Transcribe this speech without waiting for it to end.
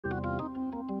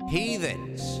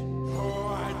heathens,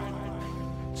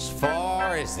 as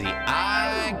far as the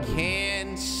eye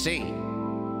can see.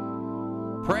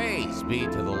 Praise be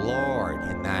to the Lord.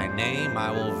 In thy name I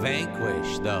will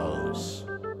vanquish those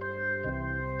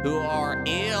who are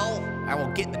ill. I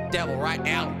will get the devil right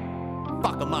now.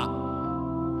 Fuck them up.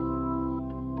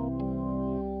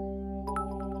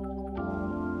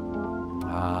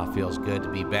 Ah, feels good to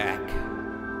be back.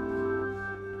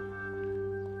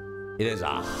 It is a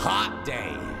hot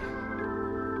day.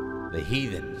 The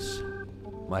heathens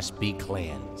must be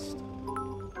cleansed.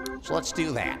 So let's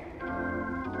do that.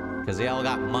 Because they all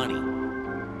got money.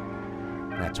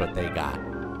 That's what they got.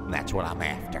 And that's what I'm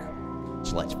after.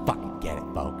 So let's fucking get it,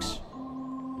 folks.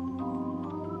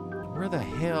 Where the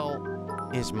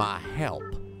hell is my help?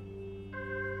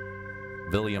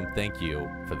 William, thank you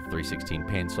for the 316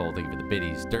 pencil. Thank you for the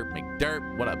biddies. Derp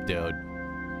McDerp, what up, dude?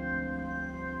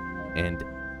 And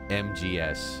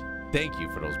MGS, thank you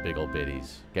for those big old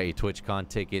biddies. Got your TwitchCon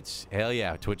tickets. Hell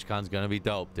yeah, TwitchCon's gonna be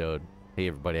dope, dude. Hey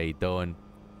everybody, how you doing?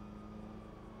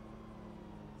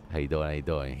 How you doing? How you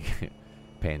doing?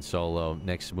 Pan Solo,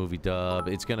 next movie dub.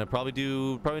 It's gonna probably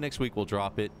next week we'll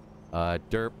drop it.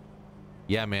 Derp.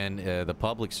 Yeah, man, the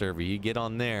public server, you get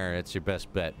on there, it's your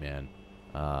best bet, man.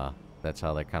 That's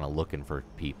how they're kind of looking for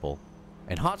people.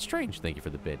 And Hot Strange, thank you for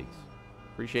the biddies.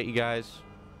 Appreciate you guys.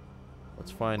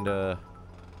 Let's find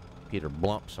Peter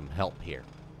Blump some help here.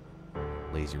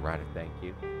 Lazy Rider, thank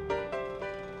you.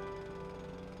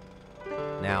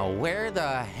 Now, where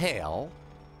the hell,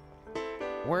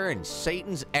 where in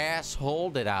Satan's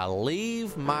asshole did I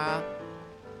leave my...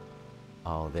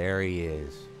 Oh, there he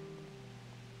is.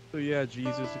 So yeah,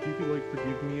 Jesus, if you could like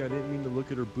forgive me, I didn't mean to look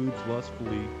at her boobs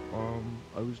lustfully.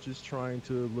 I was just trying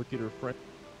to look at her friend.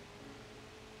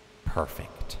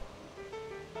 Perfect.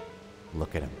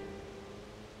 Look at him.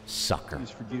 Sucker.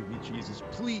 Please forgive me, Jesus,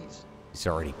 please. He's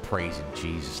already praising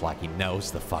Jesus like he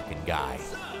knows the fucking guy.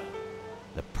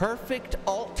 The perfect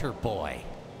altar boy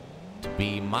to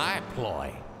be my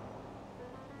ploy.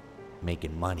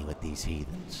 Making money with these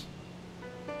heathens.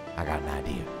 I got an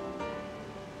idea.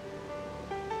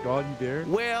 God, you there?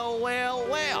 Well, well,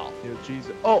 well. Yeah,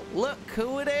 Jesus. Oh, look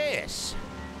who it is.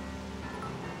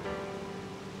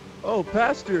 Oh,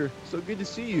 Pastor. So good to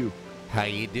see you. How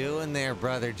you doing there,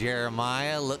 Brother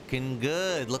Jeremiah? Looking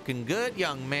good,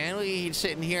 young man. Are you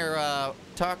sitting here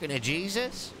talking to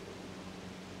Jesus?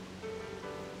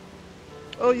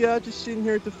 Oh, yeah, just sitting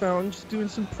here at the fountain, just doing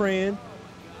some praying,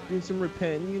 doing some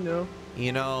repenting, you know.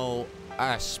 You know,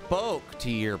 I spoke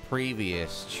to your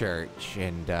previous church,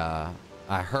 and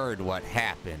I heard what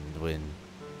happened when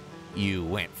you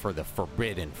went for the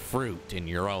forbidden fruit in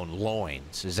your own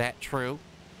loins. Is that true?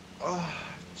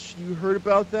 You heard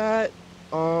about that?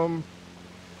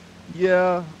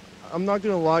 Yeah, I'm not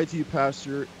gonna lie to you,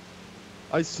 Pastor.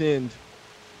 I sinned.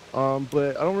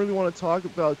 But I don't really want to talk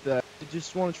about that. I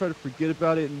just want to try to forget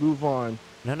about it and move on.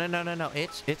 No.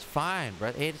 It's fine,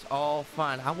 brother. It's all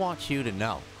fine. I want you to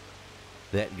know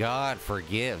that God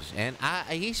forgives. And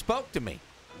he spoke to me.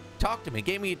 Talked to me.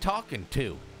 Gave me a talking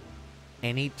to.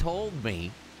 And he told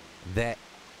me that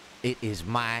it is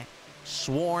my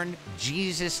sworn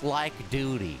Jesus-like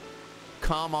duty.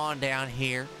 Come on down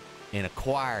here and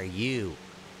acquire you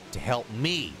to help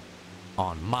me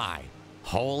on my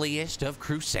holiest of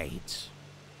crusades.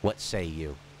 What say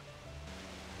you?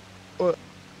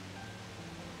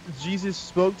 Jesus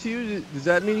spoke to you? Does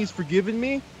that mean he's forgiven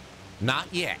me? Not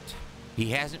yet. He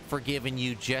hasn't forgiven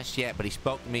you just yet, but he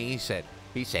spoke to me.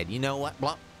 He said, you know what,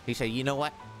 Blump? He said, you know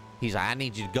what? He's like, I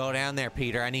need you to go down there,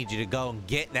 Peter. I need you to go and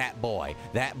get that boy.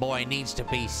 That boy needs to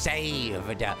be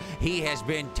saved. He has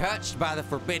been touched by the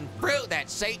forbidden fruit that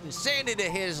Satan sent into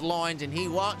his loins, and he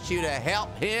wants you to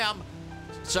help him.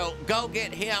 So go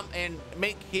get him and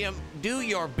make him do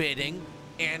your bidding,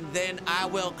 and then I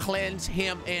will cleanse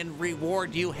him and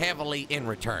reward you heavily in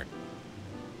return.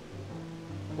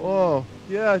 Oh,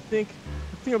 yeah, I think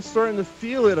I'm starting to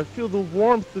feel it. I feel the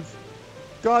warmth of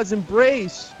God's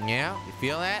embrace. Yeah, you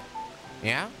feel that?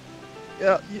 Yeah?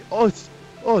 Yeah. It's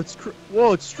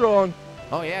strong.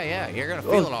 Oh yeah, you're gonna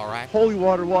feel it all right. Holy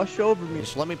water wash over me.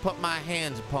 Just let me put my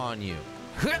hands upon you.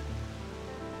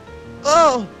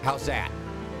 Oh! How's that?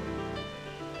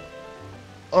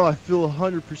 Oh, I feel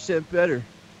 100% better.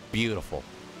 Beautiful.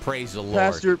 Praise the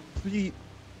Lord.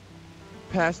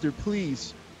 Pastor,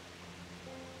 please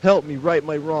help me right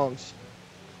my wrongs.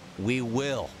 We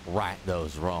will right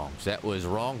those wrongs. That was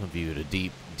wrong of you to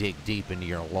dig deep into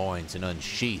your loins and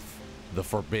unsheath the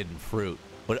forbidden fruit.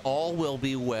 But all will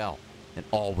be well, and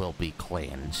all will be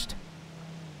cleansed.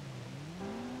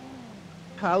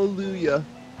 Hallelujah.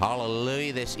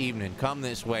 Hallelujah this evening. Come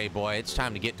this way, boy. It's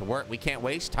time to get to work. We can't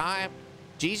waste time.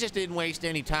 Jesus didn't waste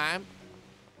any time.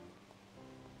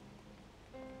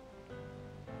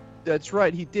 That's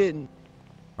right, he didn't.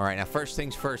 All right, now first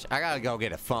things first, I got to go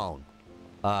get a phone.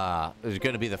 It's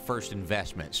going to be the first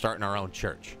investment, starting our own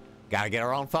church. Got to get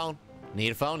our own phone. Need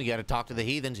a phone, you got to talk to the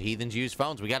heathens. Heathens use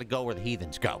phones. We got to go where the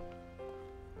heathens go.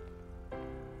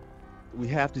 We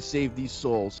have to save these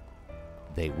souls.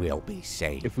 They will be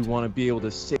saved. If we want to be able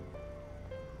to save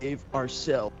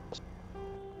ourselves.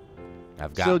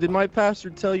 So did my pastor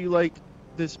tell you, like,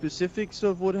 the specifics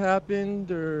of what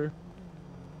happened, or?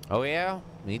 Oh, yeah.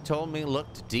 He told me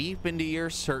looked deep into your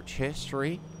search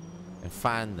history and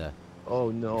find the... Oh,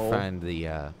 no. Find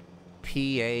the,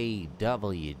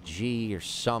 PAWG or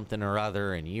something or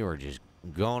other, and you were just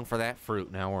going for that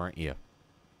fruit now, weren't you?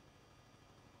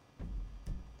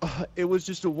 It was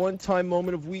just a one-time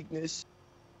moment of weakness.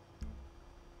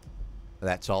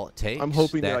 That's all it takes. I'm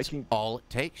hoping that I That's can... all it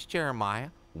takes, Jeremiah.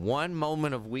 One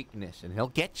moment of weakness, and he'll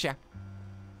get you.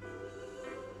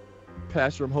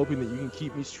 Pastor, I'm hoping that you can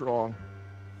keep me strong.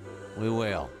 We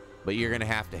will, but you're going to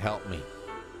have to help me.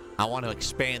 I want to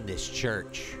expand this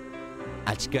church.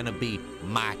 It's going to be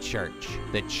my church,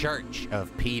 the church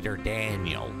of Peter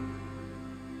Daniel.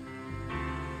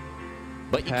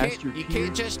 But you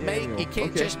can't just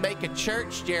make a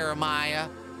church, Jeremiah.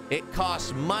 It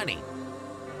costs money.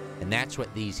 And that's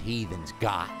what these heathens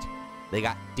got. They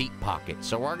got deep pockets.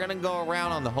 So we're going to go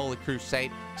around on the Holy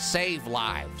Crusade, save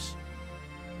lives,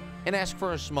 and ask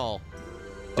for a small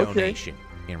donation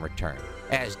in return,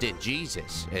 as did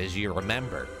Jesus, as you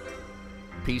remember.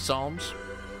 Peace Psalms?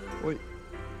 Wait.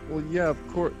 Well, yeah, of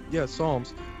course. Yeah,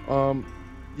 Psalms.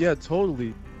 Yeah,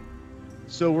 totally.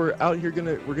 So we're out here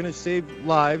we're gonna save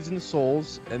lives and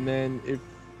souls, and then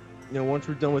once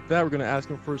we're done with that, we're gonna ask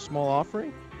him for a small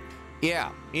offering.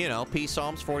 Yeah, Peace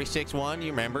Psalms 46:1.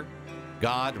 You remember,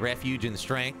 God, refuge and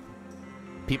strength.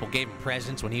 People gave him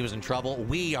presents when he was in trouble.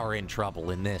 We are in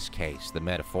trouble in this case. The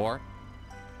metaphor.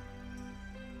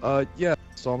 Yeah,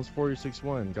 Psalms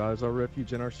 46:1. God is our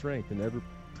refuge and our strength, and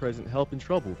ever-present help in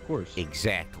trouble, of course.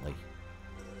 Exactly.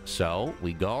 So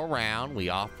we go around, we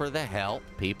offer the help.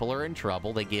 People are in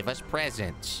trouble. They give us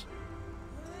presents.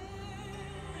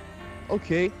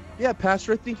 Okay. Yeah,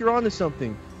 Pastor, I think you're onto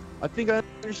something. I think I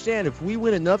understand. If we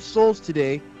win enough souls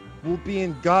today, we'll be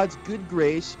in God's good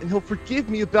grace, and he'll forgive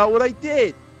me about what I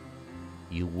did.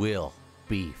 You will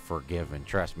be forgiven.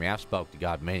 Trust me, I've spoke to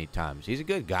God many times. He's a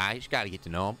good guy. You just got to get to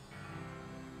know him.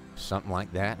 Something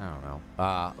like that. I don't know.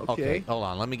 Okay, hold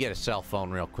on. Let me get a cell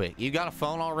phone real quick. You got a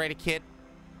phone already, kid?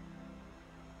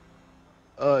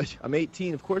 I'm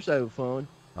 18. Of course I have a phone.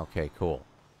 Okay, cool.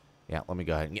 Yeah, let me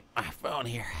go ahead and get my phone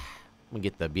here. Let me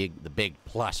get the big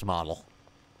plus model.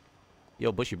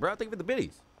 Yo, Bushy Bro, thank you for the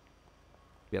biddies.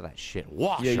 Yeah, that shit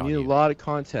wash Yeah, you on need a lot of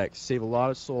contacts. Save a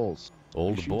lot of souls.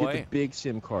 Old you should boy. Get the big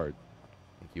SIM card.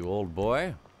 Thank you, old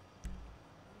boy.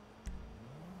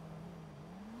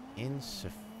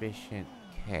 Insufficient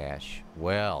cash.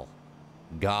 Well,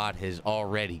 God has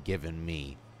already given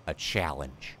me a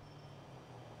challenge.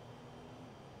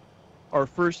 Our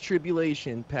first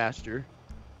tribulation, Pastor.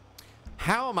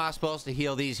 How am I supposed to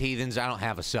heal these heathens? I don't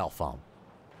have a cell phone.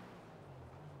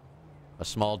 A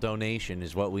small donation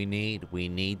is what we need. We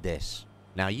need this.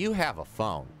 Now, you have a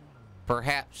phone.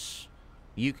 Perhaps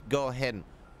you could go ahead and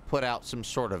put out some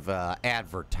sort of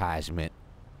advertisement.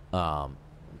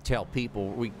 Tell people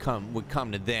we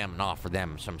come to them and offer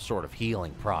them some sort of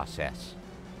healing process.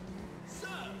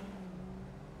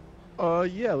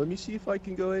 Yeah, let me see if I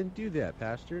can go ahead and do that,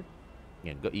 Pastor.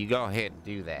 You go ahead and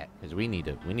do that, because we need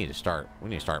to start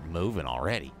moving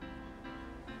already.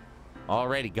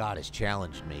 Already God has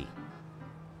challenged me.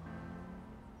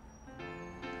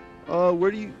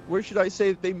 Where should I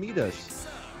say that they meet us?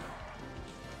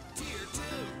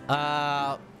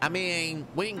 I mean,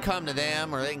 we can come to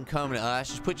them or they can come to us.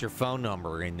 Just put your phone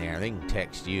number in there. They can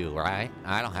text you, right?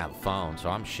 I don't have a phone, so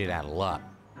I'm shit out of luck.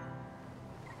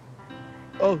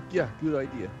 Oh, yeah, good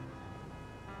idea.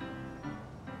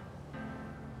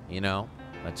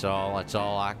 That's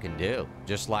all I can do.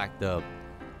 Just like the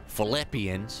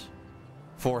Philippians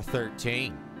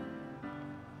 4:13.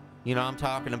 You know what I'm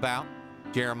talking about?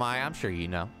 Jeremiah, I'm sure you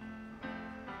know.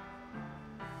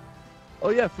 Oh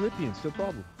yeah, Philippians, no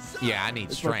problem. Yeah, I need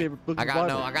It's strength. my favorite book I of the got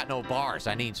Bible. no bars.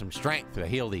 I need some strength to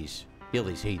heal these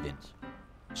heathens.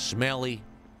 Smelly,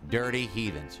 dirty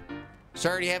heathens.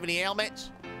 Sir, do you have any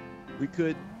ailments? We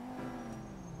could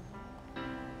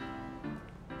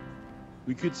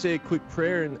say a quick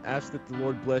prayer and ask that the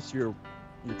Lord bless your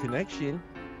connection.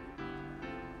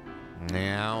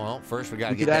 Yeah, well, first we got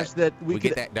to get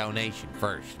get that donation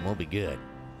first, and we'll be good.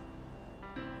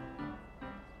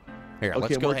 Here, Okay,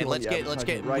 let's I'm go working ahead. on Let's the get.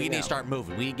 advertisement We right need to now. start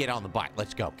moving. We need to get on the bike.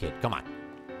 Let's go, kid. Come on.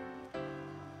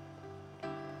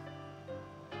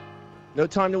 No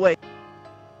time to wait.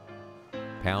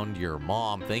 Pound your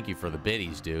mom. Thank you for the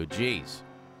biddies, dude. Jeez.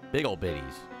 Big old biddies.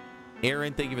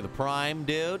 Aaron, thank you for the prime,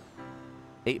 dude.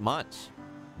 8 months.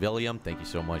 William, thank you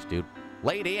so much, dude.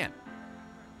 Laid in.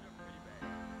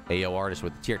 AO Artist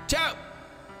with the tier 2.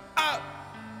 Oh!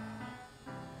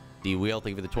 D Wheel,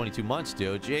 thank you for the 22 months,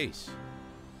 dude. Jeez.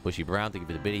 Bushy Brown, thank you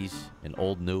for the biddies. And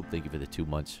Old Noob, thank you for the 2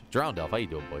 months. Drowned Elf, how you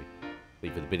doing, boy?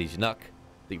 Thank you for the biddies. Nuck,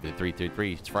 thank you for the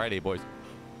 333. It's Friday, boys.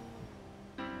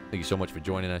 Thank you so much for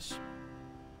joining us.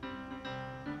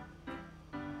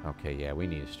 Okay, yeah, we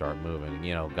need to start moving.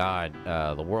 You know, God,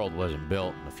 the world wasn't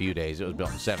built in a few days. It was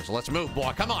built in 7. So let's move,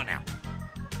 boy. Come on now.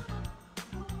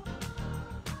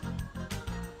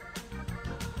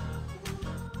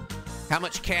 How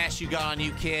much cash you got on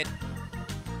you, kid?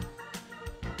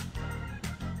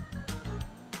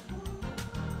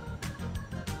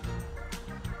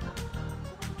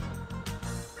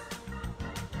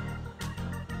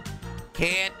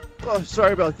 Kid? Oh,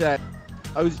 sorry about that.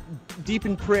 I was deep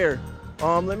in prayer.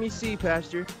 Let me see,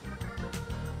 Pastor.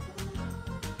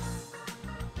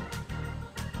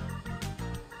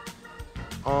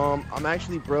 I'm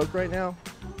actually broke right now.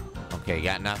 Okay, you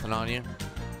got nothing on you?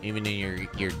 Even in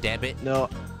your debit? No,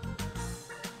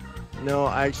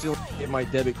 I actually hit my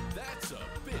debit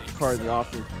card in the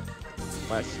office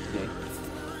last day.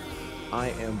 I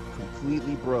am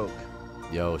completely broke.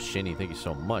 Yo, Shinny, thank you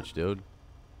so much, dude.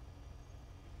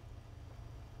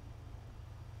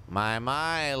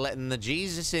 My, letting the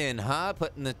Jesus in, huh?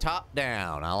 Putting the top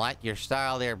down. I like your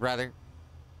style there, brother.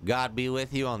 God be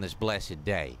with you on this blessed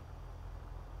day.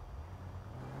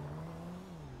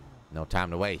 No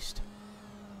time to waste.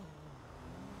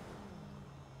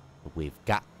 We've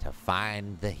got to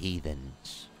find the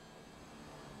heathens.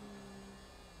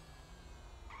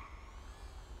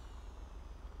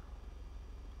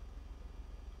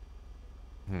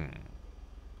 Now,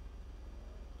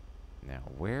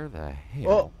 where the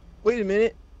hell? Oh, wait a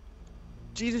minute.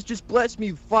 Jesus just blessed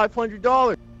me with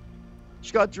 $500.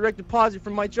 Just got direct deposit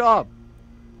from my job.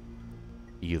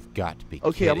 You've got to be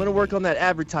Okay, kidding I'm gonna work me. on that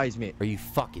advertisement. Are you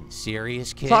fucking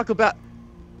serious, kid? Talk about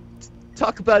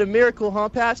a miracle, huh,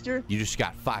 Pastor? You just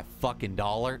got $500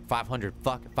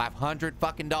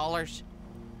 fucking dollars?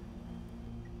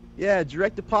 Yeah,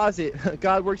 direct deposit.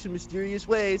 God works in mysterious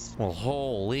ways. Well,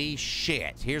 holy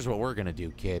shit. Here's what we're gonna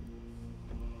do, kid.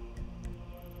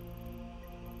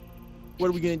 What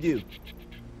are we gonna do?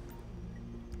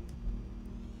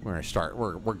 We're gonna start.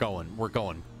 We're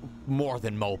going more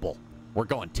than mobile. We're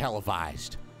going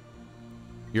televised.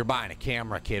 You're buying a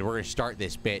camera, kid. We're gonna start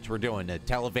this bitch. We're doing the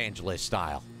televangelist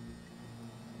style.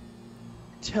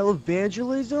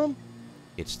 Televangelism?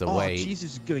 It's the Oh, way.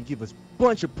 Jesus is gonna give us a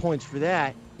bunch of points for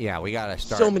that. Yeah, we gotta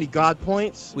start. So many God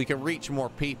points. We can reach more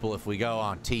people if we go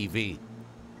on TV,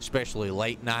 especially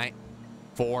late night,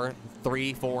 4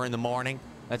 in the morning.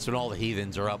 That's when all the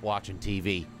heathens are up watching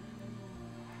TV.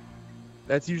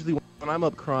 That's usually when I'm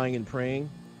up crying and praying.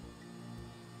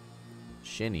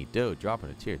 Shinny, dude, dropping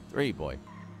a tier 3, boy.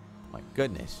 My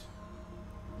goodness.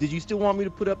 Did you still want me to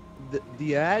put up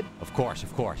the ad? Of course,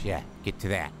 yeah. Get to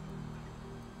that.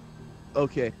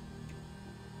 Okay.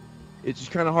 It's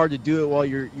just kind of hard to do it while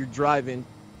you're driving.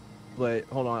 But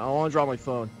hold on, I want to drop my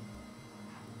phone.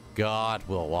 God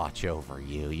will watch over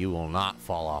you. You will not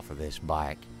fall off of this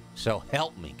bike. So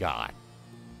help me, God.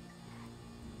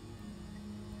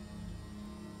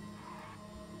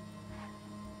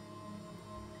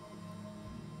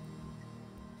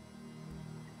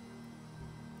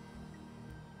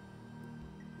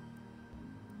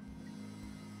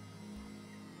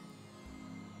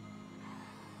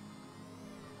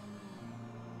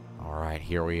 All right,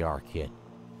 here we are, kid.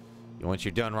 Once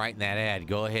you're done writing that ad,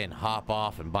 go ahead and hop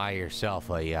off and buy yourself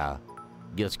a,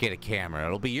 let's get a camera.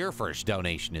 It'll be your first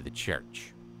donation to the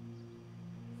church.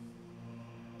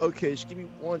 Okay, just give me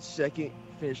 1 second.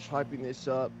 Finish typing this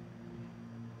up.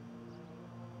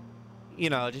 You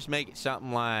know, just make it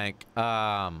something like,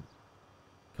 come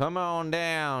on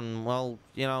down. Well,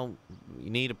 you know, you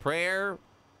need a prayer,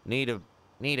 need a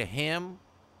hymn,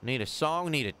 need a song,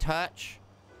 need a touch.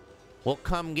 We'll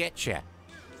come get you.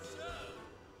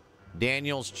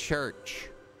 Daniel's church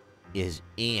is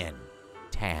in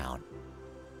town.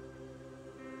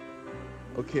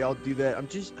 Okay, I'll do that.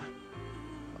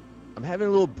 I'm having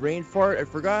a little brain fart. I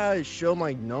forgot how to show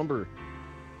my number.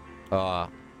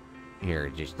 Here,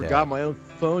 just Forgot my own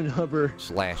phone number.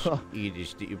 slash.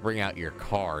 You bring out your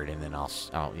card, and then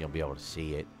you'll be able to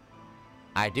see it.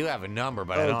 I do have a number,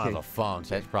 but I don't have Okay. a phone,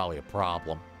 so that's probably a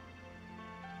problem.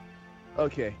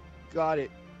 Okay, got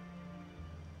it.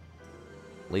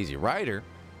 Lazy Rider?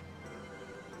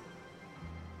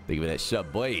 Think of it that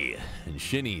Subway. And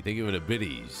Shinny, think of it a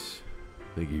Biddies.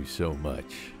 Thank you so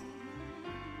much.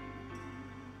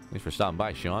 Thanks for stopping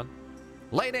by, Sean.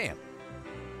 Lay down.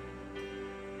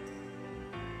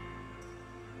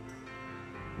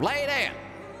 Lay down.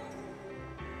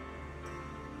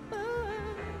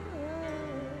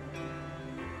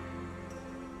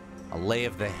 A lay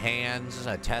of the hands,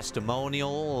 a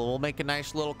testimonial. We'll make a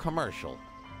nice little commercial.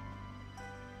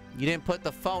 You didn't put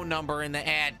the phone number in the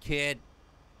ad, kid.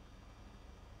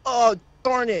 Oh,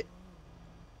 darn it.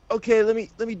 Okay, let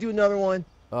me do another one.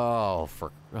 Oh,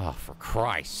 for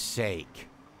Christ's sake.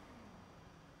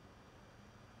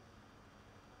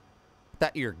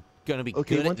 Thought you're gonna be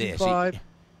Okay, good 1 at through this. 5.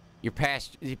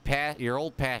 Your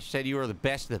old pastor said you were the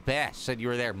best of the best. Said you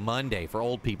were there Monday for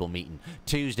old people meeting,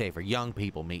 Tuesday for young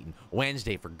people meeting,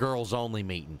 Wednesday for girls only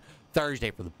meeting,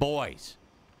 Thursday for the boys.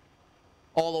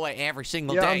 All the way every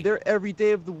single day. Yeah, I'm there every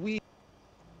day of the week.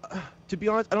 To be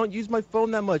honest, I don't use my phone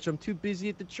that much. I'm too busy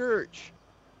at the church.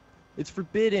 It's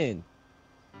forbidden.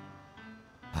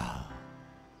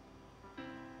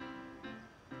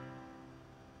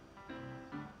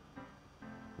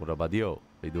 What up, adio? How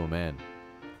you doing, man?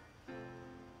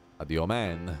 Adio,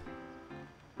 man.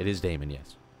 It is Damon,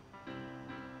 yes.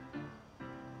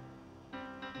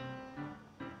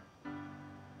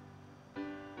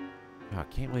 Oh, I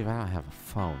can't believe I don't have a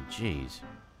phone. Jeez.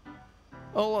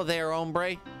 Hola there,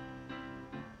 hombre.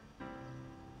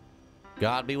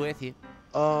 God be with you.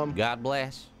 God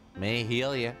bless. May he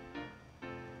heal you.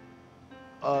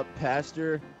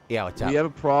 Pastor. Yeah, what's up? We have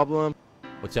a problem.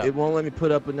 What's up? It won't let me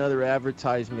put up another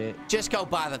advertisement. Just go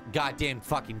buy the goddamn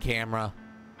fucking camera.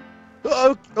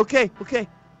 Oh, okay.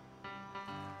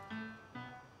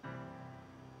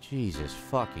 Jesus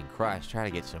fucking Christ. Try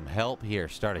to get some help here.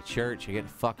 Start a church. You get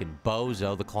fucking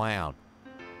Bozo the Clown.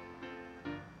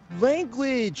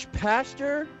 Language,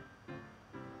 Pastor.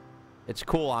 It's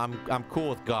cool. I'm cool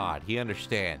with God. He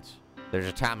understands. There's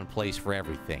a time and place for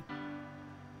everything.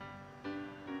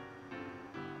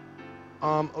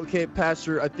 Okay,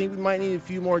 Pastor, I think we might need a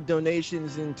few more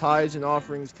donations and tithes and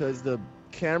offerings because the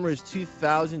camera is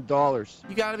 $2,000.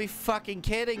 You gotta be fucking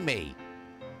kidding me.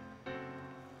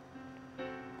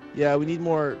 Yeah, we need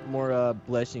more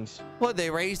blessings. What, they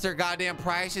raised their goddamn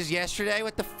prices yesterday?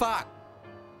 What the fuck?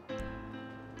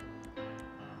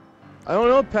 I don't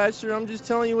know, Pastor. I'm just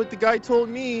telling you what the guy told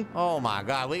me. Oh my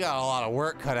God, we got a lot of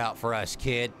work cut out for us,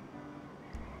 kid.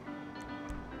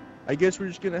 I guess we're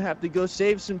just gonna have to go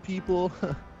save some people.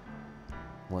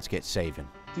 Let's get saving.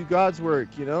 Do God's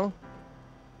work, you know?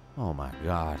 Oh my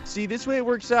God. See, this way it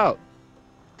works out.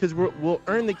 Because we'll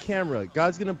earn the camera.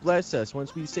 God's gonna bless us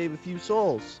once we save a few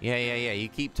souls. Yeah. You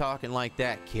keep talking like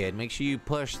that, kid. Make sure you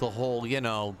push the whole, you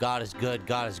know, God is good,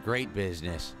 God is great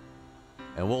business.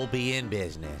 And we'll be in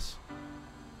business.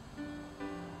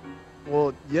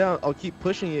 Well, yeah, I'll keep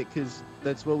pushing it because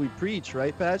that's what we preach,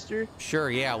 right, Pastor?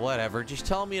 Sure, yeah, whatever. Just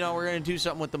tell them, you know, we're going to do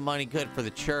something with the money good for the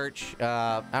church.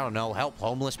 I don't know, help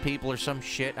homeless people or some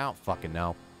shit. I don't fucking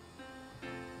know.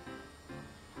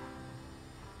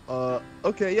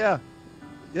 Okay, yeah.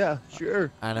 Yeah,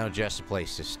 sure. I know just a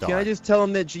place to start. Can I just tell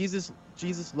them that Jesus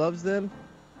loves them?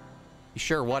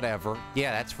 Sure, whatever.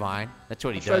 Yeah, that's fine. That's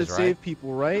what he Try does, to right? save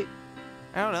people, right?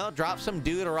 I don't know. Drop some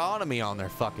Deuteronomy on their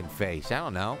fucking face. I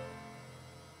don't know.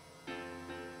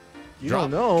 You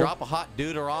don't know. Drop a hot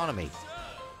Deuteronomy.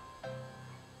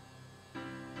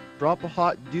 Drop a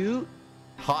hot dude?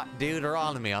 Hot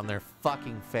Deuteronomy on their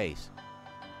fucking face.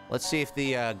 Let's see if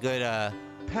the good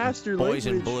Pastor boys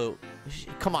in language. blue.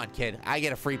 Come on, kid. I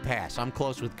get a free pass. I'm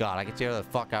close with God. I can say whatever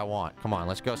the fuck I want. Come on,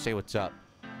 let's go say what's up.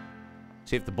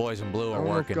 See if the boys in blue I are don't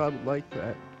know if working. God would like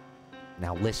that.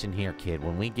 Now listen here, kid.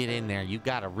 When we get in there, you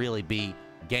gotta really be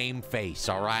game face,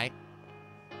 all right?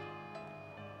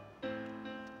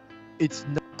 It's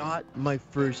not my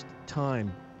first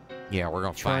time Yeah, we're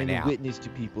gonna trying find to out. witness to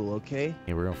people, okay?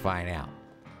 Yeah, we're gonna find out.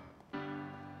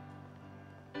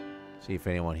 See if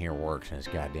anyone here works in this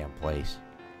goddamn place.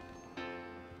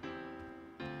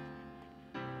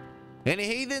 Any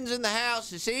heathens in the house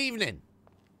this evening?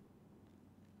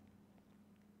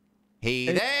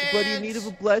 Heathens! Anybody in need of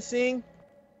a blessing?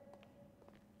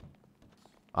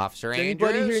 Officer Does Andrews?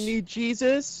 anybody here need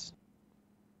Jesus?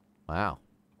 Wow.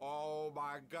 Oh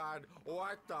my God,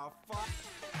 what the fuck?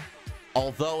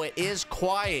 Although it is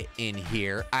quiet in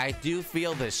here, I do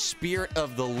feel the Spirit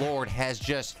of the Lord has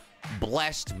just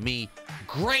blessed me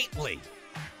greatly.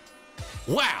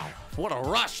 Wow, what a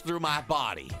rush through my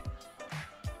body.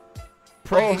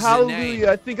 Praise Oh, the name.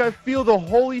 hallelujah. I think I feel the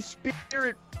Holy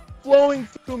Spirit flowing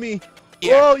through me.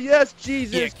 Yeah. Oh, yes, Yeah,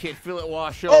 Jesus. kid, feel it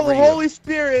wash Oh, over the you. Holy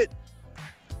Spirit.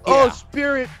 Oh, Yeah.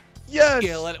 Spirit. Yes.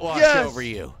 Yeah, let it wash yes. over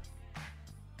you.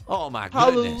 Oh, my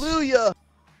goodness. Hallelujah.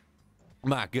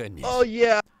 My goodness. Oh,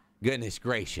 yeah. Goodness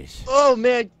gracious. Oh,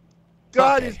 man.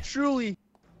 God Okay. is truly,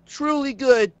 truly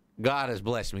good. God has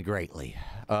blessed me greatly.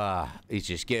 He's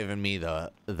just giving me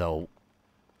the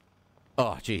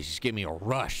oh, Jesus, give me a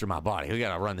rush to my body. We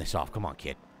gotta run this off. Come on,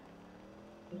 kid.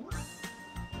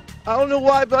 I don't know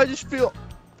why, but I just feel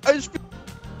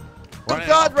Run it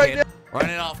God off, right kid. Run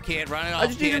it off, kid. Run it off, I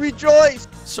just need kid. to rejoice.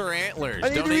 Sir Antlers, I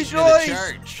need to donation to rejoice. the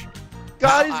church. God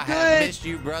How is I good. have missed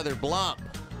you, Brother Blump.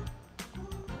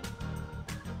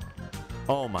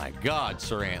 Oh, my God,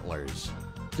 Sir Antlers.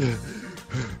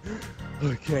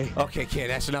 Okay. Okay, kid,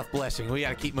 that's enough blessing. We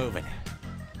gotta keep moving.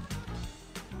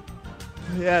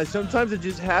 Yeah, sometimes it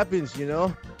just happens, you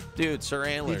know? Dude, Sir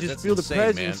You Antlers, just that's feel the insane,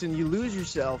 presence man. and you lose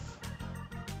yourself.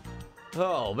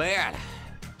 Oh, man.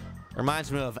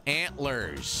 Reminds me of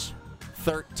Antlers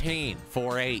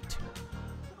 1348.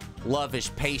 Love is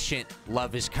patient,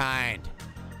 love is kind.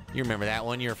 You remember that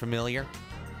one? You're familiar?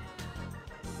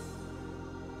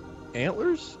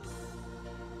 Antlers?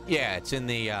 Yeah, it's in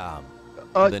the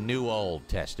New Old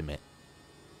Testament.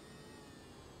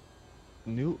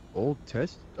 New Old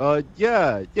Test?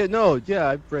 Yeah,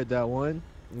 I've read that one.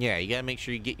 Yeah, you gotta make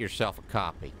sure you get yourself a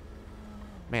copy.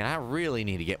 Man, I really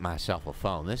need to get myself a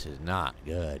phone. This is not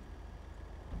good.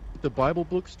 The Bible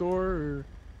bookstore, or?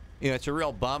 You know, it's a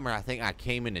real bummer. I think I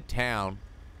came into town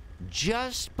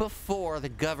just before the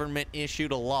government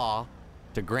issued a law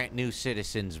to grant new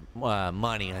citizens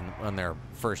money on their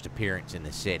first appearance in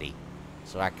the city.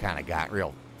 So I kind of got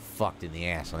real fucked in the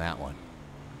ass on that one.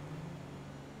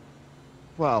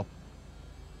 Wow.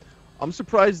 I'm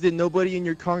surprised that nobody in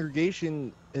your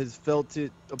congregation has felt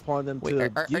it upon them Wait,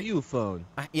 to are give you a phone.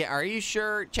 Yeah, are you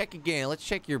sure? Check again. Let's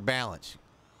check your balance.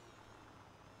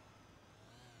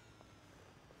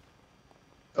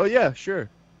 Oh yeah, sure.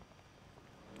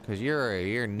 Because you're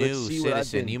a new Let's see what I've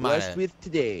citizen. been You blessed might with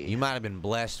today. you might have been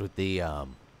blessed with the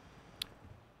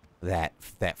that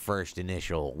first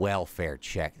initial welfare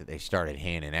check that they started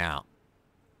handing out.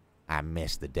 I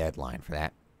missed the deadline for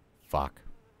that. Fuck.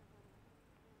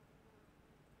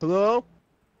 Hello?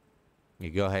 You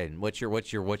go ahead and what's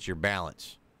your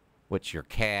balance? What's your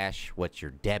cash? What's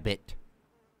your debit?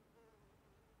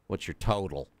 What's your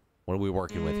total? What are we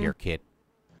working with here, kid?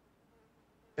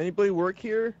 Anybody work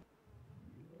here?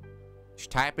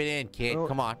 Just type it in, kid. Well-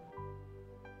 Come on.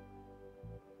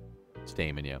 It's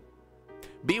naming you.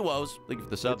 B-Woes, thank you for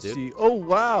the sub, Let's dude. see. Oh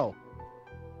wow.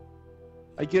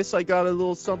 I guess I got a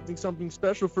little something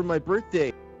special for my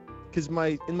birthday. Cause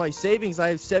in my savings I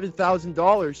have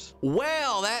 $7,000.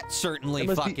 Well, that certainly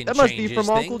fucking that must be changes from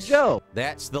Uncle things. Joe.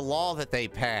 That's the law that they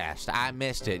passed. I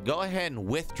missed it. Go ahead and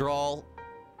withdraw.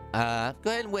 Go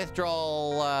ahead and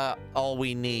withdraw all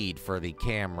we need for the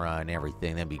camera and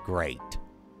everything. That'd be great.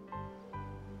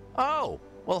 Oh,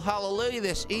 well, hallelujah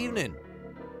this evening.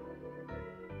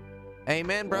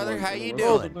 Amen, brother. How you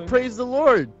doing? Oh, praise the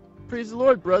Lord. Praise the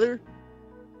Lord, brother.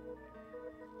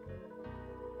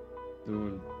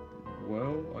 Doing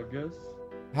well, I guess.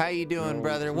 How you doing, No,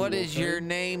 brother? What is okay. your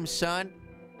name, son?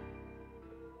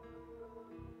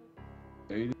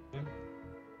 Aiden.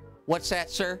 What's that,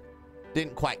 sir?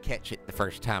 Didn't quite catch it the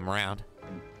first time around.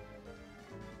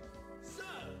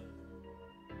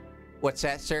 What's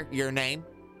that, sir? Your name?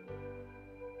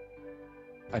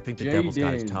 I think the devil's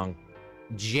got his Jaden. tongue.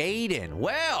 Jaden.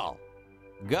 Well,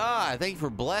 God, thank you for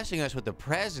blessing us with the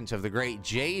presence of the great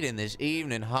Jaden this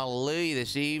evening. Hallelujah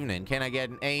this evening. Can I get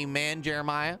an amen,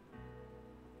 Jeremiah?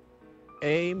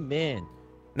 Amen.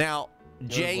 Now,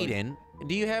 Jaden,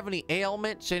 do you have any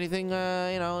ailments? Anything,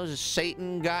 has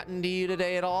Satan gotten to you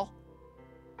today at all?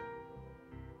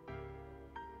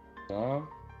 Nah.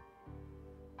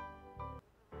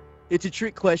 It's a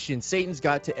trick question. Satan's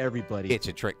got to everybody. It's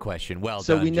a trick question. Well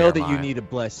so done, we know that you Jeremiah. need a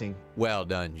blessing. Well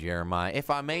done, Jeremiah. If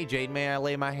I may, Jaden, may I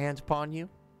lay my hands upon you?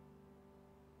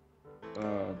 Do I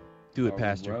it, would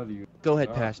Pastor. rather you Go ahead,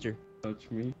 not Pastor. touch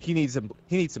me. He needs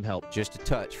some help. Just a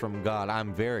touch from God.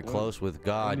 I'm very What? close with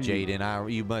God, What do you-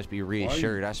 Jaden. You must be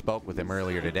reassured. I spoke with him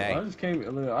earlier today. I just came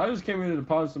here to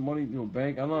deposit some money into a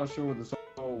bank. I'm not sure what this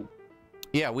whole.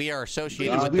 Yeah, we are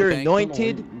associated God, with we're the bank.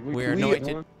 anointed. We're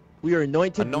anointed. We are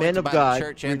anointed men of by the God.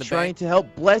 church We're and the trying bank. to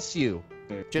help bless you.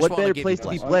 Just What wanna better give place you to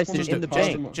be blessing. blessed Just in the a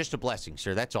bank? Just a blessing,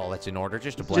 sir. That's all that's in order.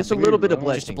 Just a Just a blessing. little bit of Let me-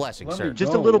 blessing. Just a blessing, Let sir. me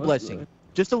Just a go. little Let's- blessing.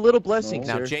 Just a little blessing, No.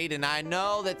 Now, sir. Jaden, I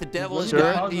know that the devil Let has me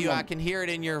gotten to deposit you. my- I can hear it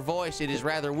in your voice. It is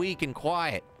rather weak and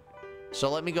quiet.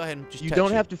 So let me go ahead and just You touch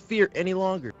don't have to fear any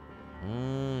longer.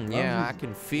 Yeah, I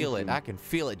can feel it. I can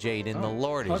feel it, Jaden. The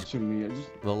Lord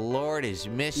is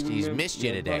he's missed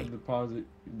you today.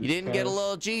 You didn't get a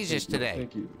little Jesus today.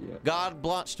 Thank you. Yeah. God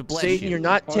wants to bless Satan, you. you're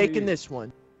not taking this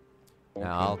one.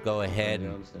 Now I'll go ahead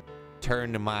and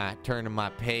turn to my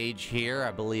page here.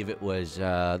 I believe it was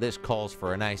this calls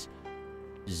for a nice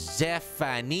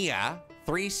Zephaniah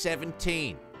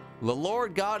 3:17. The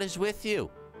Lord God is with you,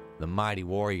 the mighty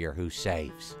warrior who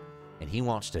saves. And he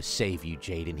wants to save you,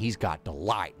 Jaden. He's got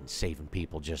delight in saving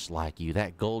people just like you.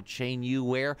 That gold chain you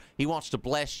wear, he wants to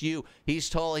bless you. He's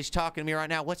talking to me right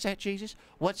now. What's that, Jesus?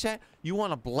 What's that? You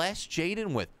want to bless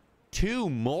Jaden with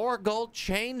 2 more gold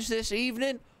chains this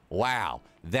evening? Wow,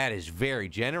 that is very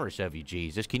generous of you,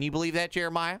 Jesus. Can you believe that,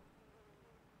 Jeremiah?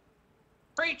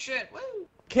 Preach it. Woo.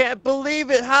 Can't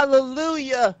believe it.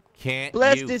 Hallelujah. Can't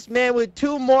Bless you? this man with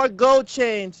 2 more gold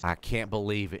chains. I can't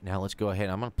believe it. Now let's go ahead.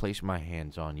 I'm gonna place my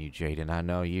hands on you, Jaden. I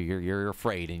know you're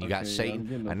afraid, and you got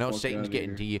Satan. I know Satan's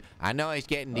getting to you. I know he's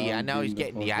getting to you. I know he's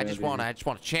getting to you. I just want to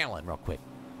channel him real quick.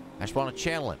 I just want to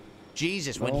channel him.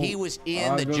 Jesus, when he was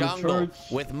in the jungle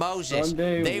with Moses,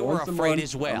 Sunday, they were afraid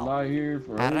as well. I'm not here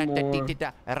for anymore.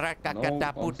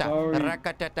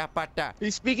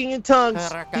 He's speaking in tongues.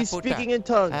 He's speaking in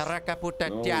tongues.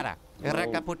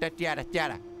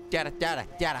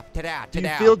 Do you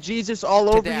feel Jesus all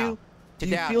over you? Do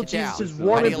you feel Jesus'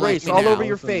 warm embrace all over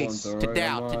your face?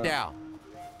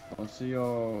 I'll see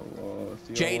y'all.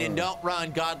 Jaden, don't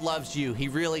run. God loves you. He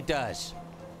really does.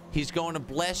 He's going to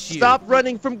bless you. Stop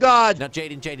running from God. Now,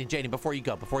 Jaden, before you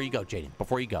go, Jaden,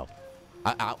 before you go.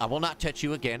 I will not touch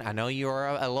you again. I know you're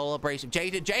a little abrasive.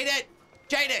 Jaden,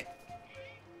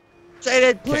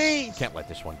 please. Can't let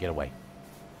this one get away.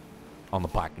 On the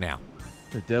bike now.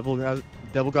 The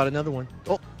devil got another one.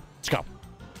 Oh, let's go.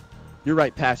 You're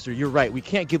right, Pastor. You're right. We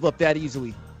can't give up that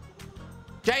easily.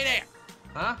 Jaden!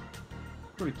 Huh?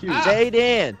 Pretty cute.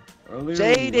 Jaden! Earlier,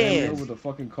 Jaden! with a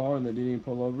fucking car and they didn't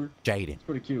pull over. Jaden. It's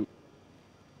pretty cute.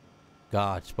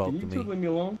 God spoke to Can me. you leave me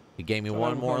alone? He gave me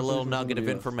one more little nugget of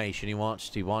information. He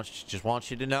just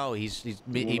wants you to know he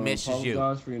misses you.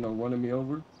 Apologize for running me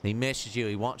over. He misses you.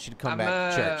 He wants you to come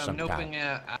back to church sometime.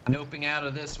 I'm noping out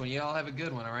of this one. You all have a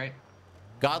good one, all right?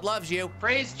 God loves you.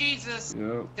 Praise Jesus.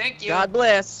 Yep. Thank you. God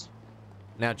bless.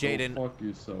 Now, Jaden, fuck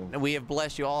yourself. We have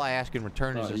blessed you. All I ask in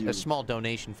return is a small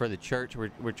donation for the church.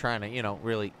 We're trying to,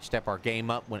 really step our game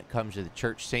up when it comes to the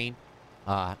church scene.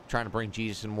 Trying to bring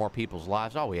Jesus in more people's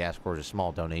lives. All we ask for is a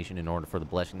small donation in order for the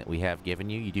blessing that we have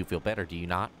given you. You do feel better, do you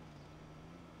not?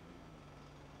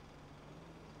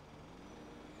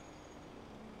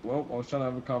 Well, I was trying to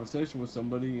have a conversation with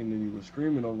somebody, and then you were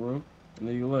screaming over him, and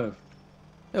then you left.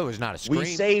 It was not a scream. We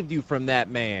saved you from that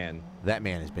man. That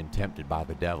man has been tempted by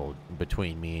the devil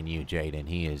between me and you, Jaden.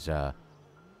 He is, I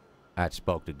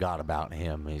spoke to God about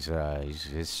him.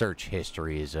 His search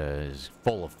history is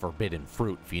full of forbidden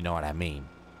fruit, if you know what I mean.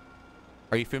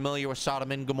 Are you familiar with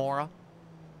Sodom and Gomorrah?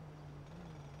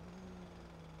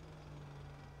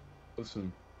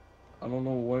 Listen, I don't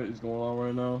know what is going on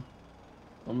right now.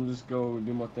 I'm gonna just go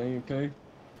do my thing, okay?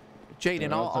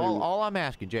 Jaden, all I'm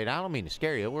asking, Jaden, I don't mean to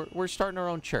scare you. We're starting our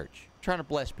own church, trying to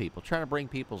bless people, trying to bring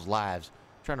people's lives,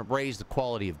 trying to raise the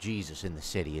quality of Jesus in the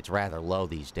city. It's rather low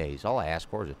these days. All I ask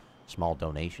for is a small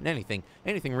donation. Anything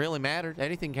really matters.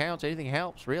 Anything counts. Anything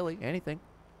helps, really. Anything.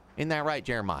 Isn't that right,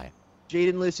 Jeremiah?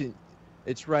 Jaden, listen.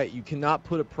 It's right. You cannot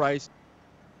put a price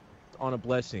on a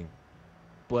blessing.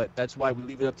 But that's why we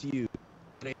leave it up to you.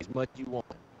 Donate as much as you want.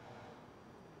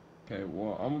 Okay,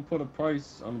 well, I'm going to put a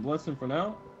price on the blessing for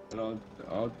now. And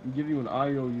I'll give you an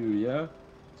IOU, yeah?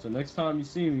 So next time you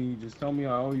see me, just tell me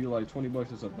I owe you like 20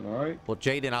 bucks or something, all right? Well,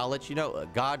 Jaden, I'll let you know.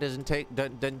 God doesn't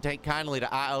take kindly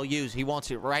to IOUs. He wants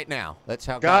it right now. That's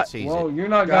how God sees it. Well, you're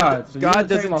not God. So God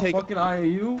you're doesn't take my fucking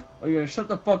IOU, or you're gonna shut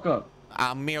the fuck up?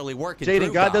 I'm merely working Jaden,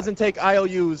 through God doesn't take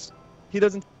IOUs. He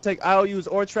doesn't take IOUs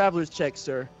or traveler's checks,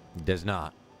 sir. He does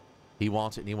not. He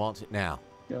wants it, and he wants it now.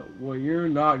 Yeah, well, you're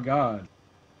not God.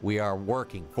 We are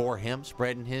working for him,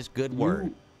 spreading his good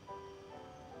word.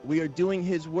 We are doing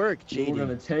his work, Jaden. You're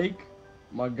gonna take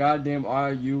my goddamn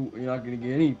IOU, you're not gonna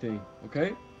get anything,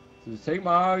 okay? So just take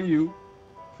my IOU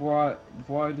before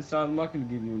I decide I'm not gonna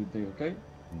give you anything, okay?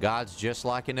 God's just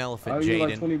like an elephant,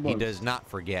 Jaden. Like he does not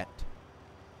forget.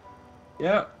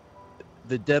 Yeah.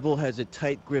 The devil has a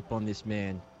tight grip on this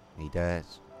man. He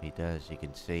does. He does. You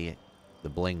can see it. The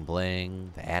bling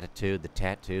bling, the attitude, the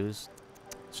tattoos.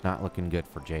 It's not looking good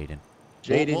for Jaden.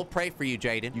 We'll pray for you,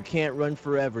 Jaden. You can't run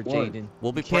forever, Jaden.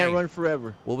 We'll be praying. Can't run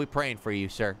forever. We'll be praying for you,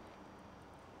 sir.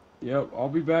 Yep, I'll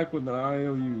be back with an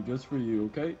IOU just for you,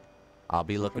 okay? I'll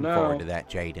be looking forward to that,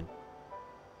 Jaden.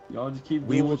 Y'all just keep doing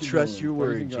We will what you're trust doing. your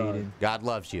word, Praising Jaden. God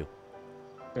loves you.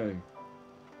 Okay.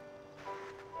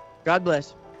 God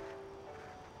bless.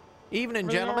 Evening, Everything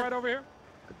all gentlemen. right over here?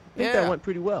 I think that went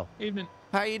pretty well. Evening.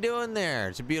 How you doing there?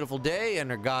 It's a beautiful day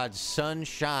under God's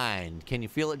sunshine. Can you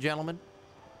feel it, gentlemen?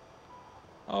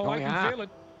 Oh, I can feel it.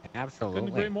 Absolutely.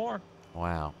 Couldn't agree more.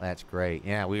 Wow, that's great.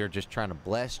 Yeah, we were just trying to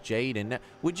bless Jade. And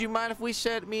would you mind if we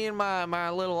said, me and my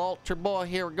little altar boy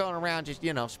here, we're going around just,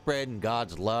 spreading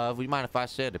God's love. Would you mind if I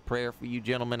said a prayer for you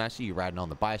gentlemen? I see you riding on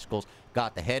the bicycles,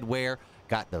 got the headwear,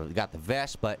 got the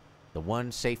vest, but the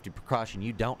one safety precaution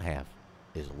you don't have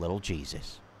is little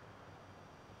Jesus.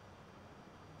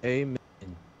 Amen.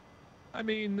 I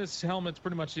mean, this helmet's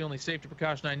pretty much the only safety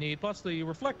precaution I need. Plus the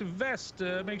reflective vest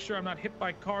to make sure I'm not hit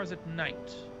by cars at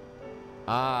night.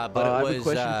 But I have it a was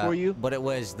question for you. But it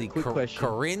was the Quick question.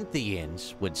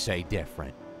 Corinthians would say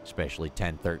different, especially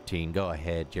 10:13. Go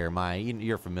ahead, Jeremiah.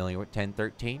 You're familiar with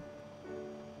 10:13?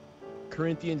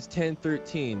 Corinthians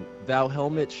 10:13. Thou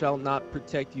helmet shalt not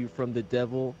protect you from the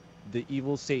devil, the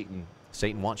evil Satan.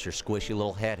 Satan wants your squishy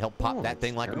little head. He'll pop that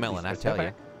thing like a melon, I tell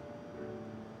you.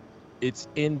 It's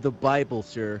in the Bible,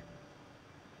 sir.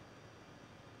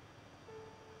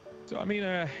 So, I mean,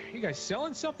 you guys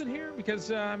selling something here?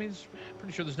 Because, I mean,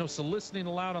 pretty sure there's no soliciting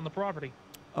allowed on the property.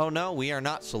 Oh, no, we are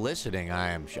not soliciting,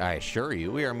 I assure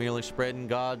you. We are merely spreading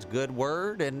God's good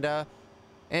word, and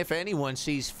if anyone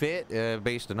sees fit,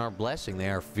 based on our blessing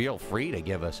there, feel free to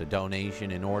give us a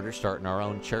donation in order, starting our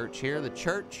own church here, the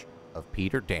Church of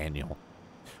Peter Daniel.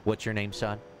 What's your name,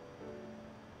 son?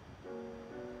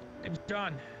 Name's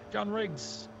John. John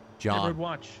Riggs. John. Neighborhood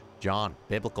Watch. John,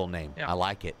 biblical name. Yeah. I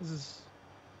like it. This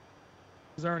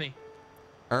is Ernie.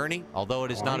 Ernie, although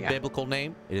it is not a biblical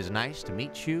name, it is nice to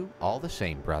meet you all the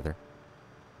same, brother.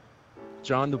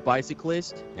 John the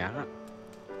bicyclist. Yeah.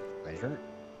 Pleasure.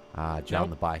 John Nope.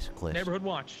 the bicyclist. Neighborhood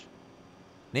Watch.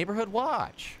 Neighborhood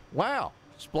Watch. Wow,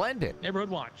 splendid. Neighborhood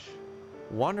Watch.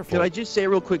 Wonderful. Could I just say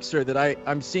real quick, sir, that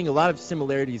I'm seeing a lot of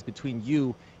similarities between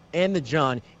you and the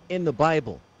John in the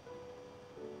Bible.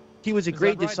 He was a Is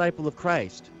great that right? disciple of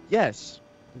Christ. Yes.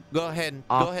 Go ahead and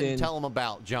Often- tell him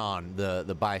about John,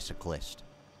 the bicyclist.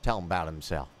 Tell him about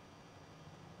himself.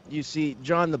 You see,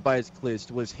 John the bicyclist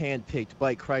was handpicked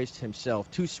by Christ himself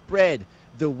to spread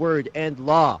the word and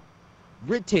law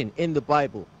written in the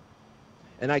Bible.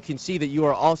 And I can see that you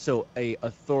are also a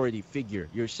authority figure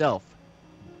yourself.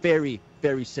 Very,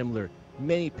 very similar.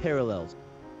 Many parallels.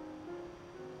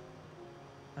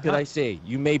 Could I say,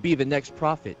 you may be the next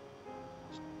prophet.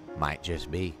 Might just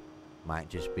be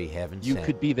heaven You sent.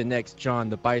 could be the next John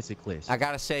the bicyclist. I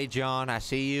gotta say, John, I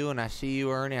see you, and I see you,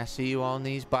 Ernie. I see you on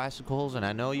these bicycles, and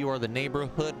I know you are the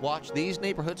neighborhood watch. These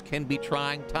neighborhoods can be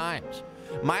trying times.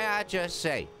 Might I just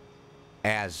say,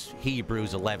 as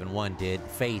Hebrews 11:1 did,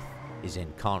 faith is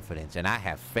in confidence, and I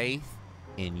have faith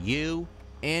in you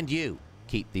and you.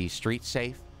 Keep these streets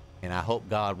safe, and I hope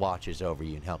God watches over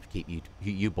you and helps keep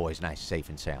you boys nice, safe,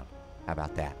 and sound. How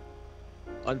about that?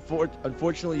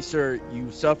 Unfortunately, sir,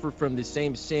 you suffer from the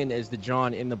same sin as the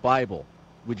John in the Bible.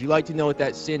 Would you like to know what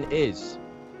that sin is?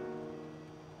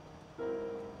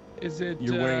 Is it?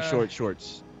 You're wearing short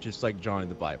shorts, just like John in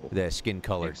the Bible. The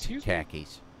skin-colored Excuse me?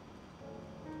 khakis.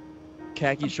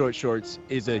 Khaki short shorts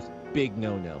is a big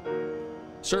no-no.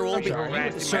 Sir, we'll I'm be, sorry, my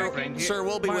friend here. sir,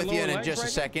 we'll be My with you lower in legs just a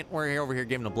right second. We're over here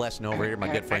giving a blessing over here, my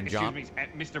good friend John. Excuse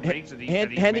me, Mr. Riggs,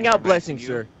 Handing out blessings,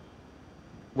 sir.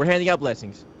 We're handing out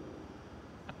blessings.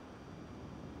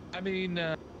 I mean,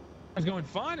 I was going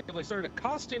fine until they started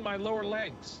accosting my lower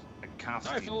legs. Now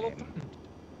I feel a little threatened.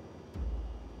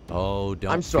 Oh,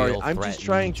 don't I'm sorry, feel I'm just threatened,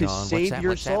 trying to John. save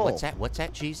your What's that? soul. What's that? What's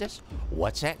that, Jesus?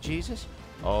 What's that, Jesus?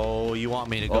 Oh, you want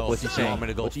me to go? what's he You saying? want me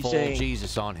to go What's he full saying?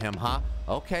 Jesus on him, huh?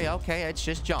 Okay, it's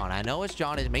just John. I know it's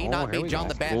John. It may not here be we John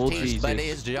go. the Full Baptist, but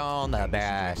Jesus. it's John the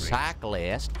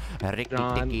bicyclist. Ricky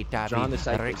John- ticky tavi, John the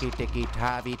cyclist. Ricky ticky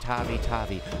tavi tavi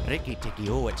tavi, Ricky ticky.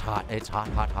 Oh, it's hot. It's hot,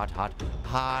 hot, hot, hot,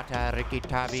 hot. Ricky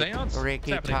tavi, Seance?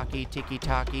 Ricky What's happening? taki, tiki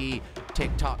taki,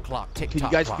 tick tock clock, tick Can you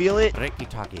tock. guys clock. feel it? Ricky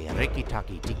taki,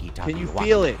 tiki taki. Can you waki.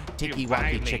 feel it? Tiki You waki,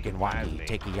 finally, chicken waki, finally.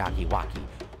 tiki yaki waki.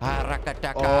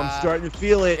 Harakataka. Oh, I'm starting to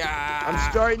feel it.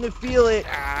 I'm starting to feel it.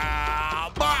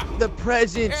 The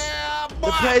presence.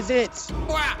 The presence.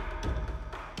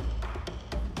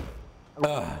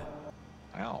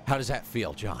 Ow. How does that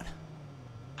feel, John?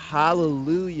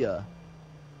 Hallelujah.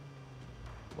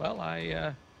 Well,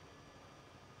 I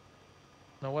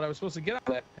know what I was supposed to get out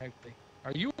of that. Actually,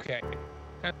 are you okay?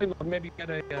 I think I'll maybe get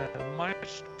a minor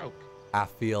stroke. I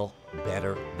feel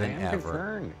better than I'm ever.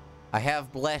 concerned. I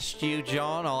have blessed you,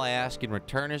 John. All I ask in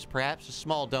return is perhaps a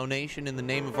small donation in the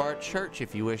name of our church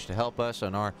if you wish to help us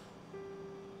on our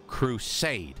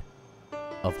crusade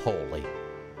of holy.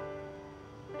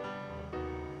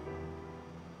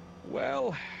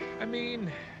 Well, I mean,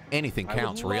 Anything I would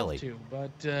counts, love really. to,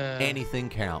 but Anything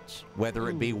counts. Whether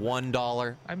it be Ooh.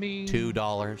 $1, I mean,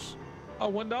 $2, Oh,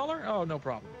 $1? Oh, no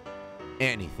problem.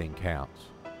 anything counts.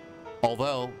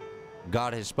 Although,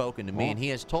 God has spoken to me, Oh. and He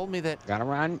has told me that Gotta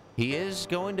run. He is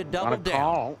going to double Gotta down.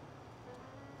 call.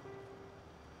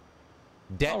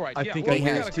 Debt, All right, I yeah, think well, I we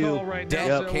hear got a it too. call right debt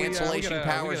now. So we cancellation gotta-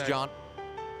 powers, we gotta- John.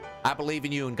 I believe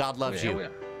in you, and God loves yeah, you. we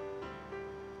gotta-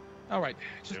 All right,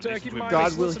 just listen keep to in him. mind. God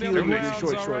he's will listening heal on the you in grounds,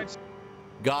 short all shorts.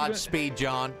 Godspeed,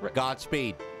 John. Right.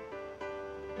 Godspeed.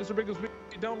 Mr. Bigglesby,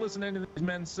 don't listen to anything these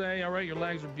men say. All right, your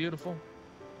legs are beautiful.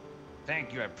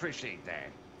 Thank you, I appreciate that.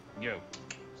 Yo,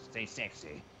 stay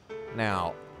sexy.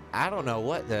 Now, I don't know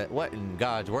what in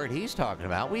God's word He's talking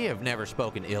about. We have never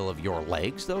spoken ill of your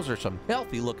legs. Those are some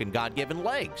healthy-looking, God-given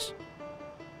legs.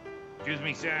 Excuse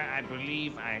me, sir, I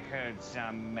believe I heard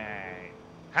some,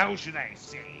 how should I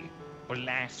say,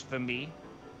 blasphemy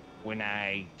when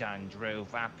I done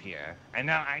drove up here. And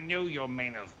now I know you're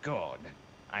men of God.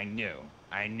 I know.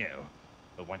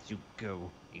 But once you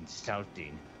go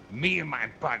insulting me and my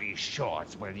body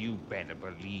shorts, well, you better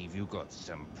believe you got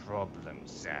some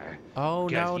problems, sir. Oh,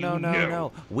 'Cause no, you no, no, know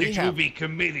no. We that have you'll be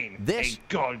committing this- a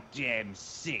goddamn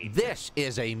sin. This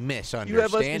is a You have us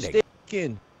misunderstanding.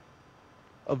 mistaken.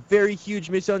 A very huge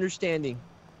misunderstanding.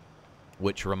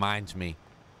 Which reminds me,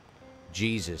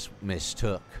 Jesus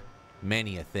mistook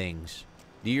many a things.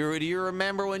 Do you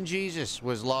remember when Jesus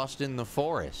was lost in the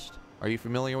forest? Are you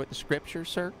familiar with the scripture,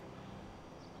 sir?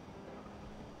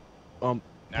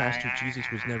 Pastor Jesus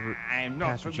was never. I'm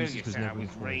not Pastor familiar, Jesus was sir. never in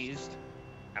the forest.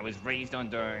 I was raised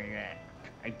under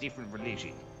a different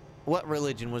religion. What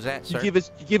religion was that, sir? You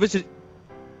give us a.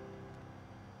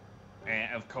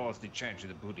 Of course, the Church of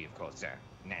the Booty, of course, sir.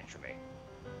 Naturally.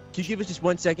 Can you give us just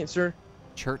 1 second, sir?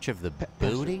 Church of the Pastor-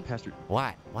 Booty? Pastor,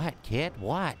 What, kid?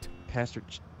 What? Pastor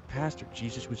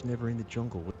Jesus was never in the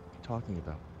jungle. What are you talking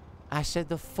about? I said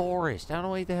the forest. I don't know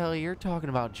what the hell you're talking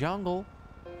about. Jungle?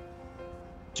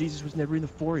 Jesus was never in the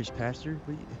forest, Pastor.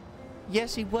 What are you-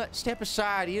 Yes, he was. Step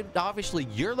aside. Obviously,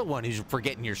 you're the one who's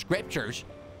forgetting your scriptures.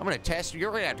 I'm going to test you.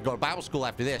 You're going to have to go to Bible school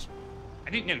after this. I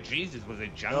didn't know Jesus was a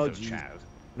jungle Jesus. child.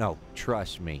 No,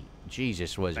 trust me.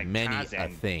 Jesus was Like many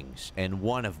Tarzan. things, and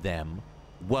one of them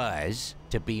was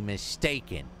to be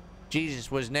mistaken. Jesus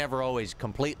was never always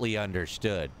completely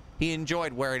understood. He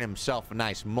enjoyed wearing himself a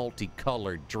nice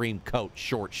multicolored dream coat,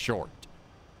 short,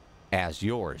 as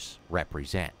yours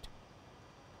represent.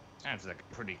 Sounds like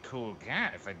a pretty cool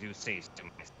guy, if I do say so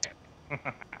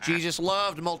myself. Jesus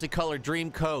loved multicolored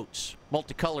dream coats,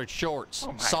 multicolored shorts,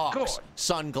 Oh my socks, God.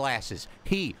 sunglasses.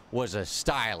 He was a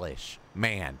stylish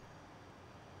man.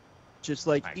 Just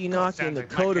like My God, Enoch in sounds the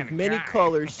like my coat of kinda many guy.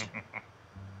 colors.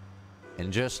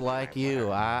 And just like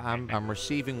you, I'm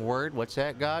receiving word. What's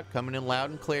that, God? Coming in loud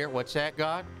and clear. What's that,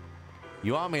 God?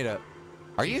 You want me to...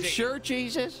 Are you sure,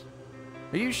 Jesus?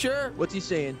 Are you sure? What's he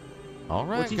saying? All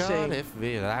right, What's he God, saying? if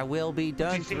thy will be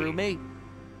done he through saying? me.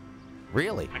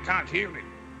 Really? I can't hear it.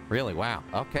 Really? Wow.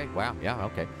 Okay. Wow. Yeah.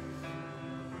 Okay.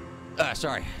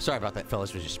 Sorry about that,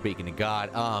 fellas. Was just speaking to God.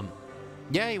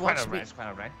 Yeah, he Quite wants all me. right, it's quite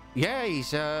all right. Yeah,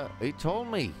 he told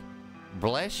me.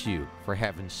 Bless you for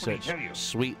having did he such tell you?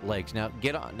 sweet legs. Now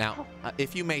get on. Now,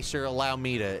 if you may, sir, allow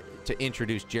me to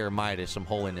introduce Jeremiah to some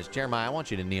holiness. Jeremiah, I want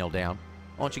you to kneel down.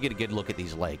 I want you to get a good look at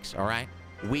these legs. All right?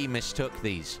 We mistook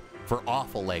these for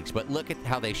awful legs, but look at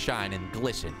how they shine and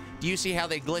glisten. Do you see how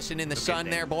they glisten in the sun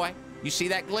there, boy? You see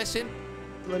that glisten?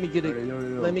 Let me get a Hey, yo.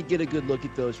 let me get a good look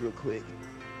at those real quick.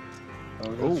 That's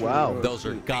Oh, true, wow. yo. Those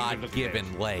are look at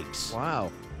God-given legs.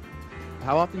 Wow.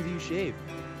 How often do you shave?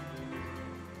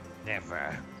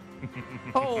 Never.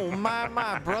 Oh,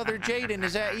 my brother Jaden,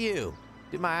 is that you?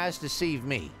 Did my eyes deceive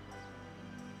me?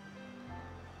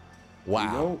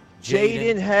 Wow.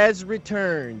 Jaden has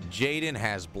returned. Jaden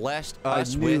has blessed I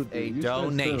us knew with a you said so.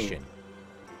 donation.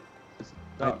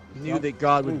 Knew that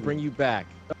God would bring you back.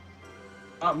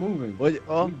 Stop moving. What?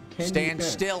 Oh, You can't Stand do that.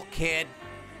 still, kid.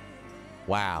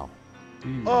 Wow.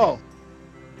 Jesus. oh.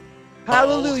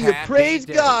 Hallelujah! happy Praise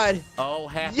day. God. Oh,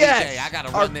 happy Yes, day. I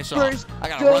gotta our run this off. first I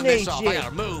gotta run this off. I donation.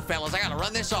 gotta move, fellas. I gotta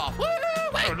run this off. Woo!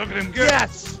 Oh, look at him go.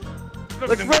 Yes. Look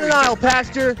Let's at him run go. an aisle,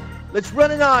 Pastor. Let's run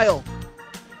an aisle.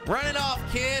 Run it off,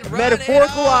 kid. A Run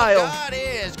metaphorical it off. aisle. God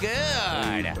is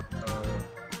good.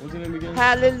 What's the name again?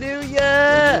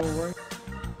 Hallelujah. Go away.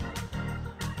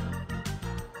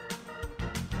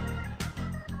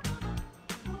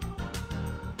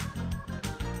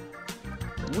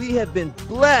 We have been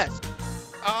blessed.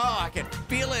 Oh, I can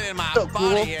feel it in my So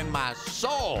body cool. and my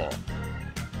soul.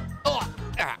 Oh,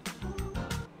 ah.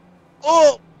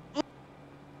 Oh,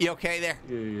 You okay there?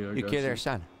 Yeah, I You got okay there,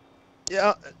 son?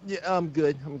 yeah, I'm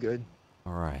good. I'm good.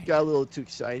 All right. Got a little too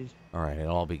excited. All right,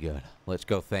 it'll all be good. Let's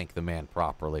go thank the man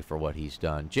properly for what he's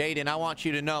done. Jaden, I want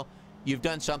you to know you've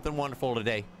done something wonderful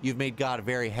today. You've made God a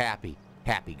very happy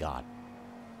God.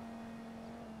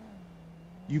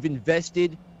 You've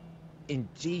invested in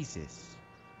Jesus.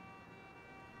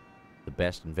 The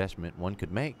best investment one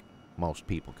could make, most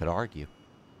people could argue.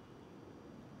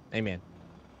 Amen.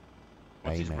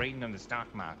 What's his Amen. rating on the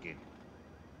stock market?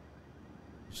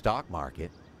 Stock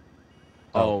market.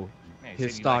 Oh, Yeah, he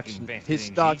his said he, like, stocks, invested his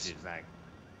in stocks, Jesus, like,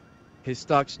 his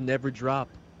stocks never drop.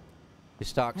 The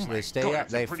stocks, oh my they stay God, up,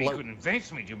 that's they a pretty float. good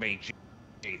investment you made,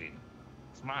 Jaden.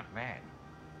 Smart man.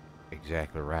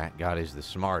 Exactly right. God is the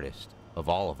smartest of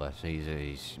all of us.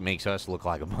 He makes us look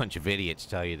like a bunch of idiots,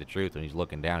 tell you the truth, when he's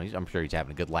looking down. I'm sure he's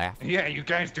having a good laugh. Yeah, you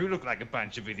guys do look like a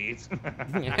bunch of idiots.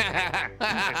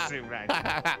 That's so right.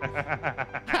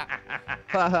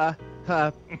 Ha ha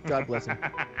ha. God bless him.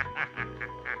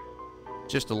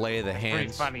 Just to lay the Pretty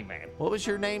hands. funny, man. What was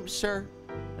your name, sir?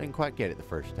 I didn't quite get it the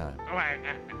first time.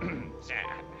 Oh, sir,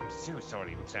 I'm so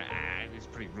sorry, sir. It's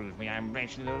pretty rude of me. I'm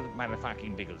Reginald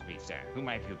motherfucking Bigglesby, sir. Who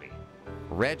might you be?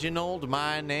 Reginald,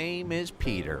 my name is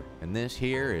Peter, and this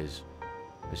here is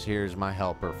my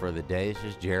helper for the day. This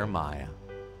is Jeremiah.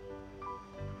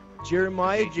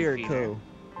 Jeremiah Thank you, Jericho.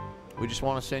 We just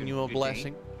want to send you a Good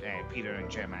blessing. day. Peter and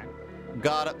Jeremiah.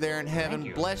 God up there in heaven, Thank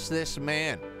you. bless this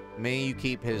man. May you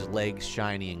keep his legs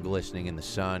shiny and glistening in the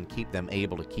sun. Keep them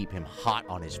able to keep him hot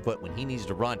on his foot when he needs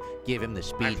to run. Give him the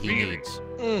speed he feel it.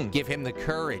 needs. Give him the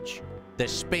courage, the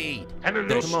speed, And a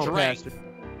the little Come on, strength Pastor.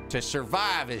 to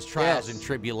survive his trials Yes. and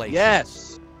tribulations.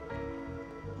 Yes.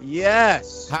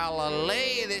 Yes.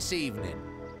 Hallelujah this evening.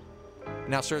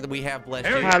 Now, sir, that we have blessed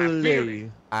Hell you. yeah.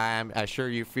 Hallelujah. I'm sure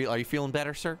you feel. Are you feeling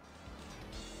better, sir?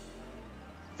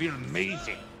 Feel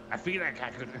amazing. I feel like I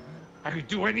could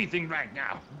do anything right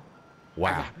now.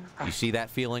 Wow. You see that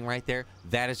feeling right there?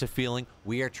 That is a feeling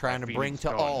we are trying to That bring to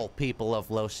feeling's gone. all people of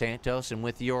Los Santos, and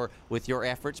with your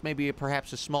efforts, maybe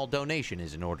perhaps a small donation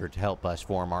is in order to help us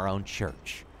form our own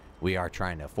church. We are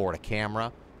trying to afford a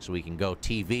camera so we can go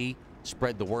TV,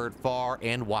 spread the word far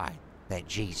and wide that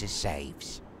Jesus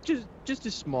saves. Just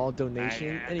a small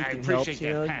donation. I Anything appreciate helps, you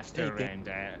that, know. Pastor Anything.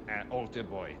 and altar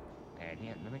boy.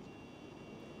 Yeah, let me.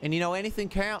 And you know, anything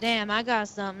counts. Damn, I got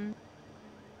something.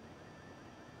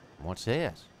 What's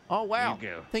this? Oh, wow. Here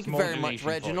you go. Thank you Small very much, donation for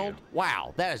Reginald. you.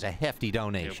 Wow, that is a hefty No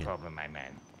donation. problem, my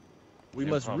man. We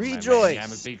No must problem, my man. rejoice.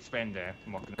 I'm a big spender.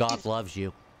 What can I- God loves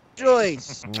you.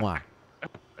 Rejoice. Mwah.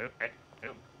 Oh,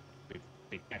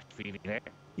 big feeling there.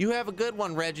 You have a good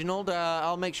one, Reginald.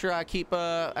 I'll make sure I keep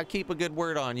a good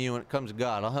word on you when it comes to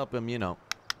God. I'll help him,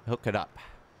 hook it up.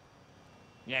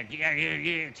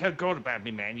 Yeah. Tell God about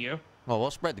me, man. You. Well,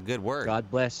 we'll spread the good word. God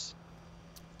bless.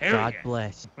 Hell God yeah.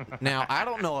 bless. Now, I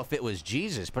don't know if it was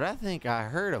Jesus, but I think I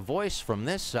heard a voice from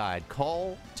this side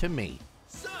call to me.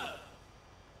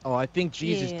 Oh, I think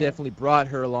Jesus Yeah. definitely brought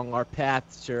her along our path,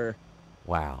 sir.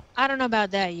 Wow. I don't know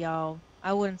about that, y'all.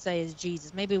 I wouldn't say it's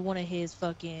Jesus. Maybe one of his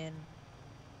fucking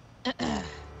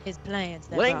his plans.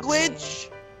 That brought me Language.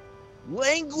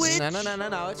 Language.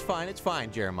 No. It's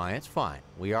fine, Jeremiah. It's fine.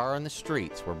 We are on the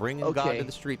streets. We're bringing God Okay. to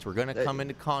the streets. We're going to come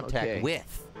into contact okay.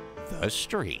 with the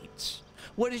streets.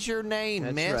 What is your name,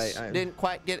 That's miss? right, Didn't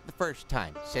quite get it the first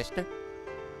time, sister. here.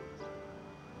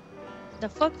 The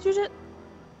fuck you just?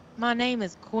 My name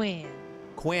is Quinn.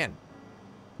 Quinn.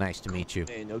 Nice to meet you.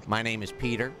 Man, okay. My name is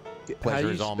Peter. How do Pleasure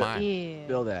you is all spell- mine. Yeah.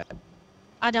 Spell that.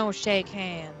 I don't shake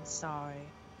hands. Sorry.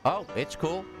 Oh, it's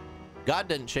cool. God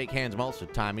doesn't shake hands most of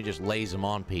the time. He just lays them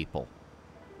on people.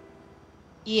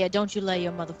 Yeah, don't you lay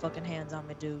your motherfucking hands on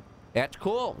me, dude. That's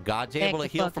cool. God's Back able to the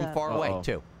heal fuck from up. far away, Uh-oh.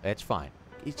 too. That's fine.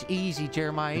 It's easy,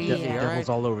 Jeremiah. The Easy, devil- all right? Devil's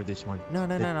all over this one. No.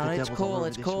 The It's devil's all cool. over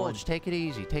It's this cool. one. Just take it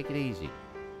easy. Take it easy.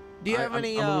 Do you have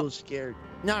any? I'm a little scared.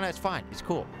 No, it's fine. It's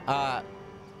cool.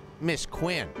 Miss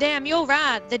Quinn. Damn, you're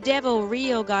right. The devil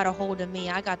real got a hold of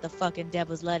me. I got the fucking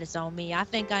devil's lettuce on me. I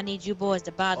think I need you boys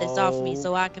to buy this off me Oh,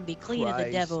 so I can be clean of the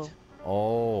Christ. devil.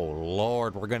 Oh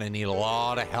Lord, we're gonna need a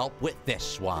lot of help with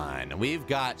this one. We've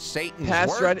got Satan's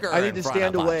Pastor, worker I need in to front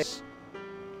stand of away. us.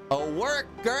 A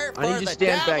worker for I need the to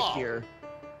stand devil. back here.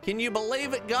 Can you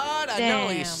believe it, God? I Damn.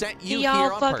 know He sent you Can y'all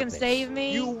here on fucking purpose. save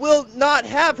me? You will not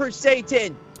have her,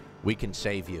 Satan. We can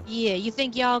save you. Yeah, you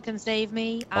think y'all can save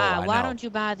me? Oh, I Why know. don't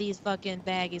you buy these fucking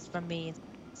baggies from me and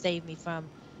save me from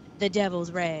the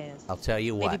devil's wrath? I'll tell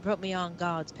you Maybe what. put me on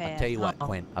God's path. I'll tell you what, huh?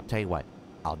 Quinn. I'll tell you what.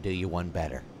 I'll do you one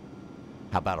better.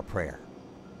 How about a prayer?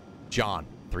 John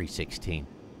 3:16.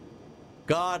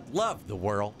 God loved the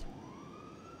world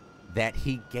that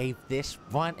He gave this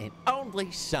one and only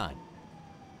Son.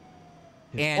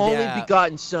 His And, only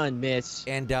begotten son, miss.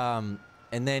 And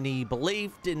and then he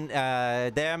believed in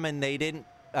them, and they didn't.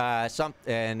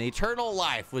 And eternal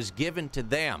life was given to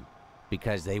them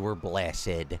because they were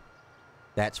blessed.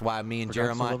 That's why me and For God so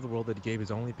Jeremiah. loved the world that he gave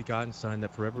his only begotten Son,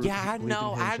 that forever Yeah, I who believes in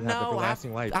know, him I should have know.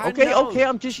 everlasting life. I Okay, know, okay,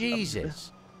 I'm just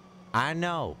Jesus. I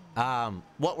know.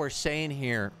 What we're saying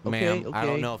here, Okay, ma'am. I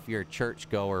don't okay. know if you're a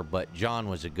churchgoer, but John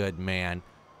was a good man,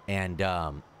 and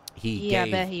he Yeah, I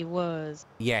gave. bet he was.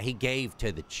 Yeah, he gave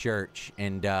to the church,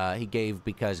 and he gave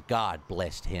because God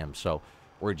blessed him. So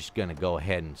we're just gonna go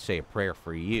ahead and say a prayer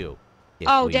for you. if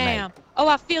Oh, we may. damn. Oh,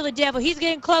 I feel the devil. He's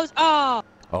getting close. Oh.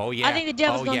 Oh yeah. I think the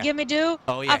devil's gonna yeah. get me, dude.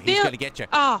 Oh yeah, I he's feel, gonna get you.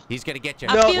 Oh. He's gonna get you.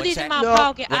 I No, feel What's these that? in my No.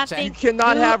 pocket. What's I that? You think.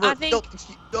 cannot dude, have her. I think.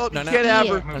 No, No, you no. can't have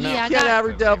her. Yeah, You yeah, I can't got- have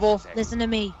her, devil. Listen to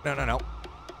me. No.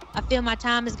 I feel my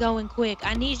time is going quick.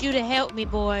 I need you to help me,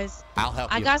 boys. I'll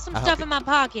help you. I got some I'll stuff help in my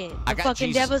pocket. I The got fucking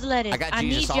Jesus. devil's lettuce. I got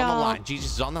Jesus need on the y'all. line.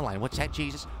 Jesus is on the line. What's that,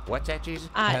 Jesus? What's that, Jesus?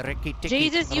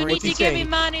 Jesus, you need What's to he give me saying?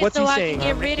 money What's so he I saying?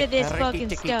 can get rid of this fucking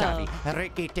Ricky stuff.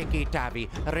 Ricky ticky tavi,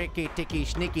 Ricky ticky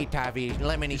snicky tavi,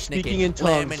 lemony Speaking snicket, in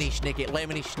tongues.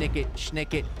 lemony snicket,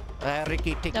 snicket,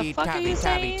 Ricky ticky fuck are tavi, you tavi,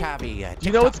 saying? tavi.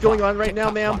 You know what's going on right now,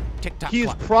 ma'am? He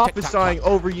is prophesying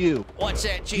over you. What's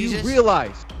that, Do you Jesus?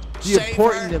 realize the Save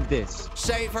importance her. of this?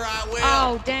 Save her, I will.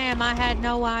 Oh, damn, I had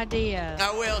no idea.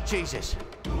 I will, Jesus.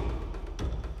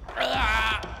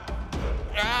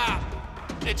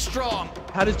 It's strong.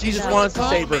 How does Jesus really want us to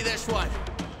Calling save me her? this one.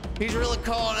 He's really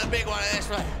calling a big one of this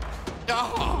one.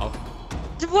 Oh.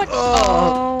 What?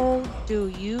 Oh, do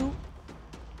you?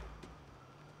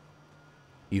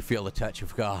 You feel the touch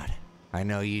of God. I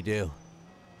know you do.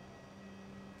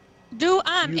 Dude,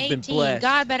 I'm You've been 18. blessed.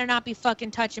 God better not be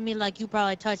fucking touching me like you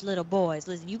probably touch little boys.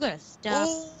 Listen, you gotta stop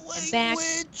and back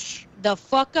the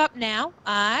fuck up now,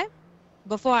 alright?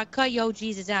 Before I cut your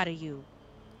Jesus out of you.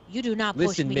 You do not push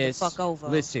Listen, me miss. the fuck over.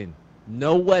 Listen.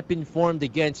 No weapon formed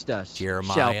against us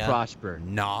Jeremiah, shall prosper.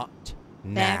 Not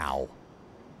now.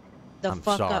 The I'm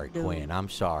fuck sorry, up, dude. Quinn. I'm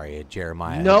sorry,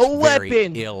 Jeremiah. No It's very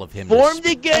weapon ill of him to formed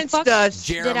speak. against fuck us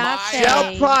Did I Jeremiah, say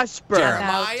shall prosper. Jeremiah.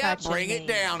 Jeremiah, touching bring me. it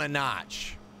down a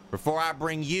notch. Before I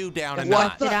bring you down a What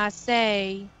notch. Did I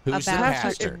say Who's the about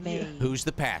pastor? touching me? Who's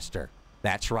the pastor?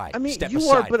 That's right. I mean, Step you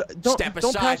aside. are, but don't Step don't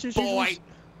aside, pastors boy. usually-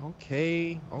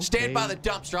 Okay. Stand by the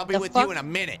dumpster. I'll be The with fuck? you in a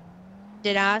minute.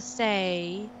 Did I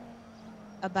say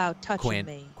about touching Quinn,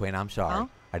 me? Quinn, I'm sorry. Huh?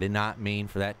 I did not mean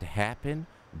for that to happen.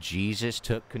 Jesus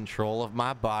took control of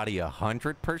my body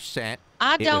 100%.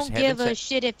 I It was don't give heaven a sent.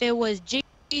 shit if it was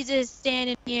Jesus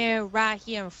standing here, right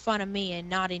here in front of me and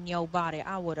not in your body.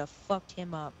 I would have fucked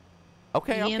him up.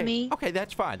 Okay, You okay. hear me? Okay,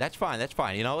 that's fine. That's fine. That's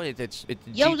fine. You know, it's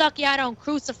Yo, lucky I don't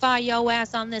crucify your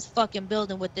ass on this fucking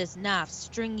building with this knife.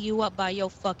 String you up by your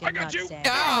fucking I got you. nutsack.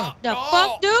 Ah, The oh,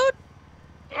 fuck, dude?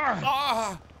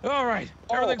 ah, All right,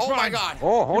 oh, everything's oh fine. my God.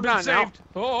 Oh, You've hold been on now. saved.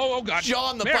 Oh, God.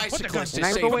 John the Mayor, put the bicyclist gun- has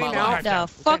Knife saved away my now. life. The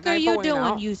fuck are knife you away doing,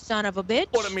 now. you son of a bitch?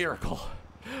 What a miracle.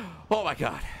 Oh my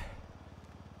God.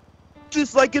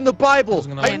 Just like in the Bible.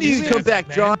 Wasn't gonna I let knew you you'd live, come back,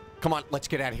 man. John. Come on, let's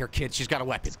get out of here, kids. She's got a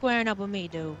weapon. Squaring up with me,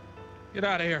 dude. Get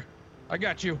out of here. I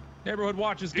got you. Neighborhood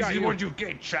watch has This got is you. what you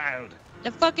get, child.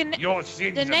 The fucking... Your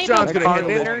sins The are name John's of... gonna handle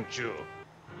this. won't you?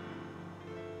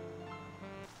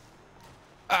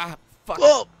 Ah, fuck.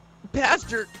 Oh,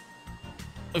 Pastor.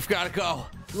 We've got to go.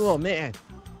 Oh man.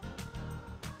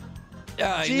 He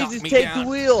knocked Jesus, me take down. the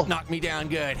wheel. Knocked me down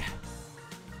good.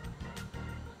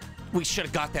 We should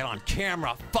have got that on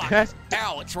camera. Fuck. Yes.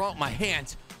 Ow, what's wrong with my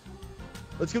hands?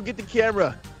 Let's go get the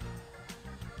camera.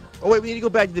 Oh wait, we need to go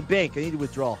back to the bank. I need to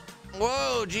withdraw.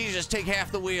 Whoa, Jesus, take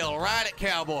half the wheel. Ride it,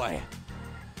 cowboy.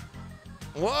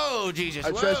 Whoa, Jesus.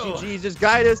 I whoa. trust you, Jesus.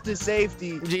 Guide us to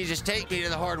safety. Jesus, take me to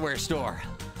the hardware store.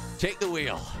 Take the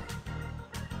wheel.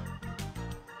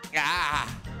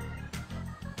 Ah.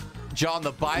 John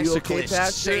the You okay, bicyclist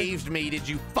Pastor? saved me. Did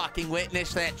you fucking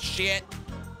witness that shit?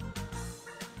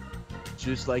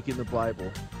 Just like in the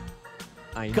Bible.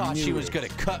 I God, knew she was it. gonna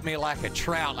cut me like a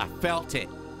trout. I felt it.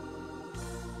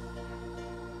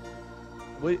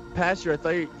 Wait, Pastor, I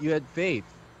thought you had faith.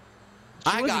 She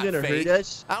I wasn't got gonna faith. hurt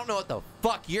us. I don't know what the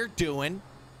fuck you're doing.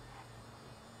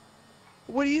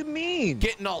 What do you mean?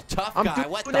 Getting all tough I'm guy. doing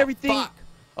What the everything- fuck?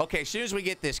 Okay, as soon as we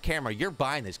get this camera, you're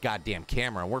buying this goddamn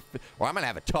camera, or I'm gonna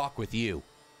have a talk with you.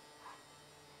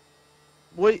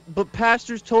 Wait, but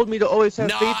pastors told me to always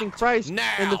have faith in Not Christ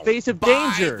now. in the face of Buy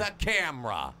danger. the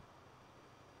camera.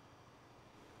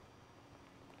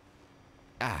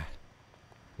 Ah.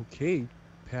 Okay,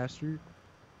 Pastor.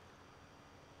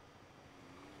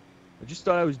 I just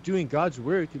thought I was doing God's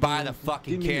work. and Buy then the you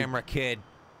fucking didn't even- camera, kid.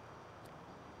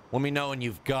 Let me know when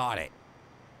you've got it.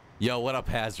 Yo, what up,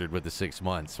 Hazard, with the 6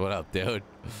 months? What up, dude?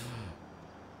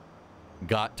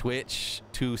 Got Twitch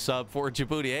to sub for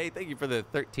Jaboody. Hey, thank you for the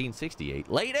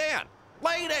 1368. Lay down.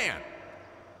 Lay down.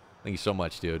 Thank you so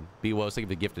much, dude. B-Woes, thank you for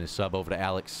the gift and a sub over to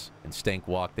Alex. And Stank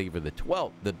Walk, thank you for the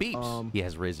 12. The beeps. He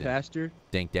has risen. Pastor?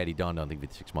 Dank Daddy Don, thank you for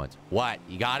the 6 months. What?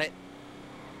 You got it?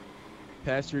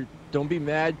 Pastor, don't be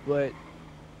mad, but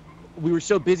we were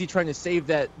so busy trying to save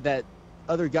that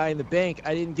other guy in the bank,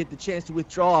 I didn't get the chance to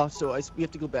withdraw, so we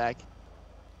have to go back.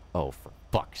 Oh, for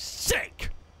fuck's sake.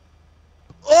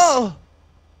 Oh!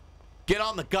 Get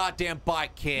on the goddamn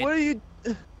bike, kid. What are you...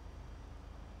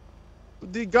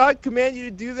 Did God command you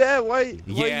to do that? Why are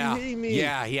you hitting me?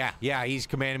 Yeah. He's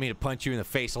commanded me to punch you in the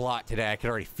face a lot today. I could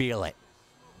already feel it.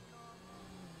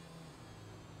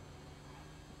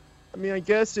 I mean, I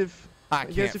guess if... I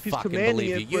guess can't if he's fucking commanding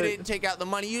believe it, you. You but- didn't take out the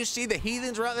money. You see the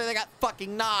heathens are out there? They got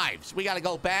fucking knives. We gotta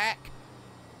go back.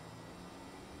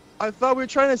 I thought we were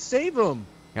trying to save him.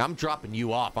 I'm dropping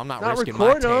you off. I'm not Not risking my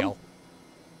record 'em. tail.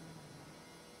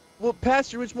 Well,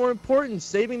 Pastor, what's more important,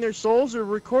 saving their souls or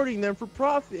recording them for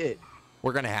profit?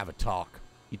 We're gonna have a talk.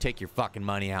 You take your fucking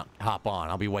money out, hop on.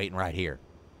 I'll be waiting right here.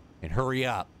 And hurry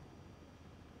up.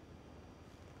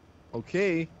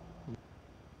 Okay.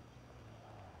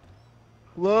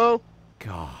 Hello?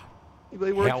 God.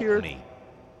 Anybody work help here? me.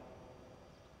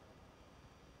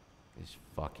 This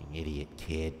fucking idiot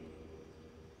kid.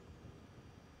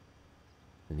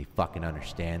 Doesn't he fucking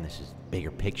understand this is the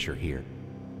bigger picture here?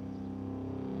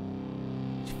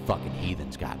 These fucking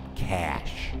heathens got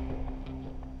cash.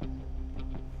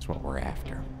 That's what we're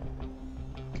after.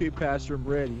 Okay, Pastor, I'm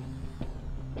ready.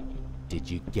 Did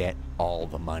you get all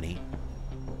the money?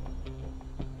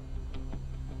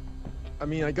 I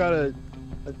mean, I got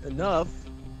enough.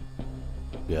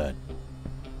 Good.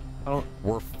 I don't...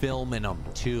 We're filming them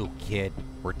too, kid.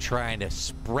 We're trying to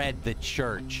spread the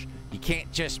church. You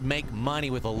can't just make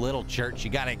money with a little church. You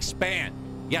gotta expand.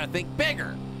 You gotta think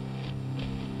bigger.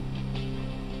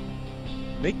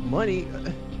 Make money?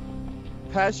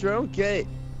 Pastor, I don't get it.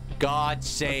 God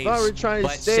saves, I thought we were trying to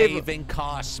but save- saving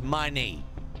costs money.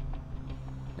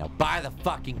 Now buy the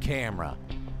fucking camera.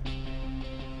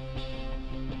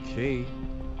 Okay.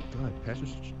 God,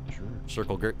 Pastor's sure.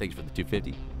 Circle Gert, thanks for the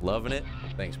 250. Loving it.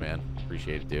 Thanks, man.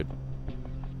 Appreciate it, dude.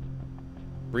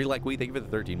 Breathe Like We, thank you for the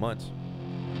 13 months.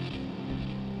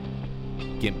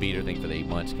 Gimp Beater, thank you for the 8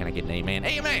 months. Can I get an amen?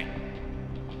 Amen!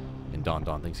 And Don,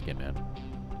 thanks again, man.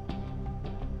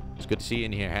 It's good to see you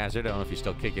in here, Hazard. I don't know if you're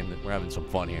still kicking. We're having some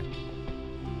fun here.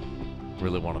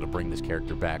 Really wanted to bring this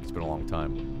character back. It's been a long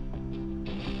time.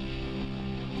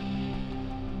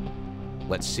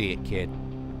 Let's see it, kid.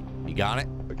 You got it?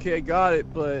 Okay, I got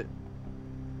it, but...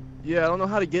 Yeah, I don't know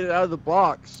how to get it out of the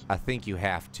box. I think you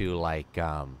have to, like,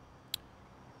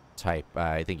 type...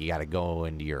 I think you got to go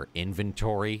into your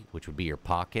inventory, which would be your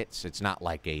pockets. It's not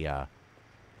like a...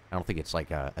 I don't think it's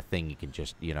like a thing you can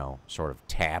just, you know, sort of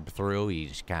tab through. You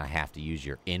just kind of have to use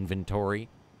your inventory.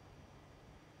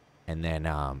 And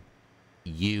then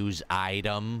use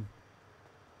item.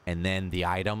 And then the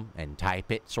item and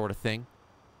type it sort of thing.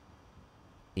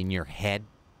 In your head.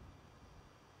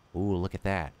 Ooh, look at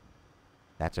that.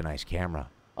 That's a nice camera.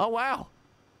 Oh, wow.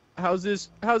 How's this,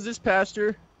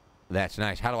 Pastor? That's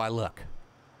nice. How do I look?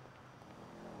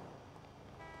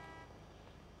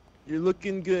 You're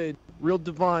looking good. Real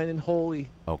divine and holy.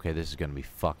 Okay, this is gonna be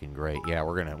fucking great. Yeah,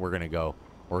 we're gonna go.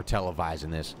 We're televising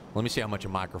this. Let me see how much a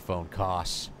microphone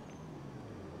costs.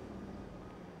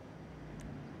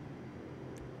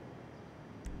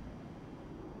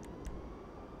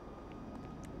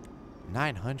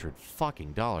 $900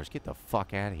 fucking dollars. Get the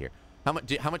fuck out of here. How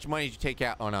much money did you take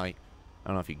out? Oh no, I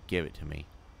don't know if you can give it to me.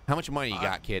 How much money you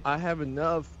got, kid? I have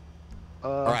enough.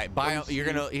 All right, here's what you're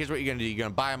gonna do. You're gonna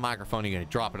buy a microphone. You're gonna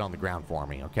drop it on the ground for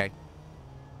me, okay?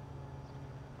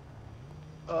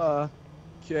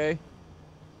 Okay.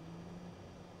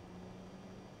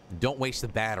 Don't waste the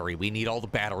battery. We need all the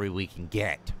battery we can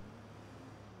get.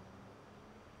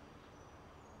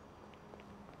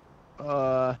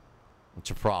 What's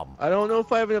your problem? I don't know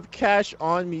if I have enough cash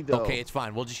on me though. Okay, it's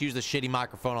fine. We'll just use the shitty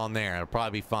microphone on there. It'll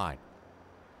probably be fine.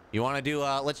 You want to do?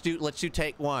 Let's do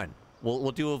take one.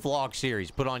 We'll do a vlog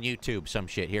series. Put on YouTube some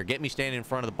shit. Here, get me standing in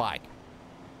front of the bike.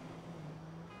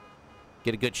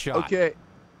 Get a good shot. Okay.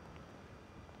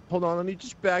 Hold on, let me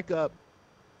just back up.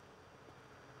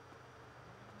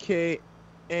 Okay,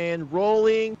 and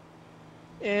rolling,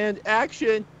 and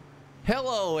action.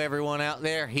 Hello, everyone out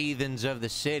there, heathens of the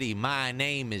city. My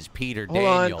name is Peter Hold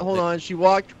Daniel. Hold on. She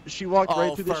walked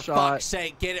right through the for shot. fuck's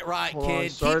sake, get it right, Hold on, kid.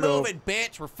 Keep start over. moving,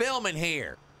 bitch. We're filming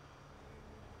here.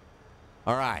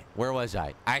 All right, where was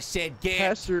I? I said get.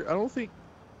 Pastor, I don't think.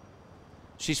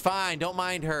 She's fine. Don't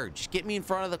mind her. Just get me in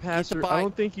front of the Pastor, bike. I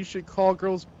don't think you should call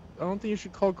girls don't think you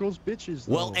should call girls bitches.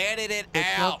 Though. Well, edit it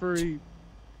That's out. not very.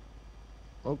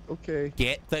 Oh, okay.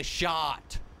 Get the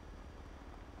shot.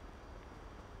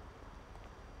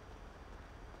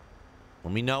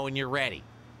 Let me know when you're ready.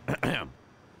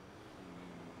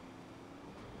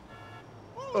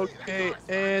 Okay,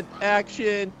 and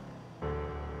action.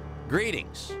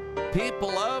 Greetings, people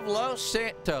of Los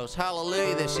Santos.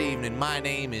 Hallelujah this evening. My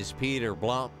name is Peter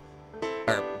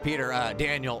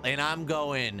Daniel, and I'm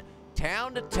going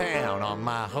town to town on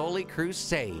my holy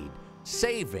crusade,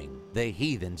 saving the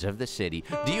heathens of the city.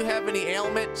 Do you have any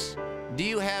ailments? Do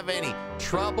you have any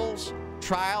troubles,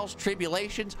 trials,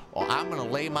 tribulations? Well, I'm going to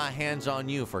lay my hands on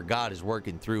you, for God is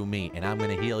working through me, and I'm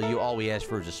going to heal you. All we ask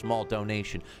for is a small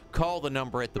donation. Call the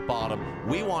number at the bottom.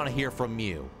 We want to hear from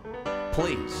you.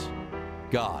 Please,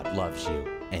 God loves you,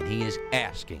 and he is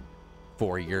asking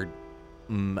for your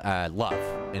love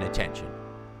and attention.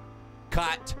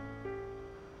 Cut.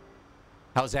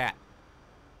 How's that?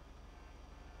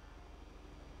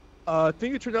 I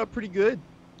think it turned out pretty good.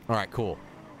 All right, cool.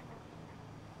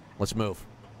 Let's move.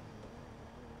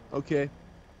 Okay.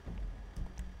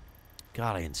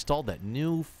 God, I installed that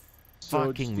new So just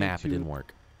fucking need map. It to didn't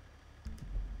work.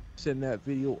 Send that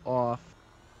video off.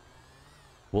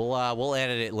 We'll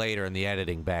edit it later in the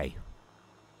editing bay.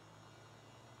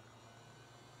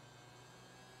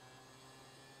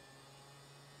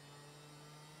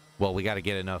 Well, we got to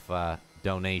get enough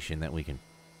donation that we can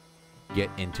get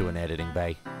into an editing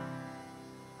bay.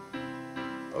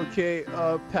 Okay,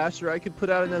 Pastor, I could put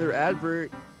out another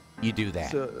advert You do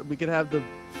that. so we can have the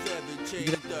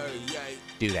 1738.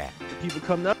 Do that. people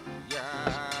come up.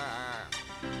 Yeah.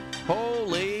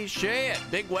 Holy shit!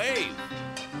 Big wave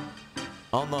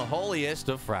on the holiest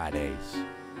of Fridays.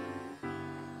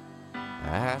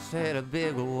 I said a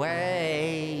big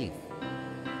wave.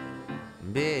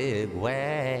 Big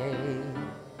wave.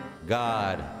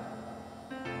 God.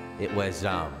 It was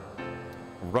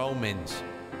Romans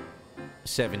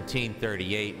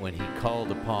 17:38 when he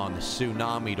called upon the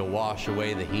tsunami to wash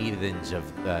away the heathens of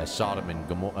Sodom and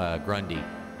Grundy.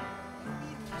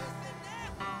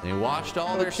 And he washed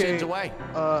all their sins away.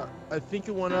 I think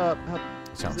it went up.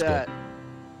 Sounds that?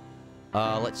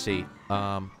 good. Let's see.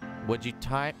 What'd you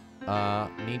type?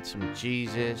 Need some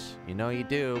Jesus. You know you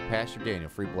do. Pastor Daniel,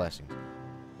 free blessings.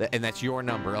 And that's your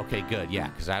number. Okay, good. Yeah,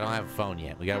 because I don't have a phone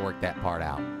yet. We got to work that part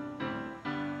out.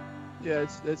 Yeah,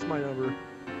 it's my number.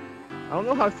 I don't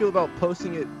know how I feel about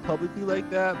posting it publicly like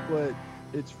that, but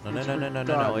it's No. it's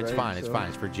It's right? fine. It's So- fine.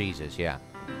 It's for Jesus. Yeah.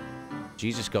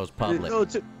 Jesus goes public. No,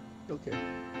 okay.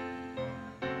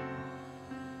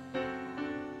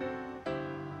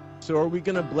 So are we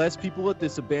gonna bless people at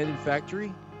this abandoned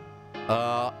factory?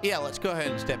 Yeah, let's go ahead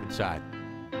and step inside.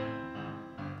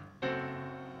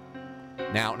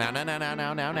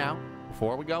 Now.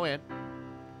 Before we go in,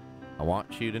 I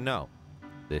want you to know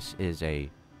this is a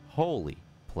holy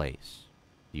place.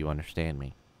 Do you understand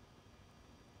me?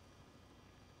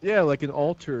 Yeah, like an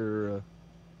altar, or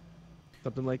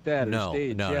something like that. Or a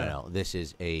stage. Yeah. No. This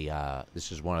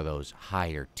is one of those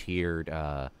higher tiered,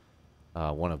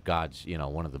 one of God's,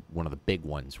 one of the big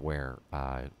ones where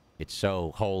it's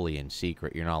so holy and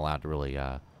secret you're not allowed to really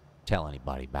tell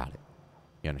anybody about it.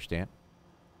 You understand?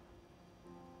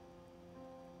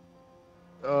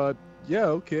 Yeah,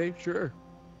 okay, sure.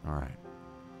 All right.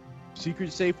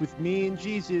 Secret safe with me and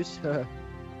Jesus.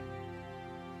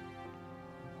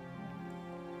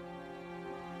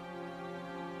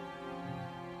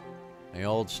 The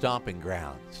old stomping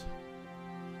grounds.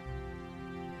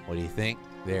 What do you think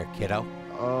there, kiddo?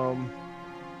 I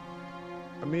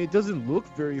mean, it doesn't look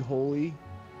very holy.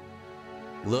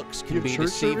 Looks You can have be church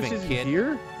deceiving, services kid.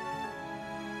 here?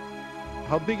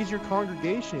 How big is your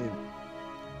congregation?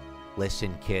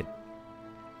 Listen, kid.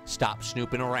 Stop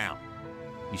snooping around.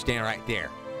 You stand right there.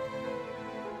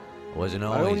 I wasn't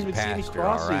don't always a even see any pastor,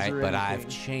 all crosses right, or but I've anything.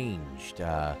 changed.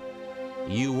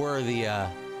 You were the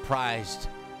prized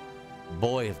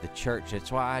boy of the church.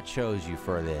 That's why I chose you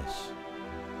for this.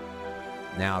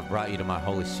 Now I've brought you to my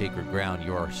holy sacred ground.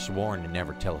 You are sworn to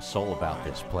never tell a soul about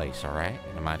this place, all right?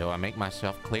 Do I make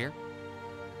myself clear?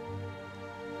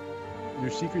 Your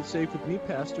secret safe with me,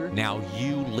 Pastor. Now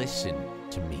you listen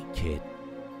to me, kid.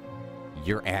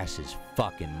 Your ass is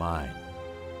fucking mine.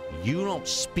 You don't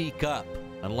speak up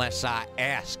unless I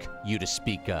ask you to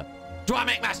speak up. Do I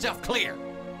make myself clear?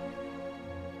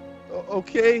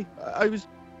 Okay, I just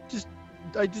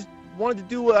wanted to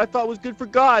do what I thought was good for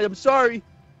God. I'm sorry.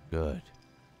 Good.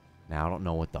 Now I don't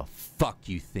know what the fuck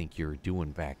you think you're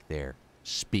doing back there,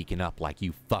 speaking up like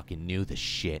you fucking knew the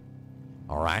shit.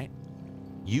 All right?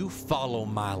 You follow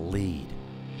my lead.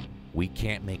 We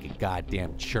can't make a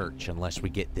goddamn church unless we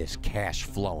get this cash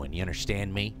flowing. You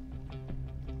understand me?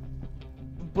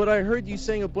 But I heard you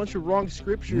saying a bunch of wrong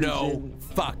scriptures. No and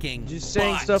fucking just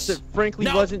saying buts. stuff that frankly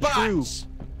No wasn't buts. true.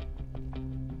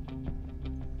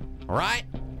 All right?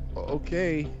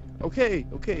 Okay.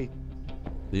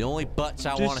 The only butts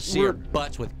I Just want to see are we're-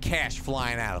 butts with cash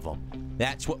flying out of them.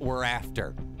 That's what we're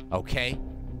after, okay?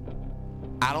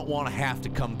 I don't want to have to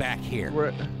come back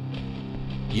here.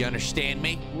 You understand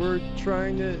me? We're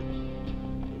trying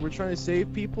to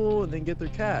save people and then get their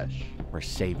cash. We're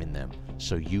saving them,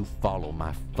 so you follow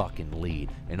my fucking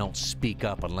lead and don't speak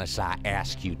up unless I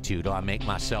ask you to. Do I make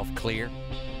myself clear?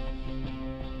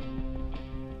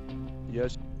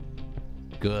 Yes.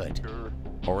 Good. Sure.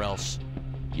 Or else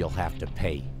you'll have to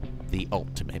pay the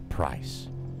ultimate price.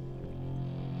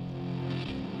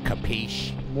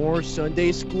 Capiche? More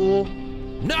Sunday school?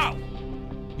 No!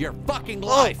 Your fucking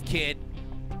life, kid!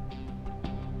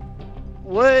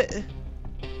 What?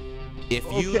 If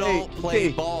you don't play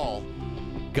ball,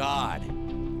 God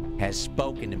has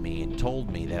spoken to me and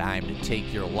told me that I am to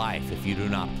take your life if you do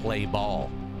not play ball.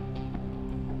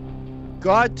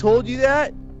 God told you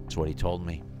that? That's what he told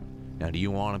me. Now, do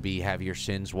you want to have your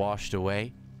sins washed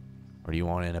away? Or do you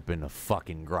want to end up in a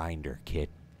fucking grinder, kid?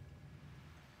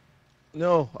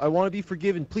 No, I want to be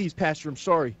forgiven. Please, Pastor, I'm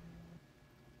sorry.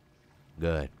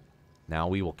 Good. Now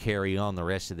we will carry on the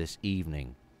rest of this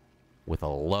evening with a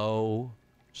low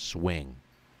swing.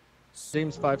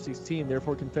 James 5:16.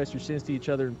 Therefore, confess your sins to each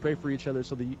other and pray for each other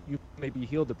so that you may be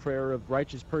healed. The prayer of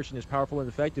righteous person is powerful and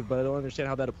effective, but I don't understand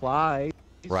how that applies.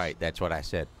 Right, that's what I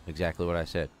said. Exactly what I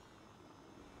said.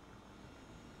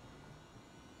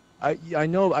 I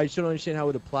know. I just don't understand how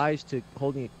it applies to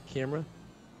holding a camera.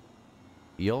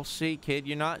 You'll see, kid.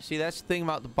 You're not... See, that's the thing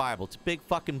about the Bible. It's a big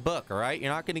fucking book, all right?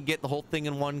 You're not going to get the whole thing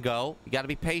in one go. You got to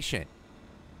be patient.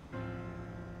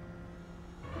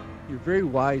 You're very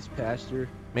wise, Pastor.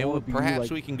 Maybe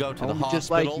perhaps we can go to the hospital. Just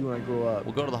like you when I grow up.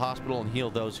 We'll go to the hospital and heal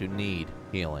those who need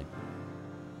healing.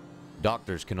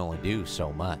 Doctors can only do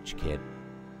so much, kid.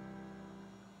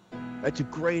 That's a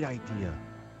great idea.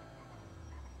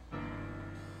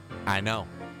 I know.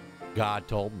 God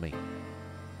told me.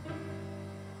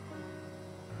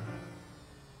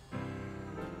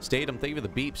 Statham, thank you for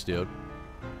the beeps, dude.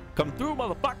 Come through,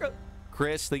 motherfucker.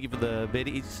 Chris, thank you for the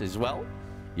biddies as well.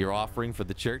 Your offering for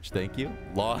the church, thank you.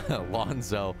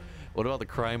 Lonzo, what about the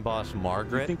crime boss,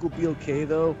 Margaret? You think we'll be okay,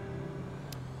 though?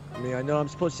 I mean, I know I'm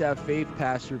supposed to have faith,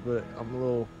 Pastor, but I'm a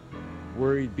little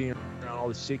worried being around all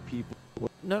the sick people.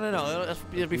 No.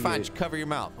 It'll be fine. Just cover your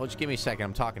mouth. Oh, just give me a second.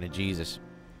 I'm talking to Jesus.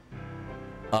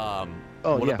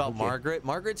 What about Margaret?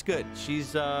 Margaret's good.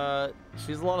 She's a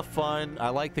lot of fun. I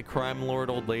like the crime lord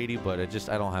old lady, but I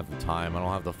don't have the time. I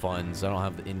don't have the funds. I don't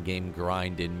have the in-game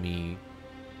grind in me.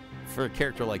 For a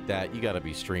character like that, you got to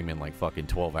be streaming like fucking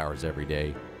 12 hours every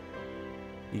day.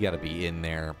 You got to be in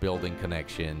there, building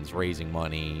connections, raising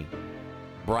money,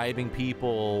 bribing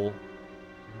people.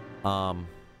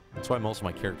 That's why most of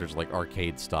my characters are like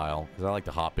arcade style, because I like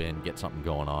to hop in, get something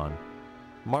going on.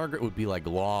 Margaret would be like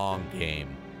long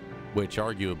game, which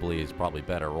arguably is probably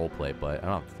better roleplay, but I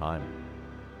don't have the time.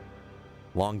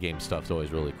 Long game stuff's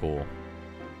always really cool.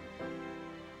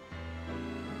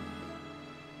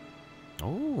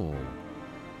 Oh.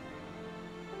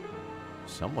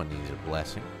 Someone needs a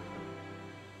blessing.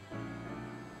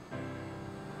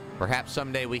 Perhaps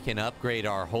someday we can upgrade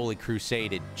our Holy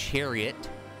Crusaded chariot,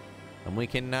 and we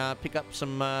can pick up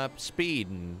some speed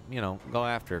and, you know, go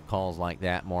after calls like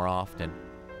that more often.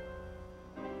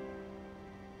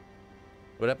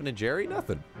 What happened to Jerry?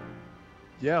 Nothing.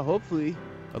 Yeah, hopefully.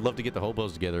 I'd love to get the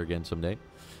hobos together again someday.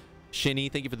 Shinny,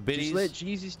 thank you for the biddies. Just let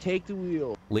Jesus take the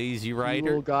wheel. Lazy Rider.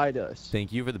 He will guide us.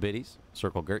 Thank you for the biddies.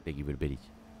 Circle Gert, thank you for the biddies.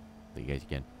 Thank you guys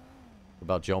again. What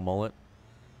about Joe Mullet?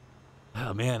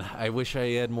 Oh man, I wish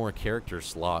I had more character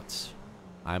slots.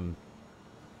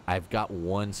 I've got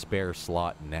one spare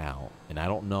slot now, and I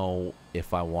don't know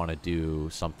if I want to do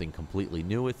something completely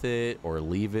new with it or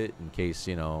leave it in case,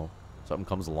 you know, something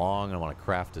comes along and I want to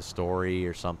craft a story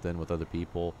or something with other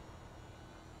people.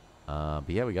 But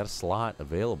yeah, we got a slot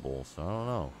available, so I don't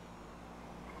know.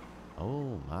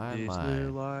 Oh, my. This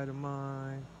little light of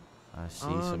mine, I see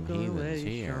some heathens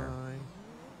here.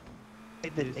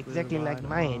 Exactly like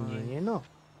my engine, you know.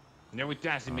 No, it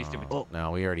doesn't, Mr. Oh,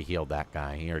 no, we already healed that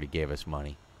guy. He already gave us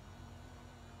money.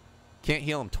 Can't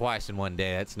heal him twice in one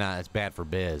day. That's bad for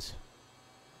biz.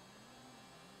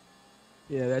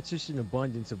 Yeah, that's just an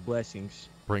abundance of blessings.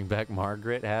 Bring back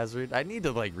Margaret Hazard. I need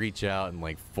to like reach out and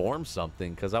like form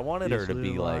something because I wanted her to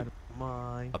be like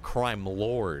a crime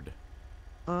lord.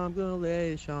 I'm gonna let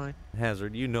it shine.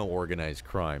 Hazard, you know organized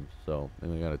crime, so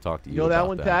we got to talk to you You know that about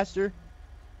one, Pastor?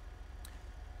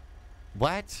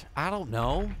 What? I don't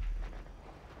know.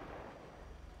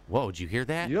 Whoa, did you hear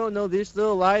that? You don't know this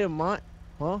little light of mine?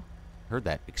 Huh? Heard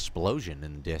that explosion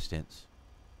in the distance.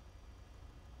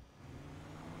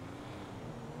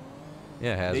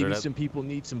 Yeah, Hazard. Maybe some people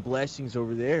need some blessings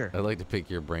over there. I'd like to pick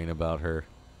your brain about her.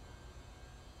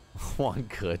 Juan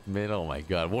Goodman, oh my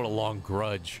God, what a long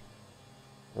grudge.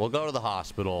 We'll go to the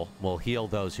hospital. We'll heal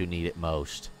those who need it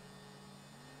most.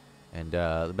 And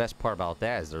the best part about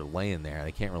that is they're laying there.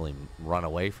 They can't really run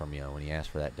away from you when you ask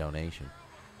for that donation.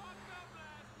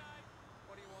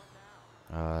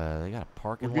 They got a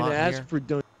parking lot here. We're gonna ask for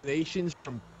donations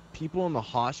from people in the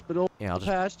hospital, Yeah, I'll just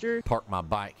Pastor. park my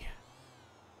bike.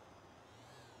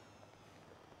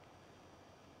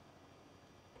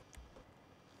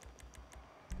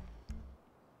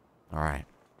 All right.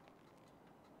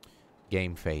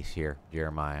 Game face here,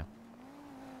 Jeremiah.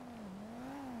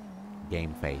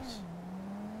 Game face.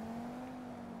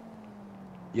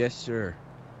 Yes, sir.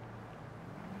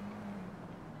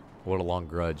 What a long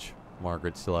grudge.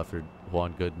 Margaret still after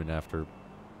Juan Goodman after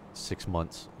 6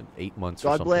 months, 8 months or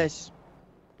God something. bless.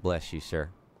 Bless you, sir.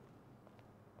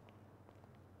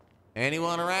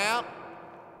 Anyone around?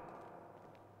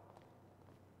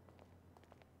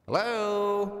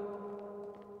 Hello?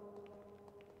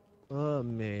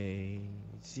 Amazing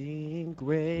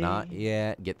grace. Not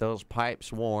yet. Get those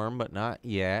pipes warm, but not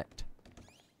yet.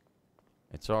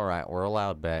 It's all right. We're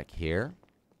allowed back here.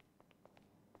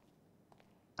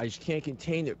 I just can't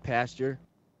contain it, Pastor.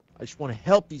 I just want to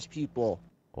help these people.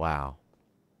 Wow.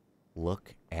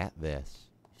 Look at this.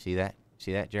 See that?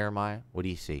 See that, Jeremiah? What do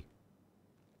you see?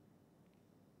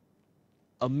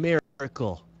 A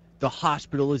miracle. The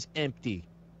hospital is empty.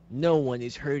 No one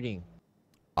is hurting.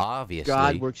 Obviously.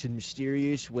 God works in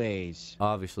mysterious ways.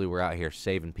 Obviously, we're out here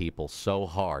saving people so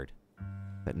hard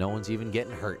that no one's even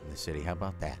getting hurt in the city. How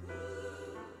about that?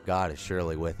 God is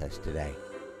surely with us today.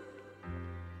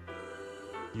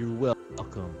 You're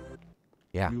welcome.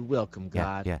 Yeah. You're welcome,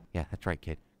 God. Yeah, that's right,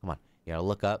 kid. Come on. You gotta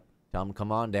look up. Tell him,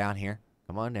 come on down here.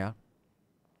 Come on down.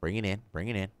 Bring it in. Bring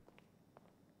it in.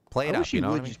 Play it I up, wish you he know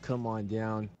what would I mean? just come on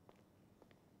down.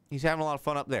 He's having a lot of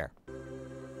fun up there.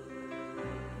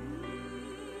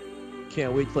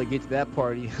 Can't wait till I get to that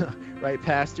party. Right,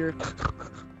 Pastor?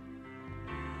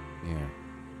 Yeah.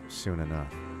 Soon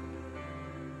enough.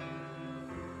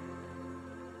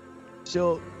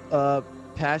 So,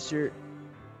 Pastor,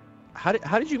 how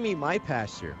did you meet my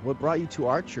pastor? What brought you to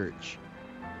our church?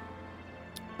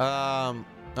 I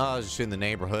was just in the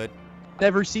neighborhood.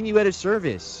 Never seen you at a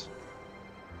service.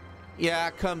 Yeah,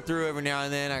 I come through every now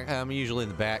and then. I'm usually in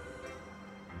the back.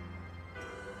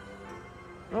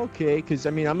 Okay, because, I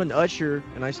mean, I'm an usher,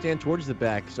 and I stand towards the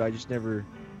back, so I just never...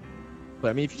 But,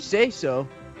 I mean, if you say so.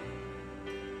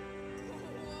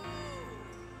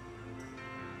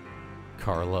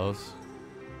 Carlos.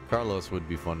 Carlos would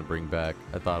be fun to bring back.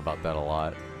 I thought about that a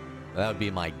lot. That would be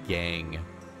my gang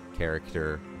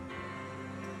character.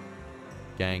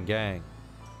 Gang.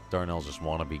 Darnell's just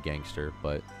wannabe gangster,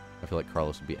 but I feel like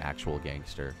Carlos would be actual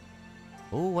gangster.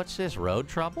 Ooh, what's this? Road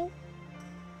trouble?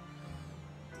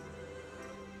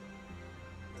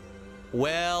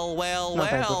 Well.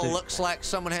 Looks like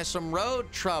someone has some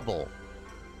road trouble.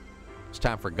 It's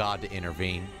time for God to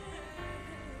intervene.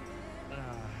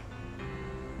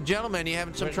 Gentlemen, you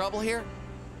having some trouble here?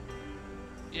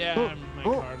 Yeah, my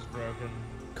car's broken.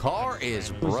 Car is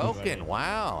broken.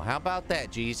 Wow. How about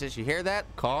that, Jesus? You hear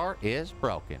that? Car is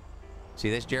broken.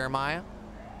 See this, Jeremiah?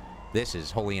 This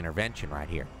is holy intervention right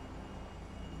here.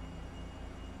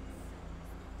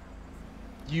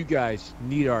 You guys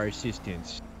need our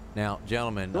assistance. Now,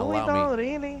 gentlemen,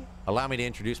 allow me to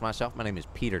introduce myself. My name is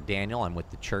Peter Daniel. I'm with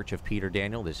the Church of Peter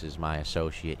Daniel. This is my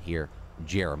associate here,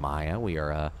 Jeremiah. We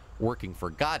are working for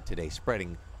God today,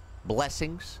 spreading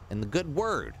blessings and the good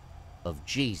word of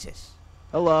Jesus.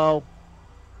 Hello.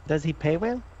 Does he pay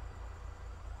well?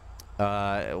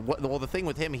 Well, the thing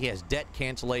with him, he has debt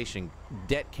cancellation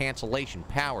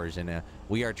powers, and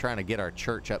we are trying to get our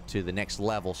church up to the next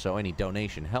level, so any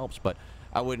donation helps. But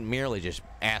I wouldn't merely just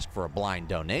ask for a blind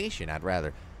donation. I'd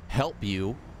rather help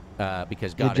you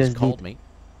because God has called me.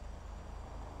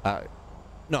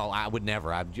 No, I would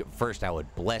never. First, I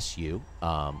would bless you.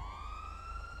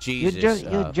 Jesus.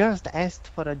 You just asked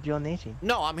for a donation.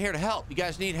 No, I'm here to help. You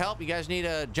guys need help? You guys need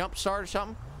a jump start or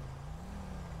something?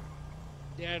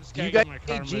 Yeah, just You gotta guys get my car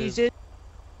need moved.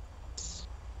 Jesus?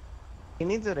 He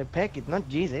needs a repair kit, not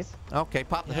Jesus. Okay,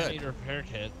 pop the Yeah, I hood. need a repair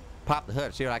kit. Pop the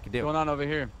hood. See what I can do. What's going on over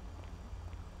here?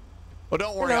 Well,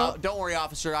 don't worry. Hello. Don't worry,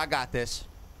 officer. I got this.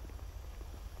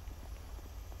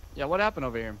 Yeah, what happened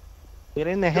over here? We're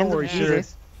in the hands of worry, sir.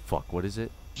 Jesus. Fuck, what is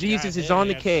it? Jesus God is damn, on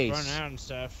the I got case. sprung out and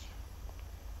stuff.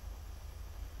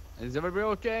 Is everybody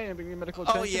okay? Anybody need medical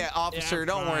Oh, attention? yeah, officer, I'm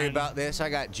don't worry fine. about this. I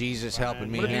got Jesus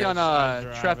helping me What if here. you on Stop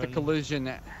traffic driving.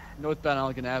 collision,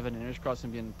 northbound Allegan Avenue, nearest crossing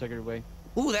being Integrity Way?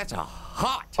 Ooh, that's a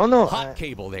hot, Oh, no, hot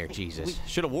cable there, Jesus.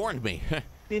 Should have warned me.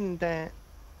 Didn't we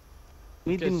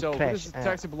Okay, didn't so who crash? does the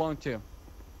taxi belong to?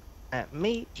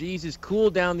 Me. Jesus, cool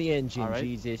down the engine, All right.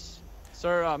 Jesus.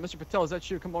 Sir, Mr. Patel, is that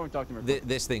you? Come over and talk to me.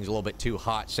 This thing's a little bit too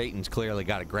hot. Satan's clearly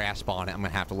got a grasp on it. I'm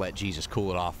going to have to let Jesus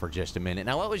cool it off for just a minute.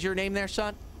 Now, what was your name there,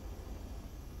 son?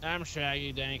 I'm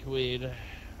Shaggy Dankweed.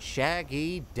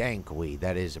 Shaggy Dankweed.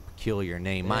 That is a peculiar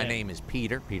name. My Yeah. name is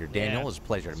Peter. Peter Daniel. Yeah, It's a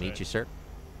pleasure to that's meet right. you, sir.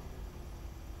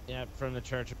 Yeah, from the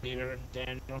Church of Peter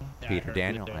Daniel. Yeah, I Peter heard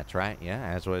Daniel. you. That's right. Yeah,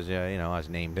 as was, I was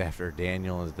named after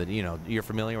Daniel. Is the, you're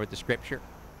familiar with the scripture?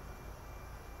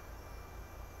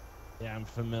 Yeah, I'm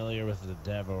familiar with the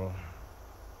devil.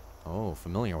 Oh,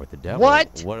 familiar with the devil.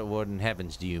 What? What in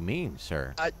heavens do you mean,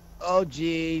 sir? Oh,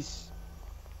 jeez.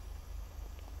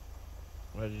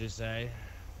 What did you say?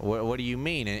 What do you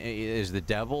mean? Is the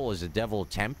devil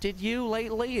tempted you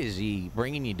lately? Is he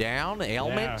bringing you down?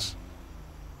 Ailments?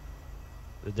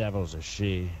 The devil's a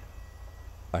she.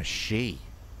 A she?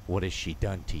 What has she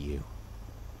done to you?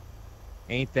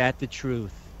 Ain't that the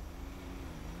truth?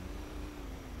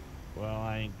 Well,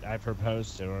 I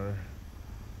proposed to her.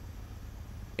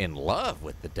 In love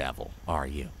with the devil, are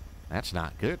you? That's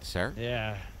not good, sir.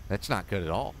 Yeah. That's not good at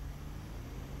all.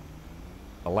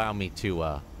 Allow me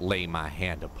to lay my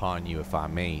hand upon you, if I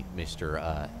may,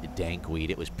 Mr. Dankweed.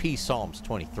 It was P. Psalms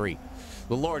 23.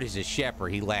 The Lord is his shepherd.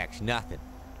 He lacks nothing.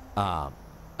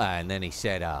 And then he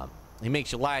said, he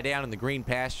makes you lie down in the green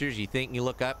pastures. You think you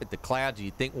look up at the clouds, you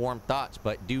think warm thoughts,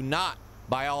 but do not,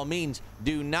 by all means,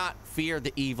 do not fear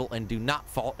the evil and do not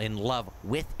fall in love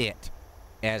with it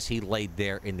as he laid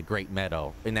there in the great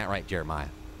meadow. Isn't that right, Jeremiah?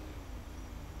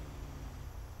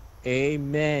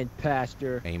 Amen,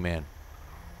 Pastor. Amen.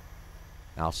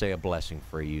 I'll say a blessing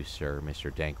for you, sir,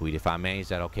 Mr. Dankweed, if I may. Is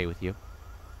that okay with you?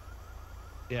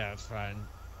 Yeah, it's fine.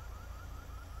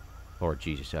 Lord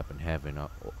Jesus up in heaven.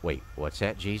 Wait, what's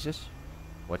that, Jesus?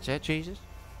 What's that, Jesus?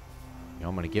 You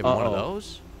want me to give him one of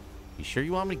those? You sure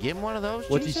you want me to give him one of those,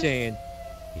 What's he Jesus? saying?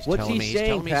 He's What's telling he me, saying, he's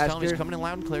telling me, Pastor? he's coming in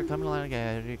loud and clear, coming in loud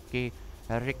and clear.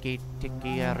 Ricky,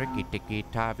 ticky,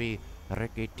 tavi,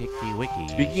 Ricky, ticky, wiki.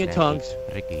 Speaking in tongues.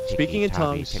 Ricky, Speaking in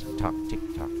tavi, tongues. Tick tock, tick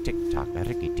tock, tick tock.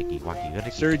 Ricky, ticky, wacky.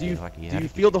 Ricky, Sir, do ticky, you wacky, do you Ricky,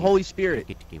 feel the ticky, Holy Spirit?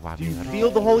 Ricky, ticky, wacky, Do you Ricky, feel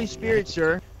the ticky, Holy wacky, Spirit, Ricky,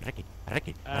 sir? Ricky,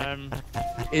 Ricky,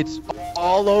 It's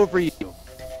all over you.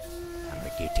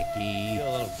 Ricky, ticky. Feel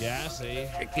a little gassy.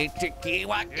 Ricky, ticky,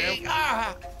 wacky.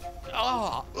 Ah!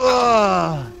 Oh!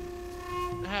 Ugh.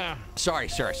 Ah, Sorry,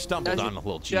 sir. I stumbled Jackie, on the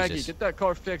little Jackie, Jesus. get that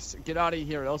car fixed. Get out of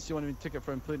here, else you want to be ticket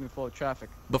for impeding the flow of traffic.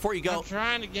 Before you go, I'm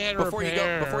trying to get before you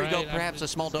go, repaired, right? perhaps a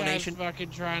small This guy's donation. fucking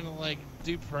trying to like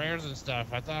do prayers and stuff.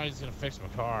 I thought he was gonna fix my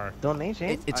car.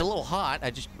 Donation? It's a little hot.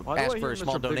 I just Why do I asked for hear a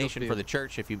small Mr. donation for Bigglefield? the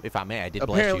church, if I may. I did bless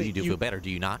you. Apparently You do you- feel better, do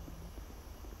you not?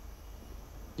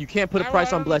 You can't put a I price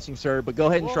on wanted- blessing, sir, but go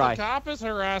ahead and Well, try. the cop is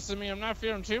harassing me. I'm not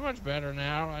feeling too much better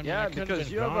now. I mean, Yeah, I could have because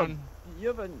been you have gone. you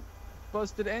have a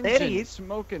busted he engine, is.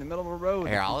 smoking in the middle of a road.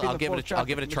 Here, I'll impeding the give flow it of a- I'll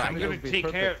give it a traffic. try. I'm Mr. gonna Bigglefield, take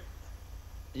perfect. care.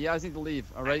 You guys need to leave,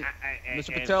 all right? Mr.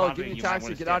 And Patel, Father, give me a you might taxi.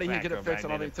 wanna Get step out of here, back get it over fixed.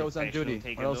 and I'll let be a toes on professional duty,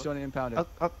 take or a else look. you want to impound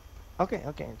it. Okay.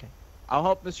 I'll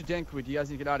help Mr. Dankwood. You guys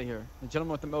need to get out of here. The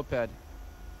gentleman with the moped.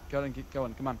 Go ahead and get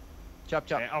going. Come on. Chop,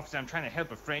 chop. Officer, I'm trying to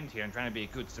help a friend here. I'm trying to be a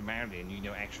good Samaritan,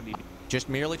 actually. Just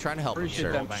merely trying to help you, Appreciate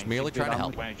sir. that. Just merely trying to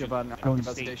help you. Why don't Give you an step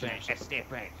investigation. back, step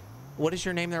back. What is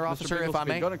your name there, Mr. officer, if I Bigglesby,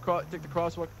 may? Go to take the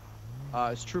crosswalk.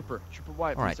 It's Trooper. Trooper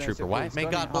White. All right, Trooper White. May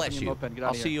God bless you.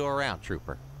 I'll see you around,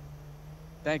 Trooper.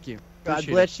 Thank you. God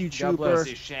Appreciate bless it. you, God Trooper. bless.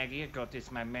 This is Shaggy. I got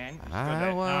this, my man. He's I got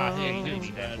a- yeah, he once did,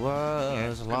 he did.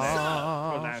 was Yes.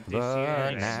 lost, This but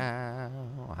year. now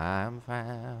I'm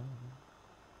found.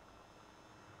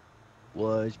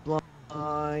 Was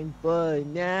blind, but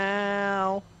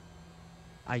now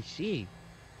I see.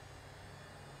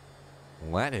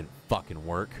 Well, that didn't fucking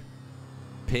work.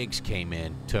 Pigs came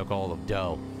in, took all the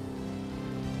dough.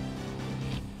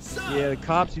 Yeah, the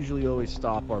cops usually always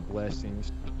stop our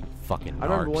blessings. Fucking I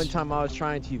remember narcs. one time I was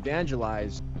trying to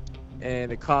evangelize, and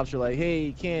the cops were like, "Hey,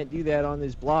 you can't do that on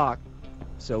this block."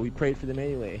 So we prayed for them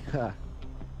anyway. Oh,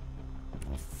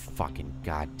 fucking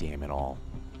goddamn it all.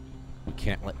 We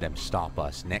can't let them stop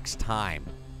us. Next time,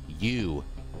 you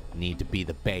need to be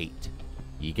the bait.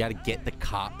 You gotta get the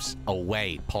cops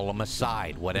away. Pull them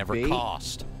aside, whatever Bait?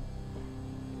 cost.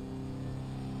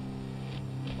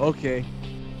 Okay,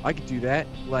 I could do that.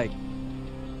 Like,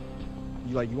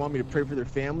 you want me to pray for their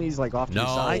families, like off to the No,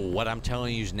 side? what I'm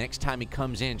telling you is next time he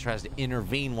comes in, tries to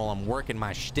intervene while I'm working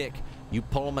my shtick, you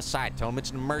pull him aside, tell him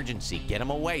it's an emergency, get him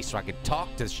away so I can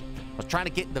talk to. I was trying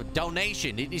to get the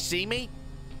donation. Didn't you see me?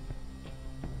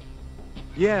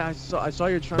 Yeah, I saw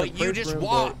you trying to But pray you for just him,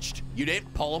 watched. You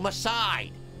didn't pull him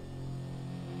aside.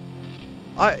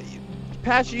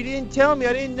 Pastor, you didn't tell me.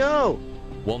 I didn't know.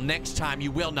 Well, next time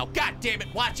you will know. God damn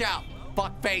it! Watch out,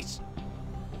 fuckface.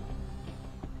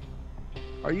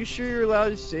 Are you sure you're allowed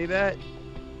to say that?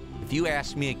 If you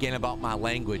ask me again about my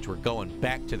language, we're going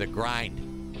back to the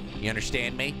grind. You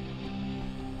understand me?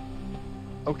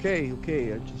 Okay.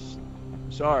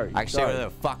 Sorry. I can say whatever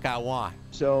the fuck I want.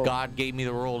 So God gave me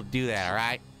the role to do that, all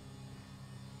right?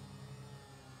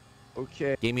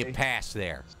 Okay. Gave me a pass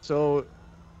there. So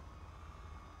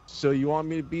you want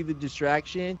me to be the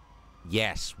distraction?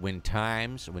 Yes, when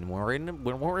we're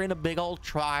in a big old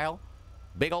trial,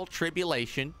 big old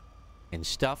tribulation, and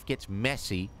stuff gets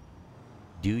messy,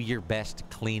 do your best to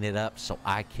clean it up so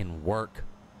I can work.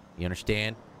 You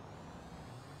understand?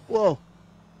 Whoa.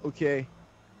 Okay.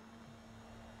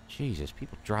 Jesus,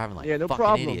 people driving like No fucking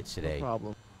problem. idiots today. No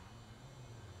problem.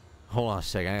 Hold on a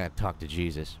second, I gotta talk to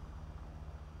Jesus.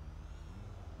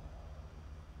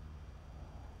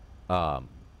 Yo,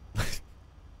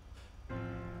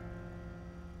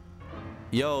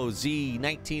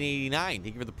 Z1989, thank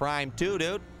you for the prime too,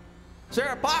 dude. Sir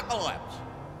Apocalypse.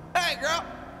 Hey, girl.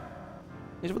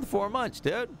 Thanks for the 4 months,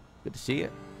 dude. Good to see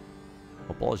you.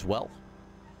 Hope all is well.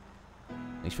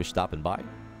 Thanks for stopping by.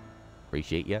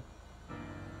 Appreciate you.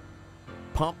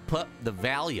 Pump up the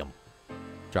volume.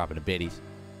 Dropping the biddies.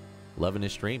 Loving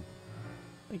this stream.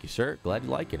 Thank you, sir. Glad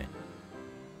you're liking it.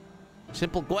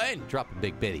 Simple Gwen dropping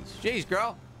big biddies. Jeez,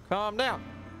 girl. Calm down.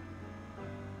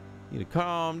 You need to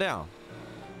calm down.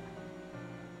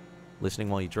 Listening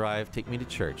while you drive. Take me to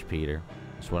church, Peter.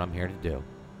 That's what I'm here to do.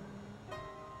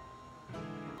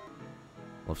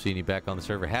 Love seeing you back on the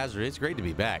server. Hazard, it's great to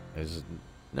be back.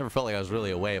 Never felt like I was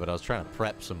really away, but I was trying to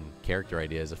prep some character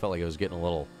ideas. I felt like I was getting a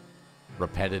little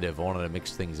repetitive. I wanted to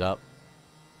mix things up.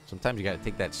 Sometimes you got to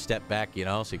take that step back, you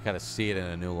know, so you kind of see it in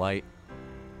a new light.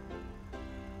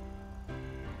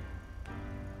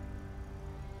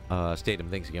 Statham,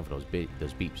 thanks again for those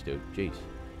beeps, dude. Jeez.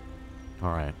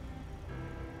 All right.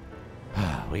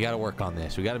 We got to work on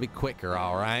this. We got to be quicker,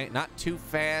 all right? Not too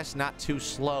fast, not too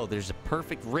slow. There's a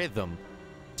perfect rhythm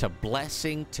to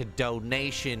blessing to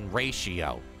donation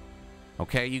ratio.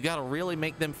 Okay? You got to really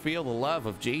make them feel the love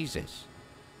of Jesus.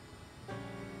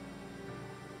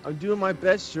 I'm doing my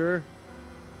best, sir.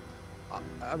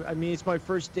 I mean, it's my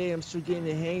first day. I'm still getting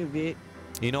the hang of it.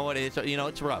 You know what?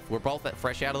 It's rough. We're both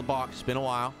fresh out of the box. It's been a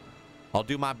while. I'll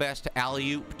do my best to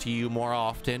alley-oop to you more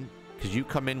often, because you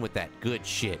come in with that good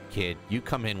shit, kid. You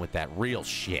come in with that real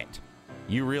shit.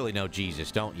 You really know Jesus,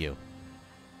 don't you?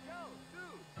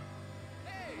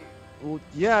 Well,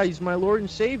 yeah, he's my Lord and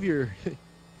Savior.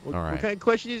 All right. What kind of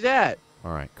question is that?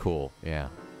 All right, cool. Yeah.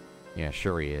 Yeah,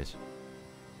 sure he is.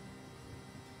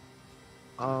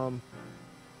 I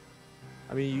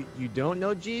mean, you don't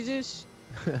know Jesus?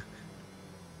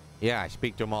 Yeah, I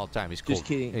speak to him all the time. He's cool. Just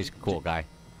kidding. He's a cool guy.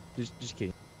 Just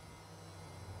kidding.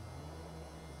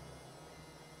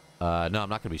 No, I'm not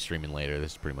going to be streaming later.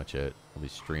 This is pretty much it. I'll be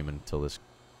streaming until this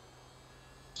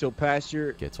So,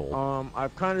 Pastor, gets old.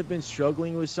 I've kind of been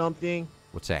struggling with something.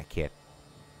 What's that, kid?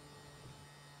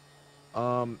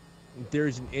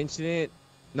 There's an incident,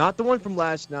 not the one from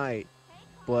last night,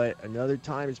 but another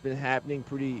time. It's been happening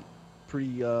pretty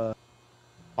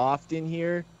often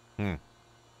here.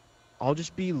 I'll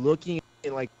just be looking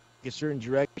in like a certain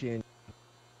direction,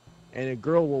 and a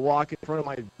girl will walk in front of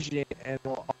my vision, and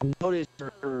I'll notice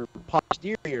her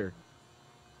posterior.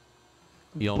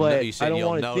 You I said don't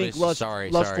you'll want to notice.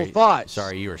 think lustful thoughts.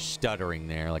 Sorry, you were stuttering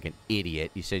there like an idiot.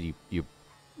 You said you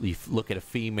look at a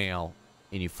female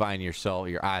and you find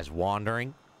your eyes wandering.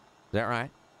 Is that right?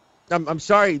 I'm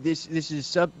sorry. This is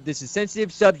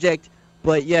sensitive subject,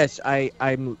 but yes,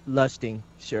 I'm lusting,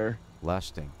 sir.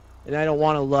 Lusting. And I don't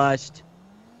want to lust.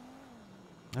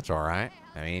 That's all right.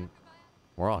 I mean,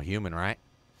 we're all human, right?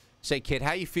 Say, kid,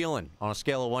 how you feeling on a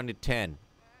scale of 1 to 10,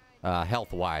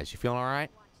 health-wise? You feeling all right?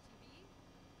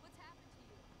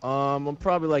 I'm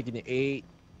probably like an 8.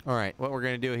 All right. What we're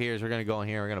gonna do here is we're gonna go in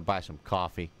here. We're gonna buy some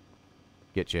coffee.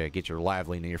 Get your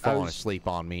lively. You're falling asleep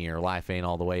on me. Your life ain't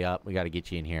all the way up. We got to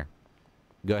get you in here.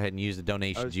 Go ahead and use the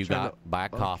donations you got. Buy a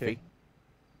coffee. Okay.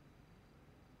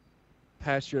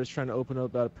 Pastor, I was trying to open up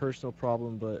about a personal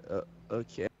problem, but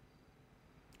okay.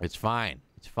 It's fine.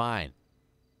 It's fine.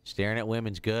 Staring at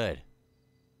women's good.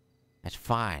 That's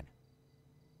fine.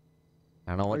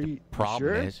 I don't know what the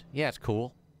problem is. Yeah, it's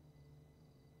cool.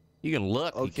 You can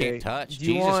look. You Okay. can't touch. Do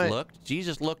you Jesus want- looked.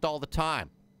 Jesus looked all the time.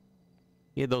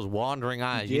 He had those wandering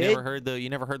eyes. He You did?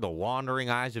 never heard the "Wandering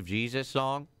Eyes of Jesus"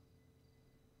 song?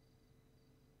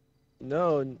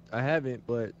 No, I haven't,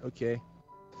 but okay.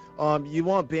 You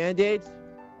want Band-Aids?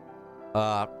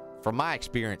 From my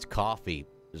experience, coffee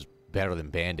is better than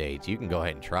Band-Aids. You can go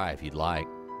ahead and try if you'd like.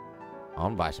 I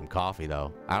want to buy some coffee,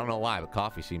 though. I don't know why, but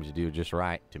coffee seems to do just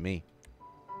right to me.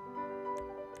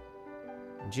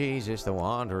 Jesus, the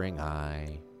wandering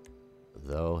eye.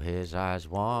 Though his eyes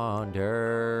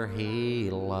wander,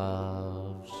 he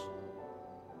loves.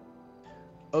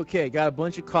 Okay, got a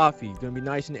bunch of coffee. Gonna be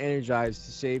nice and energized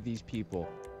to save these people.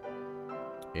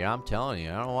 Yeah, I'm telling you.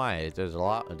 I don't know why. It does a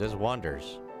lot. It does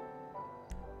wonders.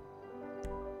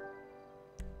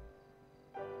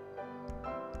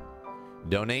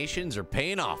 Donations are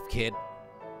paying off, kid.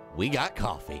 We got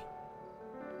coffee.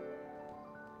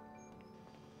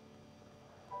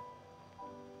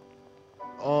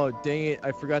 Oh, dang it.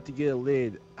 I forgot to get a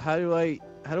lid. How do I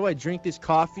drink this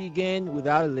coffee again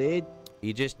without a lid?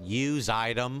 You just use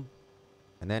item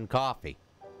and then coffee.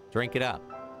 Drink it up.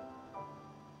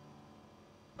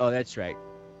 Oh, that's right.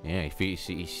 Yeah, you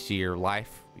see your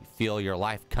life, you feel your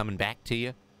life coming back to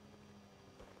you.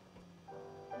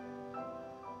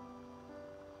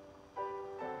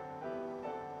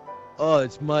 Oh,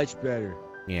 it's much better.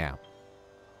 Yeah.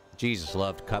 Jesus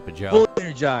loved a cup of joe. Fully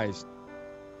energized.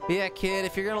 Yeah, kid,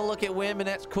 if you're going to look at women,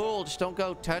 that's cool. Just don't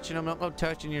go touching them. Don't go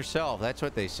touching yourself. That's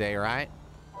what they say, right?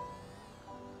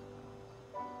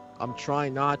 I'm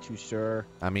trying not to, sir.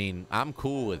 I mean, I'm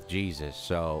cool with Jesus,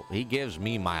 so he gives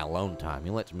me my alone time. He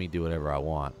lets me do whatever I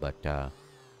want, but, yeah,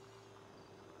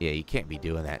 you can't be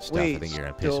doing that stuff. I Wait, think you're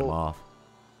going to piss him off.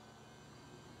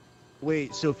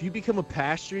 Wait, so if you become a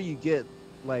pastor, you get,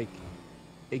 like,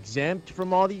 exempt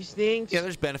from all these things? Yeah,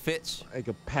 there's benefits. Like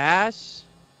a pass?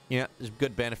 Yeah, there's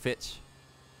good benefits.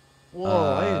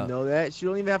 Whoa, I didn't know that. So you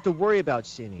don't even have to worry about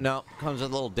sinning. No, comes with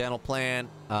a little dental plan.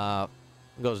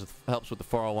 Helps with the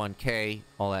 401k,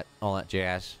 all that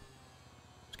jazz.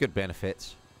 It's good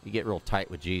benefits. You get real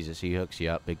tight with Jesus, he hooks you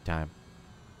up big time.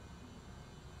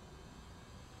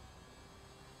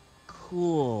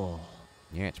 Cool.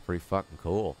 Yeah, it's pretty fucking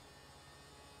cool.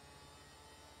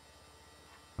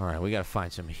 All right, we got to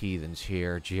find some heathens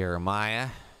here. Jeremiah.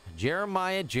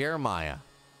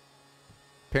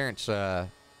 Parents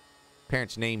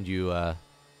named you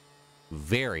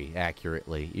very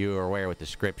accurately. You are aware with the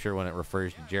scripture when it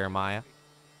refers to Jeremiah?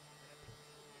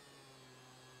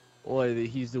 Boy,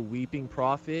 he's the weeping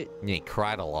prophet. Yeah, he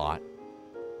cried a lot.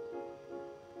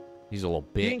 He's a little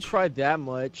bitch. He didn't cry that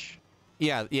much.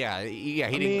 Yeah. He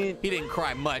didn't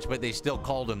cry much, but they still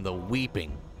called him the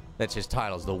Weeping. That's his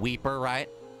title, is the Weeper, right?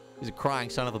 He's a crying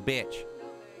son of a bitch.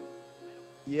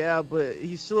 Yeah, but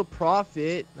he's still a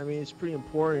prophet. I mean, it's pretty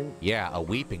important. Yeah, a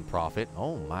weeping prophet.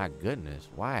 Oh my goodness,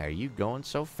 why are you going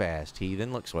so fast,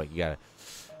 heathen? Looks like you got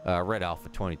a Red Alpha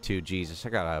 22. Jesus, I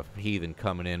got a heathen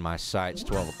coming in my sights.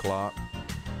 12 o'clock.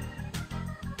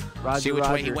 Roger, See which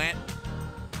way he Roger. went?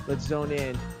 Let's zone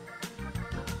in.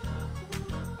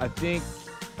 I think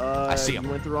I see him.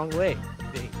 You went the wrong way. I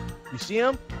think. You see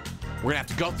him? We're gonna have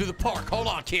to go through the park. Hold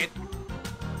on, kid.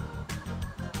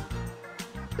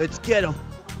 Let's get him.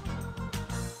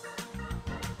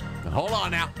 Hold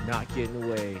on now. Not getting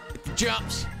away. Get the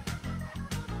jumps.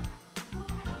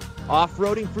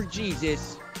 Off-roading for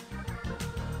Jesus.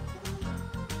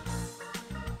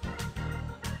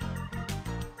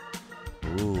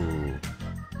 Ooh.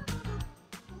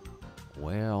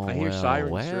 Well, I hear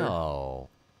sirens, sir. well.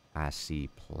 I see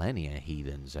plenty of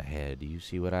heathens ahead. Do you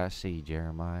see what I see,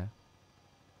 Jeremiah?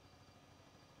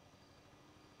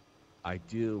 I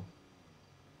do.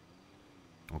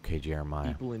 Okay, Jeremiah.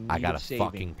 People in I need got a of saving.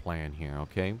 fucking plan here,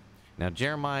 okay? Now,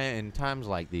 Jeremiah, in times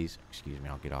like these, excuse me,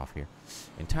 I'll get off here.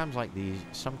 In times like these,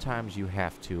 sometimes you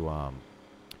have to,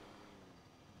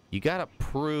 you gotta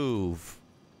prove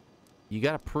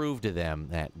to them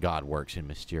that God works in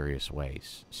mysterious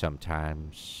ways.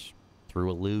 Sometimes through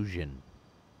illusion.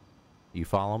 You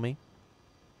follow me?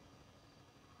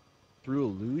 Through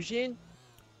illusion?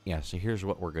 Yeah, so here's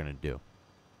what we're gonna do.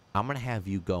 I'm going to have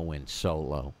you go in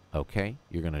solo, okay?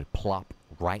 You're going to plop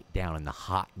right down in the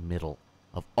hot middle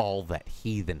of all that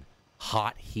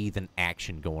hot heathen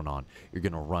action going on. You're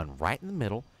going to run right in the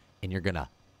middle, and you're going to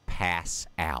pass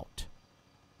out.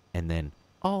 And then,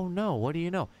 oh no, what do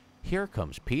you know? Here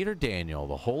comes Peter Daniel,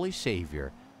 the Holy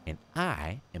Savior, and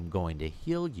I am going to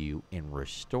heal you and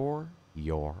restore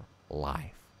your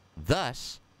life.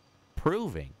 Thus,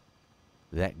 proving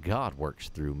that God works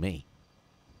through me.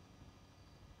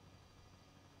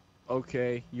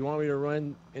 Okay, you want me to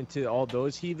run into all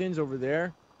those heathens over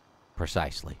there?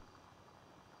 Precisely.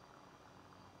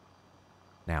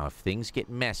 Now, if things get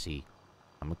messy,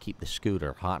 I'm going to keep the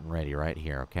scooter hot and ready right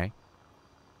here, okay?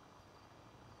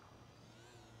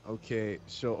 Okay,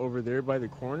 so over there by the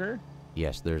corner?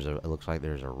 Yes, it looks like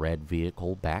there's a red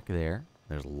vehicle back there.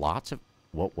 There's lots of...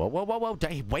 Whoa, whoa, whoa, whoa, whoa,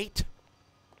 wait!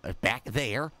 Back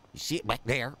there. You see it? Back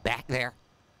there, back there,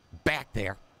 back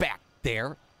there, back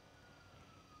there.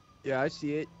 Yeah, I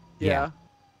see it. Yeah.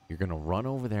 You're going to run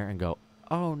over there and go,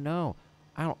 oh, no.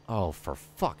 I don't... Oh, for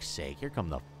fuck's sake. Here come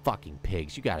the fucking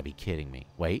pigs. You got to be kidding me.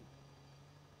 Wait.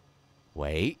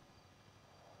 Wait.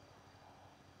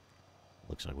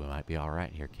 Looks like we might be all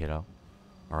right here, kiddo.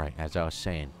 All right, as I was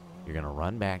saying, you're going to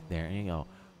run back there and you go,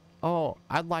 oh,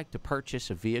 I'd like to purchase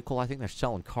a vehicle. I think they're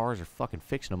selling cars or fucking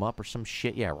fixing them up or some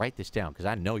shit. Yeah, write this down because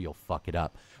I know you'll fuck it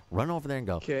up. Run over there and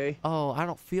go, okay. Oh, I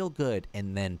don't feel good.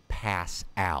 And then pass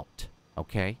out,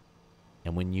 okay?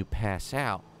 And when you pass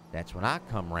out, that's when I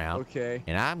come around. Okay.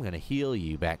 And I'm going to heal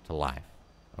you back to life,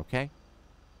 okay?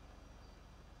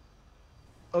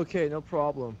 Okay, no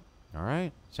problem. All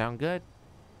right, sound good?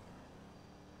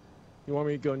 You want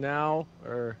me to go now,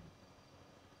 or?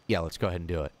 Yeah, let's go ahead and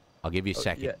do it. I'll give you a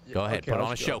second. Yeah, go ahead, okay, put on a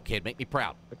let's show, go. kid. Make me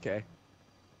proud. Okay.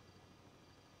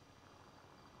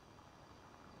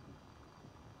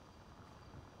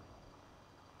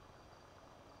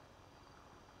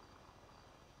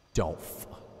 Don't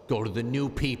go to the new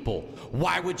people.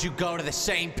 Why would you go to the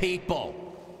same people?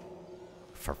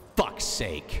 For fuck's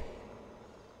sake.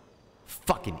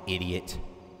 Fucking idiot.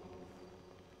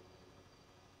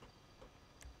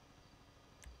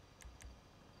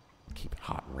 Keep it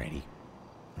hot and ready.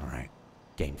 All right.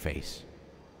 Game face.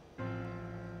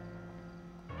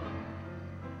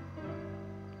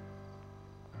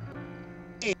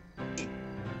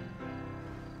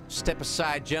 Step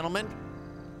aside, gentlemen.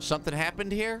 Something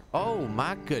happened here? Oh,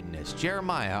 my goodness.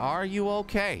 Jeremiah, are you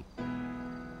okay?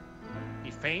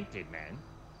 He fainted, man.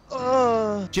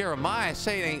 Jeremiah,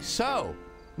 say it ain't so.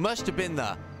 Must have been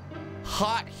the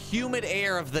hot, humid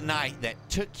air of the night that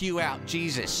took you out.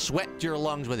 Jesus swept your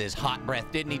lungs with his hot breath,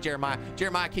 didn't he, Jeremiah?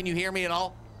 Jeremiah, can you hear me at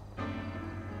all?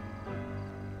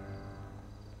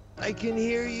 I can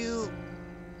hear you,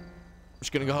 I'm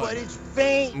just gonna go but ahead. it's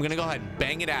faint. I'm gonna go ahead and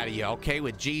bang it out of you, okay?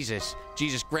 With Jesus.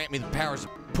 Jesus, grant me the powers to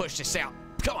push this out.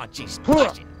 Come on, Jesus.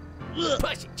 Push it.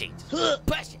 Push it, Jesus.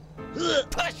 Push it.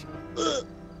 Push it.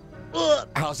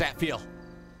 How's that feel?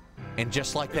 And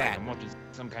just like that. I'm watching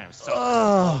some kind of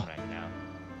stuff right now.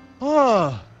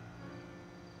 Oh.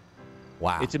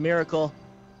 Wow. It's a miracle.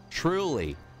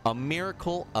 Truly a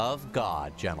miracle of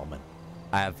God, gentlemen.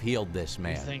 I have healed this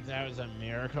man. You think that was a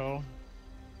miracle?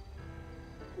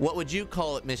 What would you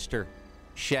call it, Mr.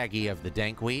 Shaggy of the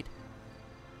Dankweed?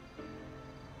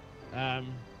 I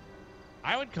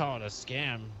would call it a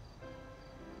scam.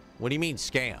 What do you mean,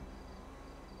 scam?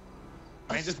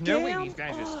 Man, there's no way these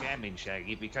guys are scamming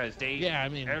Shaggy because they. Yeah, I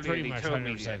mean, earlier pretty they much told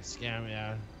me 100% that- scam,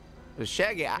 yeah.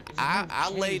 Shaggy, I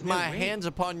laid my hands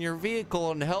upon your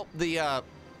vehicle and helped the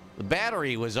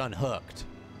battery was unhooked.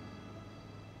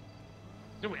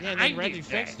 No, Yeah, I then Reggie did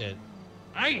fixed that. it.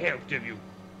 I helped you.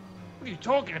 What are you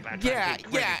talking about? Yeah, Trying to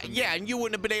take credit from me? and you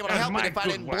wouldn't have been able to That was help it my if I good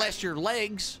didn't work. bless your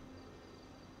legs.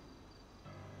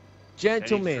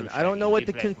 Gentlemen, true, I don't know what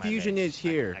the Shaggy. You bless my confusion legs. is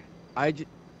here.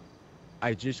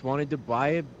 I just wanted to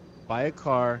buy a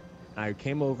car, and I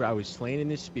came over. I was slain in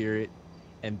the spirit,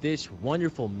 and this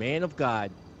wonderful man of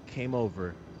God came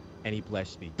over, and he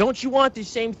blessed me. Don't you want the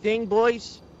same thing,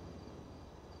 boys?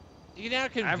 You know how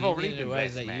I've already convenient it been was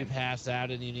blessed, that you man. pass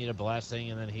out and you need a blessing,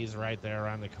 and then he's right there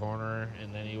around the corner,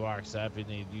 and then he walks up, and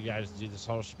you guys do this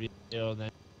whole spiel, and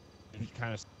then he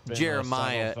kind of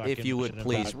Jeremiah, if you would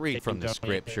please read from the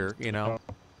scripture, you know.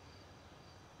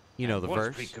 You know the What's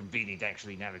verse. pretty convenient,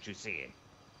 actually, now that you see it.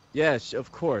 Yes,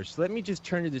 of course. Let me just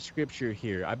turn to the scripture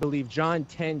here. I believe John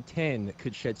 10:10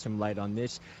 could shed some light on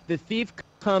this. The thief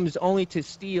comes only to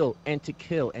steal and to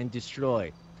kill and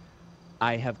destroy.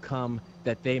 I have come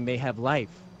that they may have life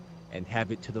and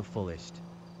have it to the fullest.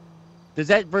 Does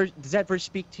that verse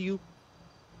speak to you?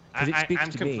 'Cause it speaks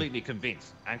I'm to me. completely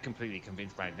convinced. I'm completely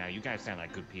convinced right now. You guys sound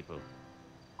like good people.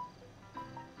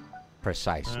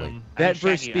 Precisely. That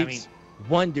verse Shaggy, I speaks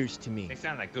wonders to me. They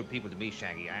sound like good people to me,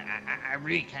 Shaggy. I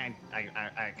really can't.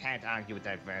 I can't argue with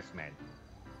that verse, man.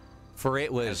 For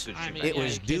it was, That's good shit, it man.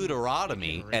 was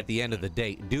Deuteronomy at the end of the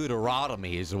day.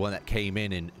 Deuteronomy is the one that came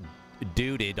in and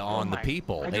duded on the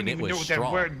people, I and don't it even was know what strong.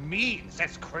 that word means.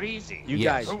 That's crazy. You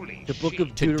Yes. guys, Holy the book of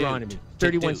shit. To do- Deuteronomy, to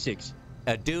 31:6.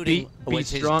 A duty Be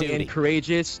was his strong duty. and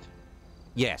courageous.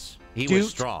 Yes, he Dude. was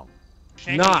strong.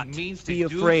 Shaggy, not it means to be do,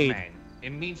 afraid. man.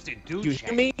 It means to do, Do you hear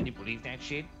Shaggy. me? Can you believe that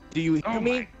shit? Do you hear Oh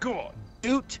me? my god.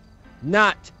 Do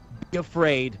not be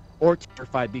afraid or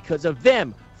terrified because of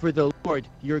them. for the Lord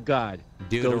your God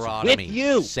Deuteronomy goes with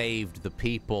you. saved the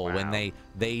people when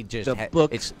they just The had,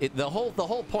 book. the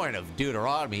whole point of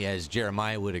Deuteronomy, as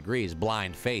Jeremiah would agree, is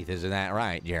blind faith. Isn't that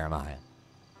right, Jeremiah?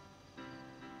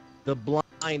 The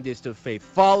blindest of faith.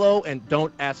 Follow and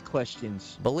don't ask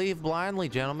questions. Believe blindly,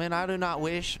 gentlemen. I do not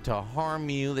wish to harm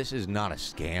you. This is not a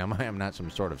scam. I am not some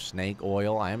sort of snake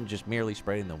oil. I am just merely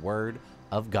spreading the word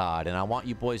of God, and I want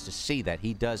you boys to see that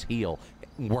he does heal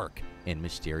and work in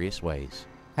mysterious ways.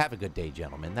 Have a good day,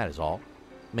 gentlemen. That is all.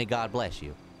 May God bless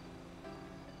you.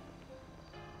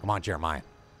 Come on, Jeremiah.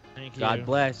 Thank you. God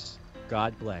bless.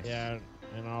 God bless. Yeah,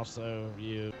 and also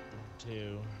you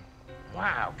too.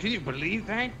 Wow, can you believe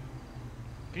that?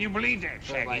 Can you believe that,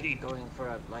 So, Shaggy? like going for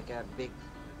a big,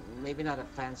 maybe not a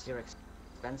fancy or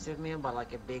expensive meal, but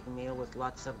like a big meal with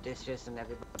lots of dishes and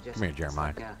everybody just. Come here,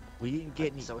 Jeremiah. Like We didn't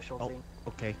get any social thing.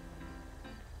 Okay.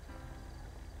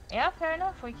 Yeah, fair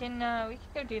enough. We can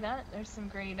go do that. There's some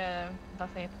great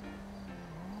buffet.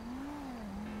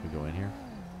 We go in here.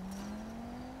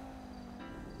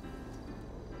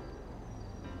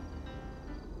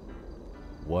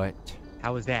 What?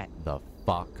 How was that? The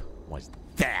fuck was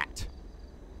that?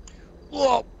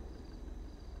 Whoa!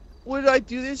 What did I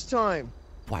do this time?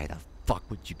 Why the fuck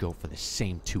would you go for the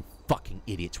same two fucking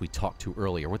idiots we talked to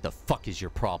earlier? What the fuck is your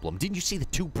problem? Didn't you see the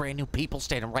two brand new people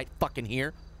standing right fucking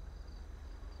here?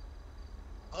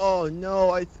 Oh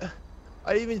no, I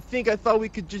didn't even think. I thought we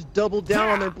could just double down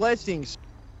on their blessings.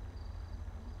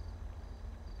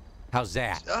 How's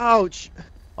that? Ouch.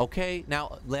 Okay,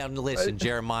 now listen,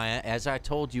 Jeremiah, as I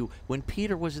told you, when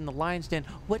Peter was in the lion's den,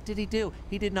 what did he do?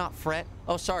 He did not fret.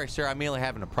 Oh, sorry, sir, I'm merely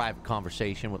having a private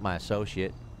conversation with my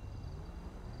associate.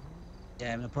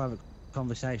 Yeah, having a private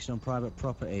conversation on private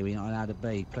property. We're not allowed to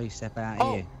be. Please step out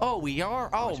here. Oh, we are?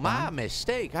 Oh, That's my fine.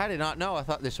 mistake. I did not know. I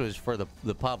thought this was for the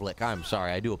public. I'm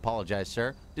sorry. I do apologize,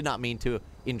 sir. Did not mean to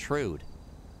intrude.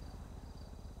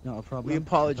 Not a problem. We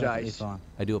apologize. Perfectly fine.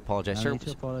 I do apologize, No sir. need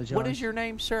to apologize. What is your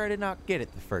name, sir? I did not get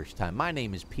it the first time. My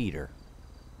name is Peter.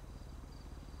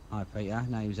 Hi, Peter.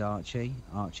 Name's Archie.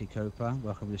 Archie Cooper.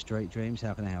 Welcome to Street Dreams.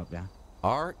 How can I help you?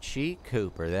 Archie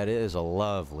Cooper. That is a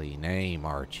lovely name,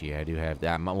 Archie. I do have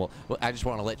that. Well, I just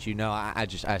want to let you know, I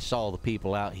saw the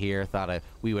people out here, thought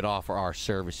we would offer our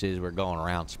services. We're going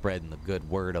around spreading the good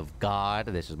word of God.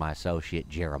 This is my associate,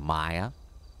 Jeremiah.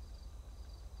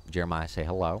 Jeremiah, say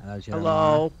hello. Hello, Jeremiah.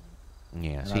 Hello.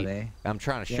 Yes, Hello there. I'm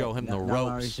trying to show him the no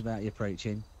ropes. worries about your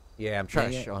preaching. Yeah, I'm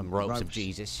trying to show him ropes of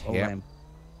Jesus. all Yeah. them.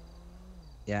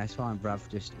 Yeah, it's fine, bruv.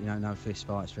 Just, no fist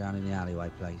fights around in the alleyway,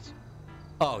 please.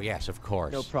 Oh, yes, of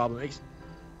course. No problem.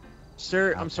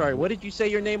 Sir, I'm sorry. What did you say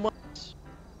your name was?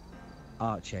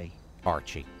 Archie.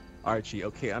 Archie. Archie.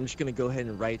 Okay, I'm just gonna go ahead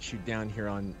and write you down here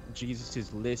on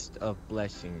Jesus's list of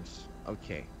blessings.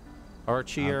 Okay.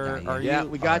 Archie, Okay, are Yeah, you?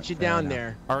 we got you fair down enough.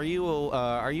 there. Are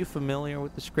you familiar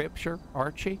with the scripture,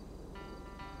 Archie?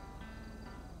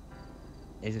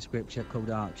 There's a scripture called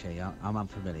Archie. I'm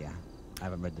unfamiliar. I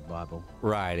haven't read the Bible.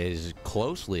 Right, it is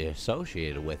closely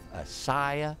associated with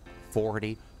Isaiah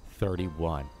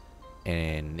 40:31,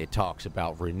 and it talks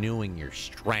about renewing your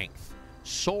strength,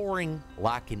 soaring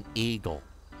like an eagle.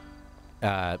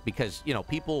 Because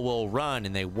people will run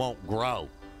and they won't grow.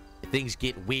 Things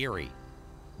get weary,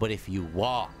 but if you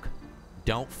walk,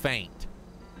 don't faint,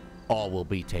 all will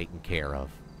be taken care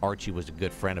of. Archie was a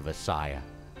good friend of Isaiah.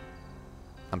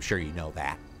 I'm sure you know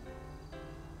that.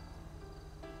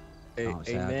 Can't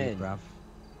say I did, Amen. bruv.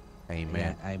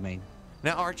 Amen. Yeah, amen.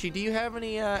 Now, Archie, do you have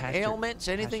any ailments?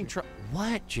 Anything? Pastor.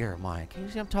 What, Jeremiah? Can you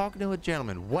see I'm talking to a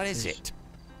gentleman? What is it?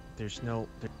 There's no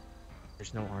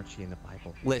Archie in the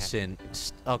Bible. Listen,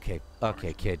 okay,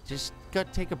 kid. Just go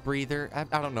take a breather. I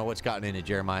don't know what's gotten into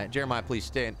Jeremiah. Jeremiah, please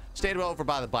stand over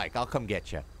by the bike. I'll come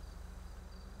get you.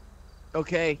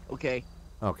 Okay.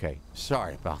 Okay.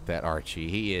 Sorry about that, Archie.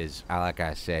 He is, like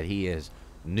I said, he is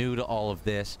new to all of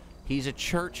this. He's a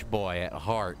church boy at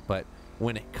heart, but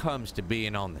when it comes to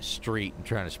being on the street and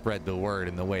trying to spread the word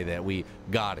in the way that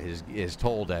God has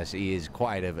told us, he is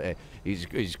quite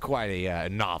a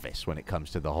novice when it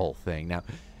comes to the whole thing. Now,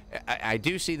 I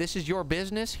do see this is your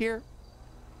business here.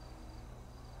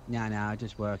 No, I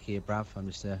just work here, bruv. I'm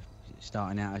just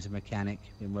starting out as a mechanic.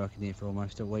 Been working here for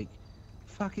almost a week.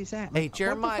 Fuck is that? Hey,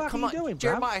 Jeremiah, what the fuck come are on, you doing, bruv?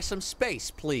 Jeremiah, some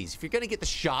space, please. If you're gonna get the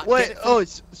shot, What? get it Oh,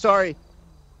 sorry.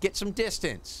 get some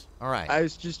distance. All right. I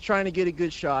was just trying to get a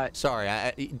good shot. Sorry.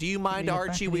 Do you mind, me the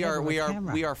Archie? back of We the head are with a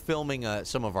camera. we are filming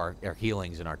some of our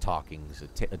healings and our talkings,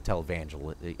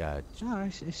 televangel. No,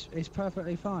 it's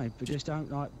perfectly fine, but just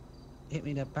don't hit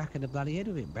me in the back of the bloody head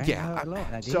with it, man. Yeah, Hurt a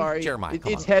lot, that did. Sorry. Jeremiah,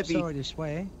 come it's on. heavy. Sorry to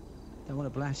swear. don't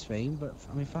want to blaspheme, but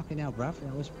I mean, fucking hell, bruv,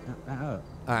 that hurt.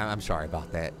 I'm sorry about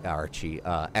that, Archie.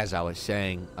 As I was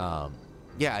saying,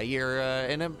 yeah, you're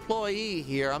an employee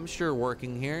here. I'm sure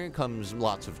working here comes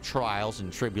lots of trials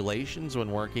and tribulations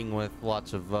when working with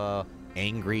lots of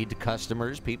angry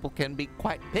customers. People can be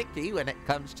quite picky when it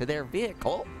comes to their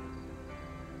vehicle.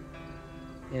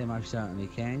 Yeah, most certainly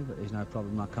can, but there's no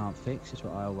problem I can't fix. That's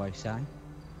what I always say.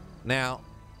 Now,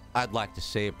 I'd like to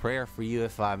say a prayer for you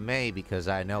if I may, because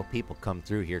I know people come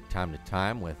through here time to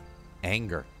time with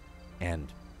anger and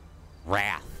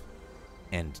wrath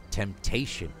and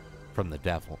temptation from the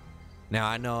devil. Now,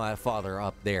 I know our Father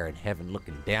up there in heaven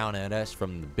looking down at us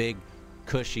from the big,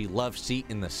 cushy love seat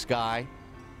in the sky.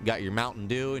 You got your Mountain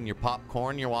Dew and your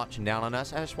popcorn. You're watching down on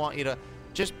us. I just want you to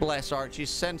just bless Archie.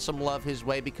 Send some love his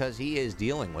way, because he is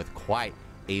dealing with quite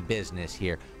a business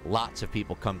here. Lots of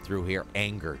people come through here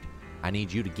angered. I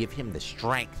need you to give him the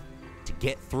strength to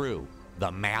get through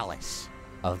the malice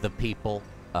of the people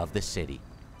of the city.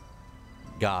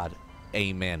 God,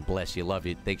 amen. Bless you. Love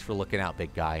you. Thanks for looking out,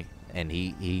 big guy. And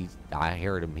I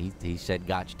heard him. He said,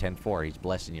 gotcha, 10-4. He's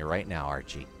blessing you right now,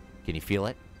 Archie. Can you feel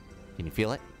it? Can you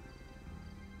feel it?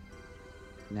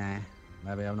 Nah,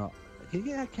 maybe I'm not. Can you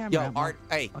get that camera Yo, out, Art,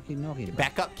 hey, fucking knocking,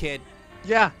 back up, kid.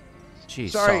 Yeah. Jeez,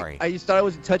 sorry. I just thought it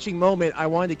was a touching moment. I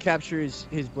wanted to capture his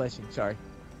blessing. Sorry.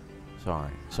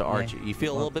 Sorry. So, Archie, you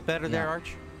feel a little bit better there,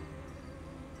 Arch?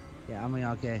 Yeah, I mean,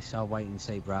 I guess I'll wait and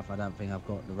see, bruv. I don't think I've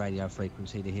got the radio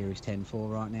frequency to hear his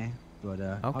 10-4 right now. But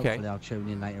hopefully I'll tune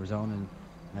in later on and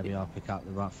maybe I'll pick up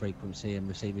the right frequency and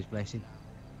receive his blessing.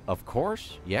 Of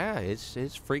course, yeah.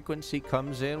 His frequency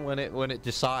comes in when it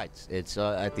decides. It's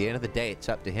at the end of the day, it's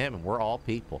up to him, and we're all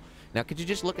people. Now, could you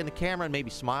just look in the camera and maybe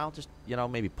smile? Just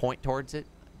maybe point towards it.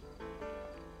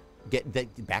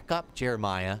 Back up,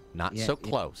 Jeremiah. Not so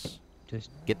close. Just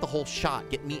get the whole shot.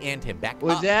 Get me and him. Back up.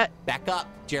 Was that? Back up,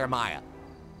 Jeremiah.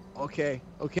 Okay.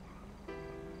 Okay.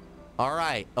 All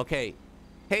right. Okay.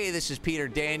 Hey, this is Peter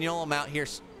Daniel. I'm out here.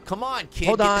 Come on, kid.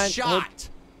 Hold get on. the shot.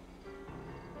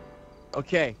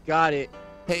 Okay, got it.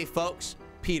 Hey, folks.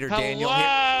 Peter Hello? Daniel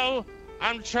here.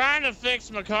 I'm trying to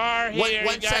fix my car here.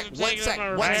 One sec.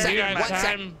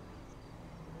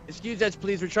 Excuse us,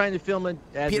 please. We're trying to film an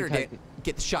Peter, advertisement.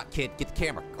 get the shot, kid. Get the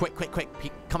camera. Quick.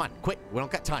 Come on, quick. We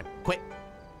don't got time. Quick.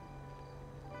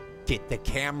 Get the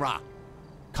camera.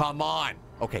 Come on.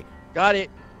 Okay. Got it.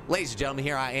 Ladies and gentlemen,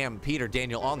 here I am, Peter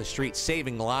Daniel, on the street,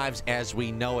 saving lives as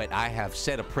we know it. I have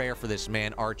said a prayer for this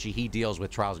man, Archie. He deals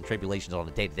with trials and tribulations on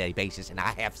a day-to-day basis, and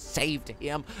I have saved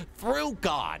him through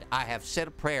God. I have said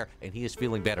a prayer, and he is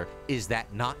feeling better. Is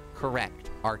that not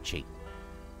correct, Archie?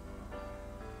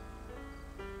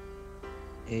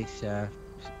 It's not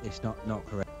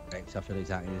correct. I feel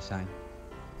exactly the same.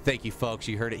 Thank you, folks.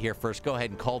 You heard it here first. Go ahead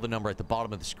and call the number at the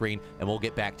bottom of the screen, and we'll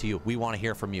get back to you. We want to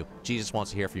hear from you. Jesus wants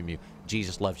to hear from you.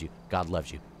 Jesus loves you. God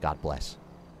loves you. God bless.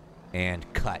 And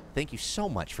cut. Thank you so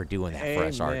much for doing that for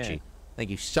us, Archie.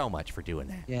 Thank you so much for doing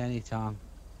that. Yeah, anytime.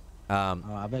 All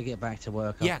right, I better get back to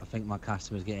work. Yeah. I think my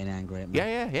customer's getting angry at me.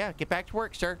 Yeah. Get back to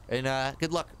work, sir. And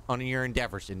good luck on your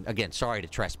endeavors. And again, sorry to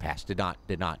trespass. Did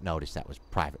not notice that was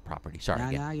private property. Sorry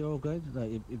again. No, you're all good.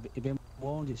 Look, you've been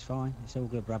warned. It's fine. It's all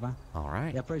good, brother. All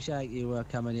right. Yeah, appreciate you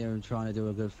coming here and trying to do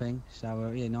a good thing. So,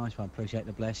 yeah, nice one. Appreciate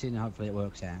the blessing. Hopefully it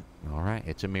works out. All right.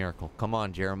 It's a miracle. Come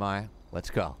on, Jeremiah. Let's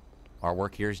go. Our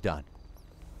work here is done.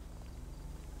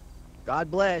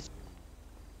 God bless.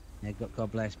 Yeah,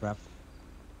 God bless, bruv.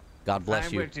 God bless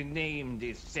if you. I were to name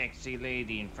this sexy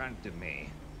lady in front of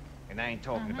me, and I ain't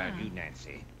talking about you,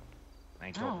 Nancy. I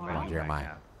ain't talking about you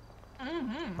Jeremiah. right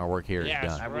now. Our work here is Yes,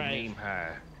 done. I would name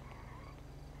her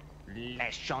La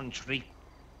Chantry.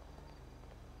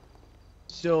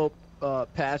 So,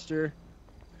 Pastor,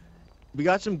 we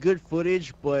got some good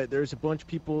footage, but there's a bunch of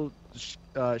people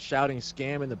shouting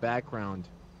scam in the background.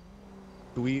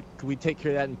 Could we take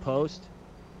care of that in post?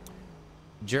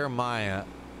 Jeremiah,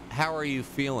 how are you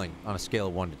feeling on a scale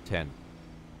of 1 to 10?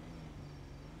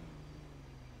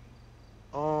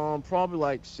 Probably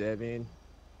like 7.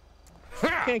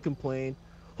 Can't complain.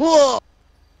 Whoa!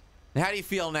 How do you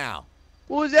feel now?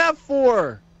 What was that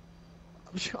for?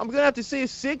 I'm gonna have to say a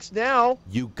 6 now.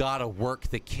 You gotta work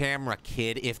the camera,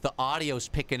 kid. If the audio's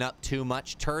picking up too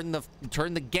much, turn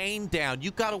the gain down.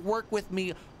 You gotta work with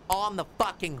me on the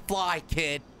fucking fly,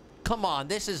 kid. Come on,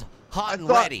 this is hot and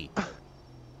ready.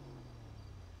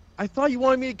 I thought you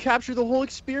wanted me to capture the whole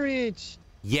experience.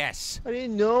 Yes. I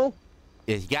didn't know.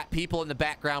 If you got people in the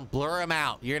background, blur them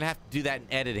out. You're gonna have to do that in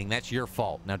editing. That's your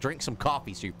fault. Now drink some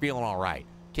coffee so you're feeling all right.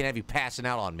 Can't have you passing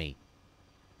out on me.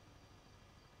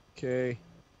 Okay.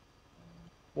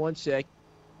 1 sec.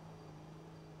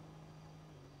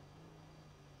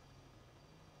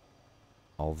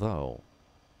 Although,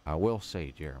 I will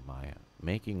say, Jeremiah,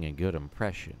 making a good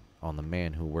impression on the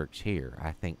man who works here,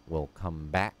 I think will come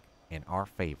back in our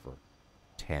favor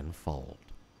tenfold.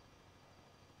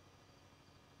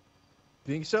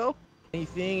 Think so?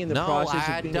 Anything in the No, process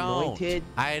I of being don't. anointed?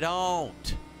 I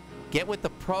don't. Get with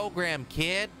the program,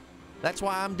 kid. That's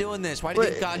why I'm doing this. Why do you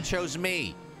think God chose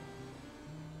me?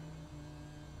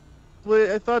 But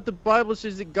I thought the Bible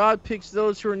says that God picks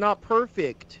those who are not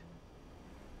perfect.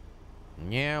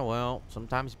 Yeah, well,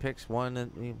 sometimes he picks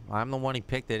one. I'm the one he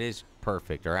picked that is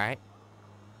perfect, all right?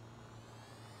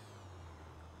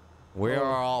 We are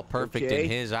all perfect okay.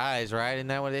 in his eyes, right? Isn't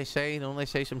that what they say? Don't they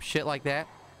say some shit like that?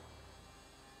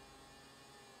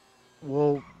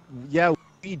 Well, yeah,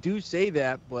 we do say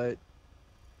that, but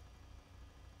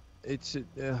it's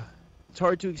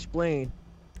hard to explain.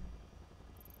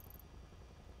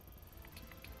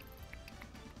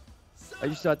 I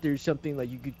just thought there was something like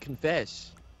you could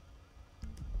confess.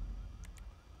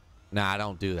 Nah, I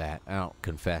don't do that. I don't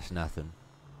confess nothing.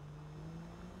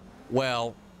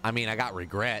 Well, I mean, I got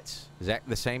regrets. Is that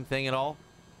the same thing at all?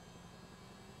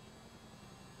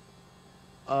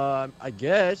 I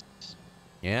guess.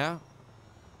 Yeah?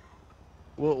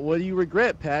 Well, what do you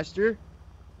regret, Pastor?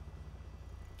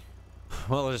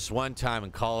 Well, there's one time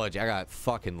in college, I got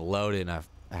fucking loaded and I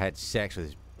had sex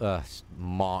with this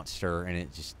monster, and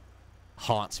it just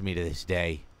haunts me to this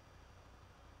day.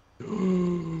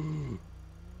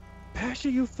 Pastor,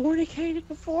 you fornicated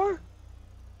before?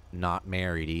 Not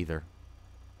married either.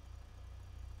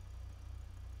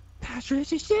 Pastor,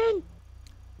 it's a sin.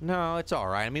 No, it's all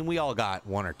right. I mean, we all got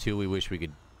one or two we wish we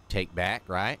could take back,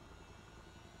 right?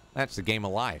 That's the game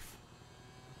of life.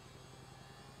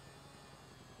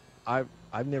 I've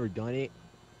never done it.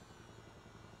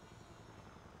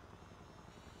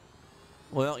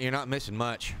 Well, you're not missing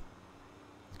much.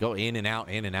 Go in and out,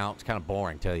 in and out. It's kind of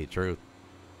boring, tell you the truth.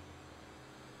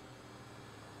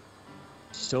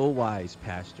 So wise,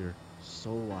 Pastor.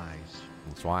 So wise.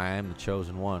 That's why I am the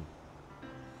chosen one.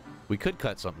 We could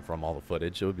cut something from all the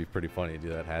footage. It would be pretty funny to do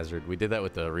that, Hazard. We did that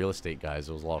with the real estate guys.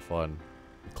 It was a lot of fun.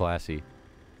 Classy.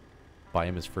 Buy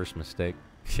him his first mistake.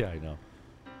 Yeah, I know.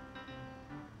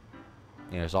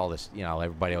 You know, there's all this, you know,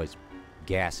 everybody always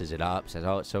gasses it up, says,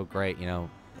 oh, it's so great, you know,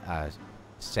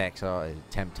 sex,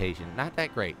 temptation. Not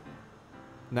that great.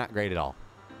 Not great at all.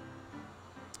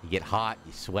 You get hot,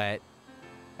 you sweat,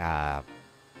 and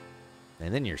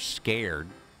then you're scared.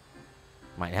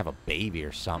 Might have a baby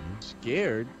or something.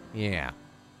 Scared? Yeah.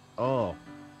 Oh.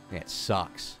 Yeah, it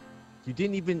sucks. You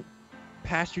didn't even,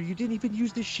 Pastor, you didn't even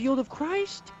use the shield of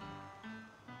Christ?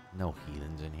 No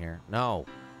heathens in here. No.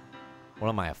 What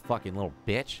am I, a fucking little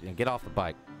bitch? Get off the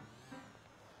bike.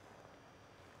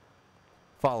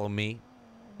 Follow me,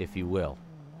 if you will.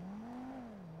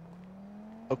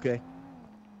 Okay.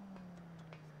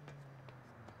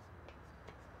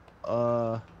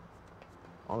 On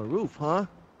the roof, huh?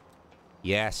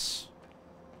 Yes.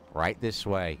 Right this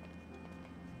way.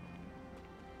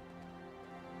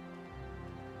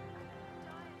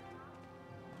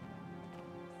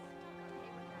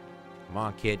 Come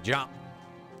on, kid, jump.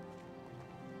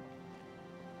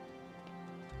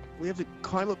 We have to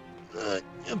climb up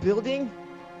a building?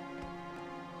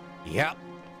 Yep.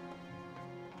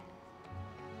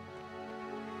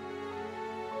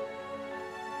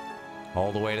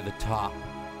 All the way to the top.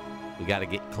 We got to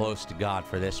get close to God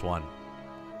for this one.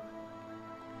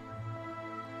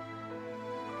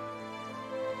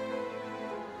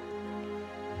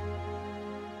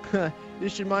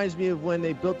 This reminds me of when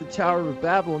they built the Tower of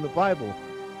Babel in the Bible.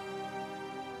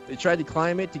 They tried to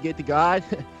climb it to get to God.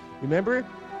 Remember?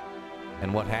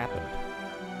 And what happened?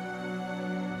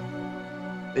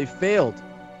 They failed.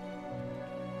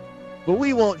 But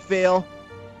we won't fail.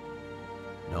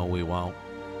 No, we won't.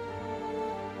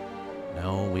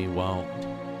 No, we won't.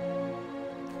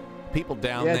 People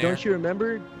down there. Yeah, don't you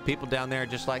remember? People down there are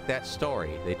just like that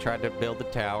story. They tried to build the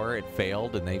tower, it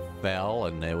failed, and they fell,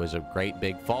 and there was a great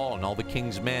big fall, and all the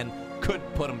king's men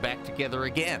couldn't put them back together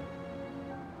again.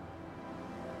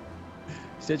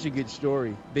 Such a good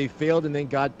story. They failed, and then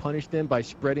God punished them by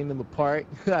spreading them apart.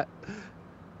 You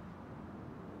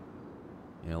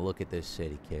know, look at this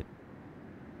city, kid.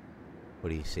 What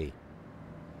do you see?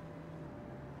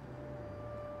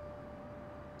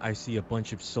 I see a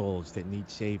bunch of souls that need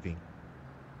saving.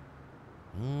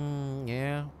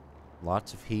 Yeah.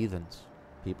 Lots of heathens.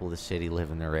 People of the city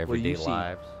living their everyday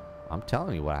lives. I'm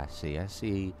telling you what I see.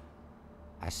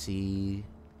 I see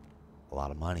a lot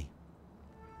of money.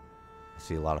 I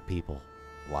see a lot of people.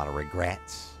 A lot of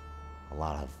regrets. A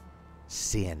lot of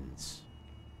sins.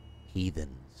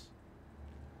 Heathens.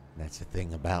 And that's the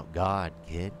thing about God,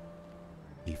 kid.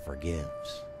 He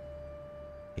forgives.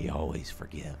 He always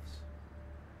forgives.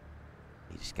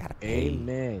 You just gotta pay.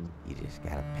 Amen. You just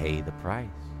gotta pay the price.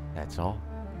 That's all.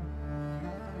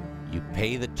 You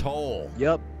pay the toll.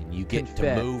 Yep. And you get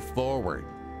to move forward.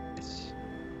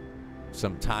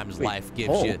 Sometimes life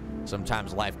gives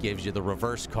you the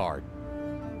reverse card.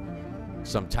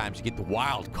 Sometimes you get the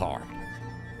wild card.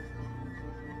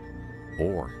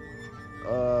 Or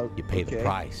you pay the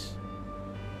price.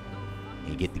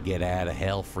 You get the get out of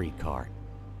hell free card.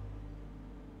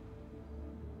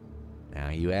 Now,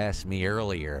 you asked me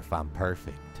earlier if I'm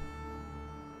perfect.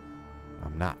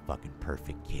 I'm not fucking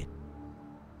perfect, kid.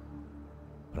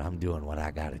 But I'm doing what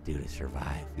I gotta do to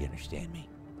survive. You understand me?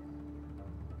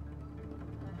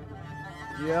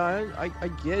 Yeah, I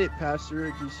get it,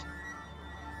 Pastor.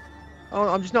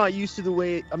 I'm just not used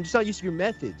to I'm just not used to your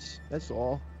methods. That's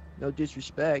all. No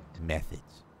disrespect.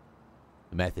 Methods.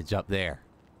 The method's up there.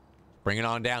 Bring it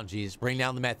on down, Jesus. Bring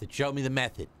down the method. Show me the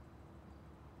method.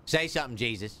 Say something,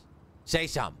 Jesus. Say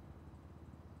something.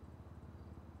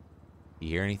 You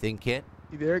hear anything, kid?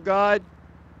 You there, God?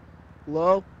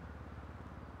 Hello?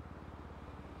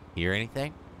 Hear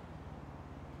anything?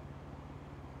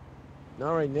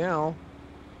 Not right now.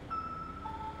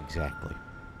 Exactly.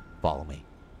 Follow me.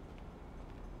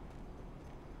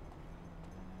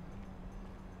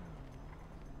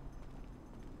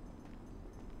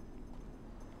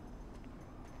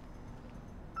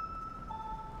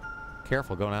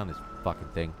 Careful going down this fucking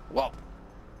thing. Whoa!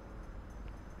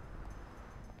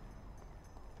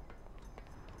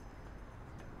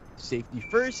 Safety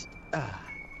first.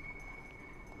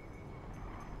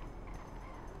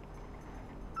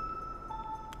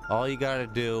 All you gotta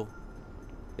do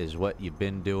is what you've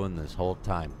been doing this whole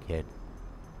time, kid.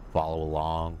 Follow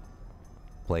along.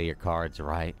 Play your cards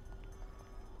right.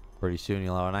 Pretty soon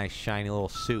you'll have a nice shiny little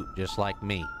suit just like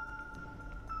me.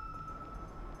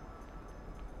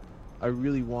 I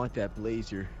really want that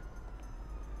blazer.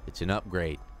 It's an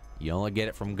upgrade. You only get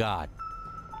it from God.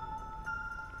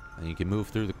 And you can move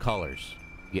through the colors.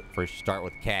 First start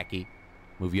with khaki,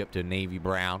 move you up to navy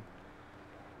brown.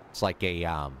 It's like a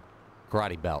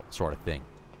karate belt sort of thing.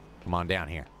 Come on down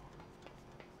here.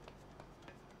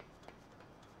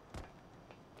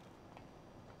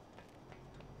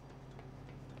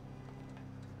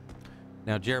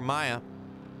 Now, Jeremiah,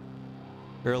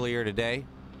 earlier today,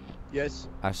 yes,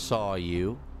 I saw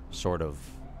you sort of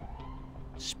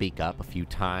speak up a few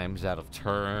times out of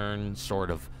turn,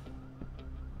 sort of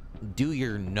do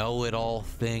your know-it-all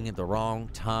thing at the wrong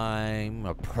time,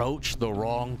 approach the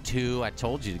wrong two. I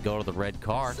told you to go to the red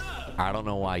car. I don't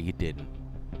know why you didn't.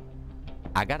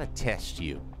 I gotta test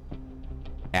you,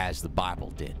 as the Bible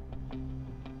did.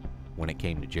 When it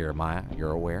came to Jeremiah,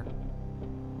 you're aware?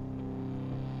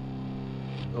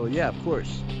 Oh yeah, of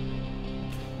course.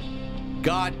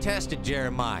 God tested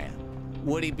Jeremiah.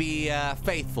 Would he be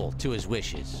faithful to his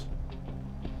wishes?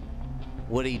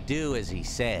 Would he do as he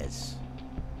says?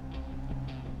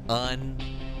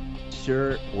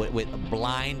 Sure. With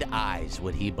blind eyes,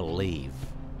 would he believe?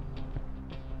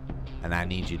 And I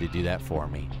need you to do that for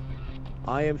me.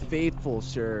 I am faithful,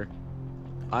 sir.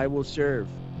 I will serve.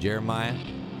 Jeremiah,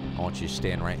 I want you to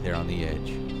stand right there on the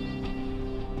edge.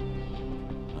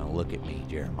 Now look at me,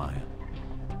 Jeremiah.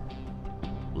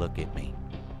 Look at me.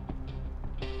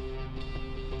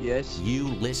 Yes. You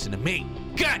listen to me.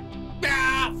 God!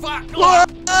 Ah, fuck!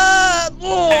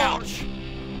 Ouch!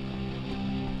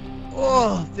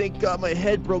 Oh, thank God my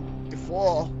head broke the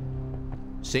fall.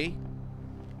 See?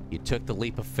 You took the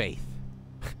leap of faith.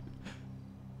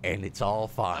 And it's all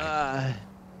fine.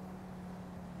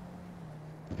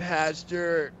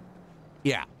 Pastor.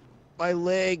 Yeah. My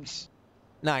legs.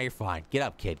 No, you're fine. Get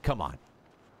up, kid. Come on.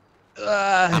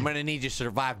 I'm gonna need you to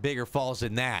survive bigger falls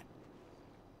than that.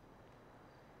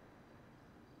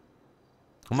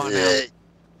 Come on now.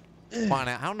 Come on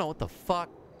now. I don't know what the fuck.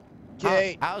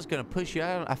 Okay. I was gonna push you.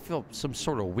 I feel some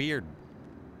sort of weird.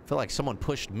 I feel like someone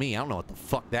pushed me. I don't know what the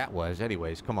fuck that was.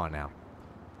 Anyways, come on now.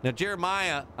 Now,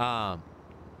 Jeremiah,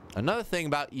 another thing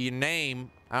about your name,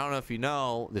 I don't know if you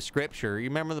know the scripture. You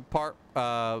remember the part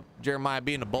Jeremiah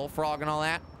being a bullfrog and all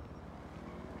that?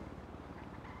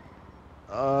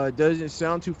 It doesn't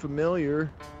sound too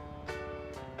familiar.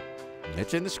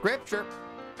 It's in the scripture.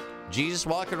 Jesus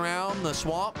walking around the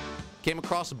swamp, came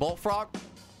across a bullfrog.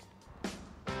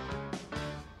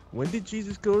 When did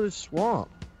Jesus go to the swamp?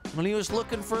 When he was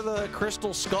looking for the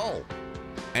crystal skull.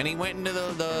 And he went into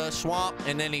the swamp,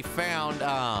 and then he found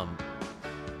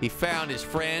his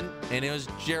friend, and it was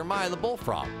Jeremiah the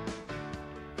bullfrog.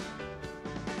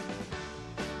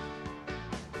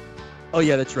 Oh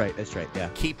yeah, that's right. That's right. Yeah.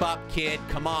 Keep up, kid.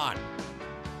 Come on.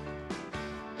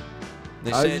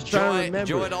 They I was said, just trying to joy, remember.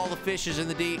 joy to all the fishes in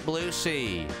the deep blue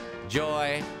sea.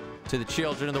 Joy to the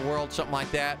children of the world, something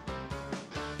like that.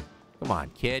 Come on,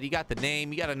 kid. You got the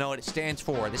name. You got to know what it stands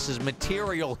for. This is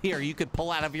material here you could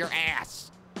pull out of your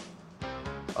ass.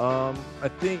 I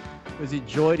think, was it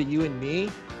joy to you and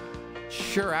me?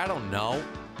 Sure, I don't know.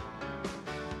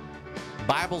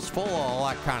 Bible's full of all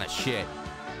that kind of shit.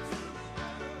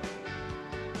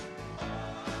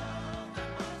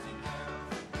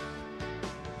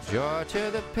 Joy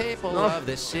to the people of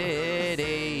the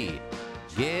city.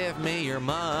 Give me your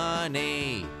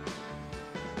money.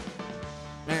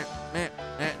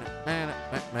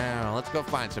 Let's go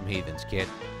find some heathens, kid.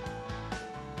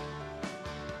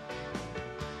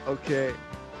 Okay.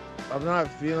 I'm not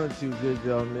feeling too good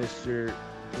though, Mr.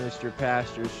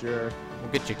 Pastor, sure.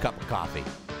 We'll get you a cup of coffee.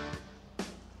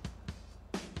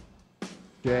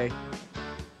 Okay.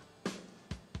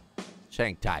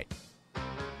 Hang tight.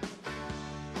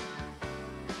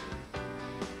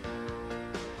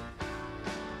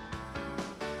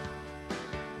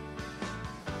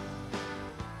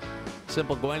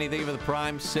 Simple Gwenny, thank you for the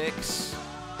Prime 6.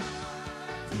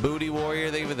 Booty Warrior,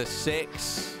 thank you for the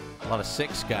 6. A lot of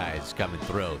 6 guys coming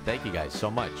through. Thank you guys so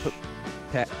much.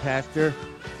 Pastor?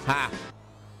 Ha!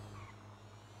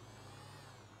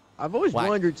 I've always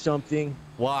wondered something.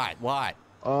 What?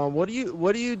 What do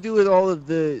you do with all of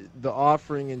the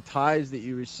offering and tithes that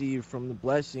you receive from the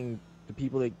blessing, the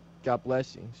people that got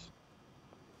blessings?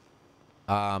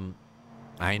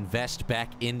 I invest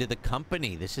back into the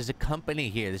company. This is a company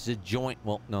here. This is a joint.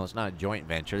 Well, no, it's not a joint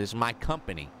venture. This is my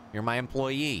company. You're my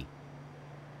employee.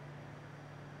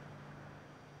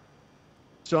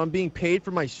 So I'm being paid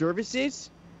for my services?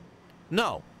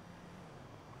 No.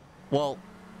 Well,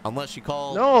 unless you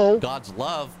call God's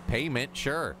love payment,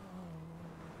 sure.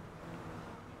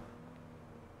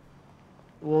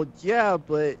 Well, yeah,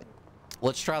 but...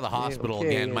 Let's try the hospital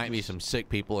okay, again. Might be some sick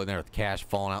people in there with cash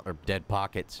falling out their dead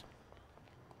pockets.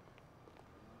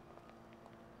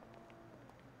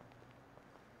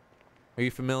 Are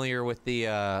you familiar with the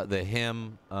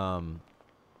hymn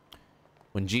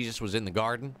when Jesus was in the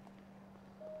garden?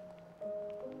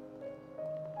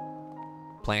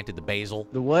 Planted the basil.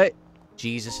 The what?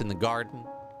 Jesus in the garden.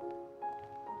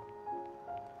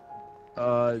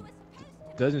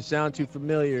 Doesn't sound too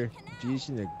familiar. Jesus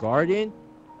in the garden?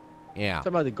 Yeah. Talking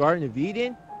about the Garden of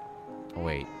Eden? Oh,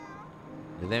 wait.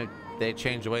 Did they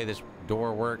change the way this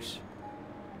door works?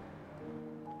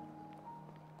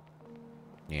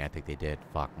 Yeah, I think they did.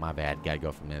 Fuck, my bad. Gotta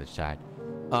go from the other side.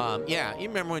 Yeah, you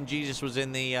remember when Jesus was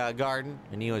in the garden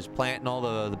and he was planting all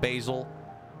the basil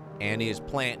and he was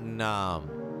planting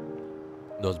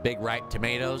those big ripe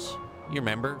tomatoes? You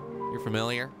remember? You're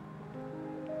familiar?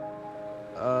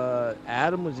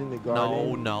 Adam was in the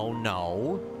garden.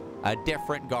 No. A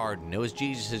different garden. It was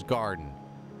Jesus' garden.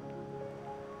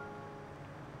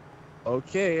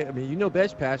 Okay, I mean, you know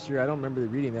best, Pastor. I don't remember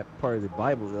reading that part of the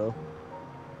Bible, though.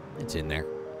 It's in there.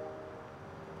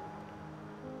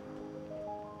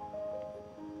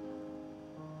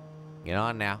 Get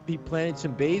on now. He planted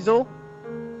some basil?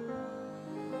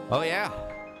 Oh, yeah.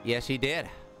 Yes, he did.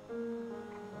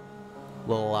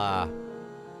 Little,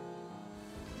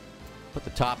 put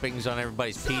the toppings on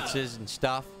everybody's pizzas and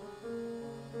stuff.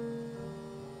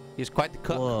 He's quite the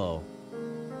cook. Whoa.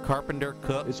 Carpenter,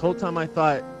 cook. This whole time I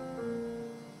thought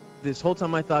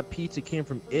pizza came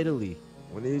from Italy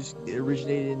when it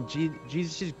originated in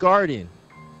Jesus' garden.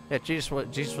 Yeah, Jesus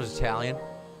was Italian.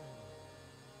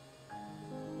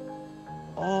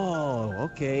 Oh,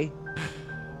 okay.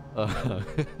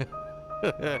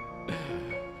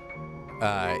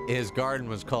 His garden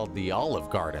was called the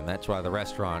Olive Garden. That's why that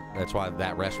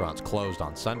restaurant's closed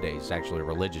on Sundays. It's actually a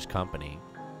religious company.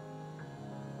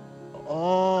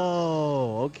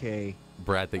 Oh, okay.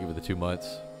 Brad, thank you for the 2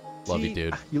 months. Love you,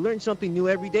 dude. You learn something new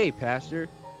every day, Pastor.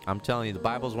 I'm telling you, the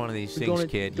Bible's one of these things, going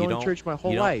kid. Going to church my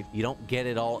whole life. You don't get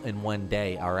it all in one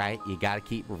day, all right? You got to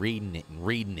keep reading it and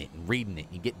reading it and reading it.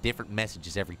 You get different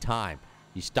messages every time.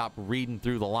 You stop reading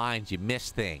through the lines, you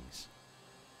miss things.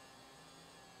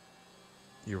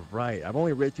 You're right. I've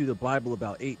only read through the Bible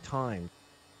about 8 times.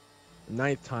 The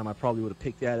 9th time, I probably would have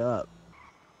picked that up.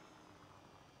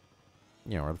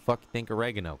 You know, where the fuck you think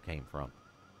oregano came from?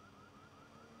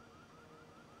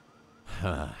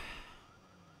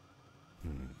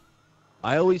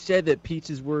 I always said that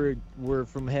pizzas were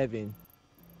from heaven.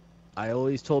 I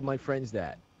always told my friends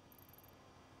that.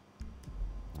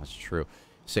 That's true.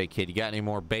 Say, kid, you got any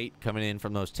more bait coming in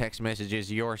from those text messages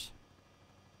of yours?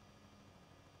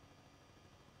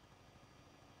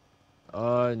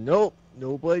 Nope.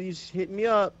 Nobody's hitting me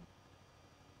up.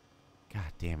 God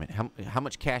damn it. How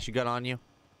much cash you got on you?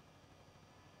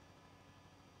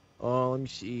 Let me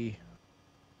see.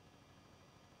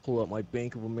 Pull up my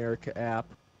Bank of America app.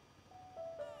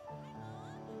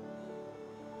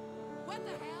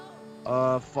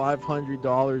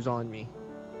 $500 on me.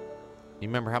 You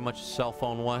remember how much a cell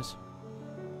phone was?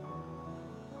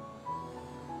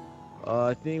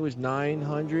 I think it was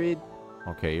 900.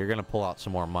 Okay, you're gonna pull out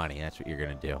some more money. That's what you're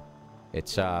gonna do.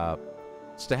 It's to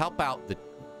help out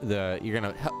you're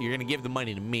gonna give the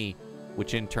money to me,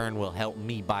 which in turn will help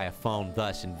me buy a phone,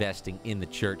 thus investing in the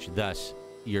church. Thus,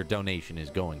 your donation is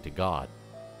going to God.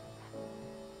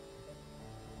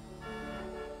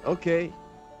 Okay.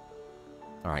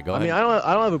 All right, go ahead.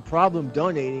 I don't have a problem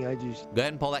donating. I just go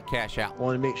ahead and pull that cash out.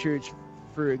 want to make sure it's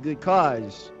for a good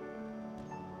cause.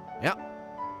 Yep.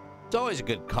 It's always a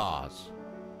good cause.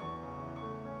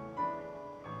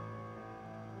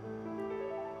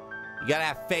 You gotta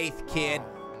have faith, kid.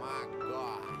 Oh my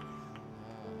God.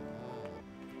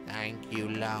 Thank you,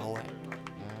 Lord.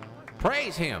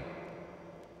 Praise him.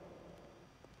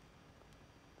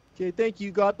 Okay, thank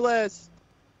you. God bless.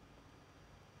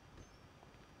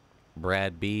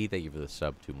 Brad B, thank you for the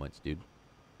sub 2 months, dude.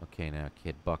 Okay, now,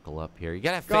 kid, buckle up here. You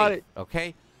gotta have faith, Got it.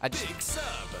 okay? I just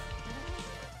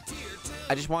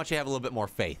want you to have a little bit more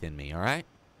faith in me, all right?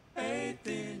 You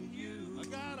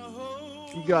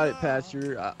got it,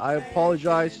 Pastor. I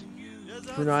apologize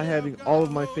for not having all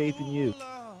of my faith in you.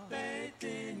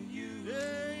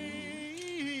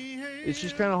 It's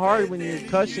just kind of hard when you're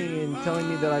cussing and telling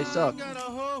me that I suck.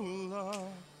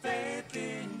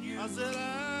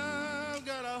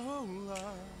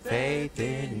 Faith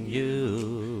in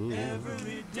you.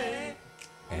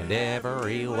 And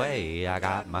every way I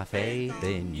got my faith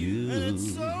in you.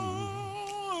 It's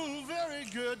so very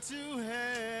good to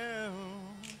have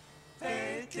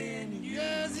faith in you.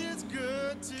 Yes, it's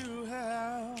good to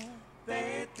have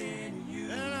faith in you.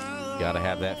 Gotta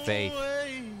have that faith.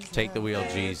 Take the wheel,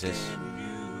 Jesus.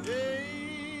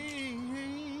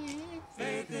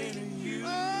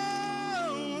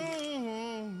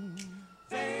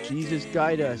 Jesus,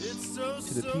 guide us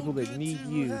to the people that need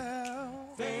you.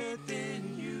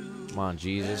 Come on,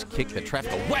 Jesus. Kick the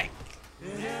traffic away.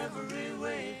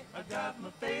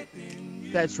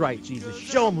 That's right, Jesus.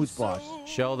 Show them who's boss.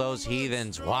 Show those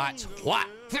heathens what's what.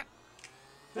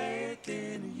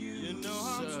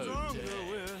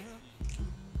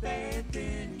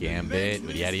 Gambit,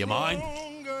 but you out of your mind?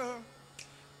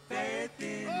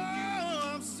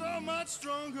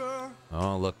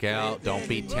 Oh, look out. Don't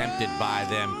be tempted by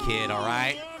them, kid, all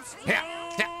right? Here,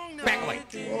 back away.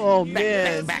 Oh,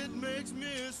 man.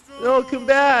 No, come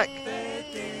back.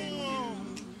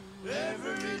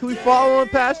 Can we follow him,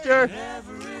 Pastor?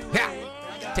 Yeah.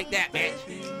 Take that, bitch.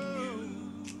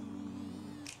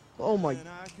 Oh, my.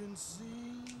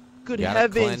 Good Gotta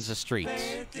heavens. cleanse the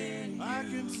streets.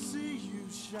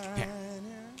 Yeah.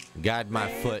 Guide my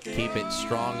foot. Keep it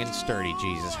strong and sturdy,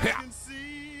 Jesus. Yeah.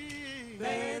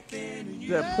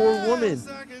 That poor woman.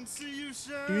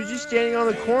 You're just standing on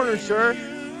the corner, sir.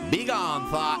 Be gone,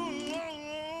 thought.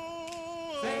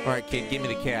 All right, kid, give me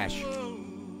the cash. Go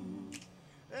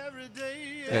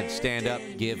ahead, stand up,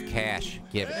 give cash.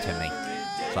 Give it to me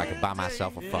so I can buy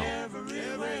myself a phone.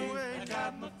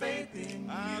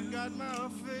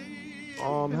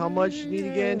 How much you need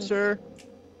again, sir?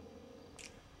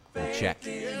 We'll check.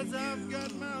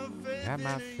 Got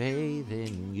my faith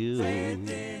in you.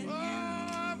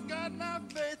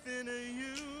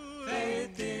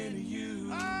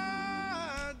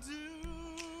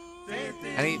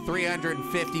 I need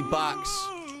 350 bucks.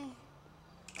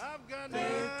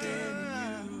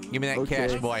 Give me that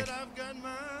cash, boy.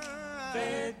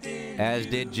 As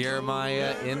did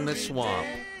Jeremiah in the swamp.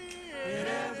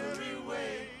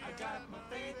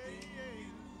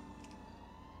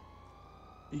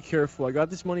 Be careful. I got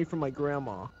this money from my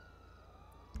grandma.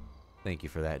 Thank you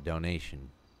for that donation,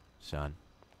 son.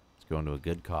 It's going to a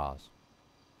good cause.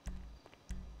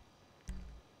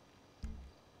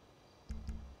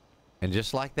 And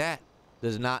just like that,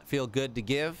 does it not feel good to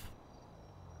give?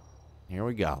 Here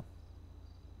we go.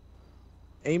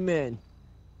 Amen.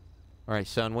 All right,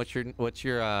 son, what's your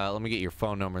let me get your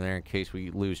phone number there in case we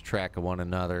lose track of one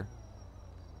another.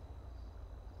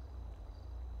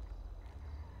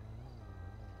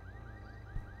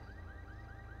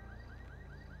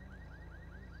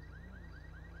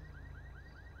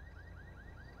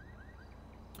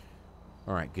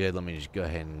 All right, good. Let me just go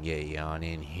ahead and get you on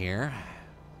in here.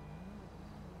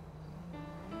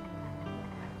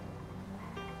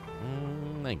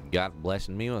 Thank God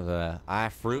blessing me with a eye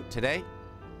fruit today.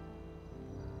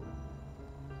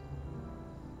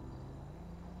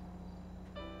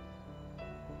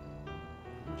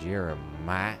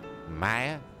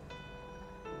 Jeremiah?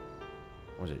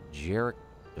 Was it Jericho?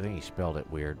 I think he spelled it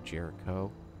weird.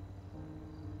 Jericho.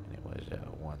 And it was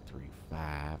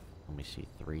 135. Let me see.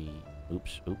 3.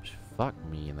 Oops. Fuck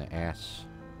me in the ass.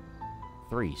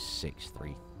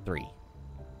 3633.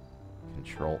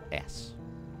 Control S.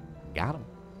 Got him.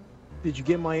 Did you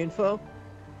get my info?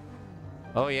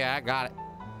 Oh yeah, I got it.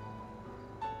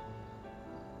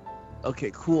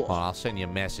 Okay, cool. Hold on, I'll send you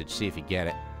a message. See if you get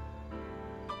it.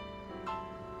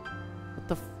 What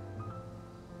the?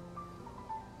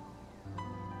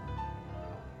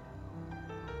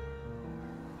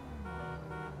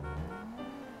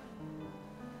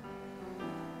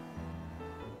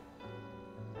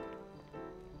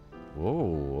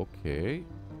 Whoa. Okay.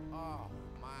 Oh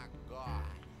my God.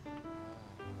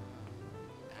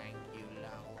 Thank you,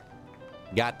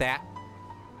 Lord. Got that?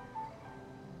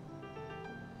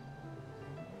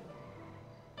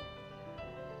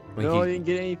 No, I didn't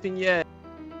get anything yet.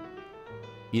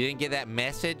 You didn't get that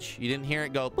message? You didn't hear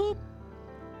it go boop?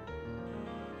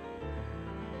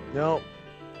 No.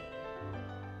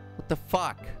 What the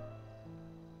fuck?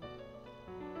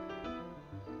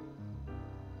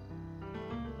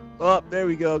 Oh, there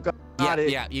we go. Got it.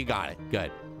 Yeah, you got it. Good.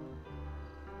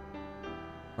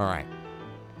 All right.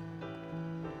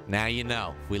 Now you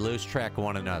know. If we lose track of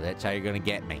one another, that's how you're going to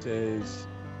get me. Says,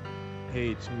 hey,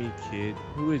 it's me, kid.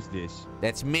 Who is this?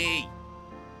 That's me.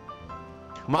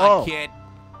 Come on, kid.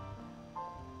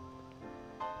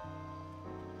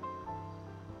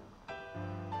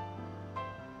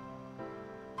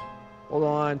 Hold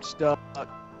on, stuck.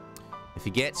 If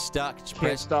you get stuck, just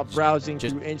Can't stop browsing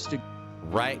just through Instagram.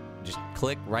 Right, just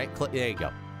click, right click. There you go.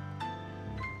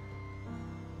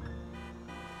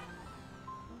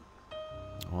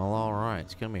 Well, all right.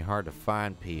 It's going to be hard to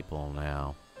find people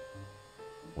now.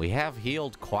 We have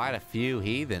healed quite a few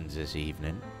heathens this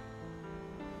evening.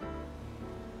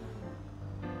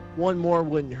 One more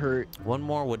wouldn't hurt. One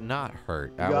more would not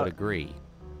hurt. I would agree.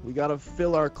 We gotta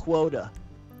fill our quota.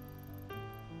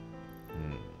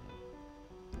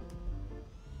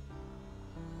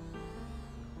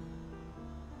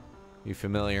 You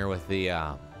familiar with the,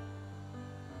 what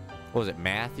was it,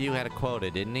 Matthew had a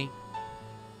quota, didn't he?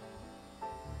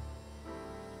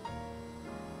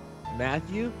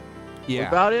 Matthew? Yeah. What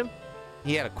about him?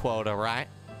 He had a quota, right?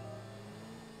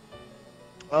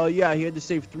 Oh, yeah, he had to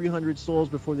save 300 souls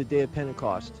before the day of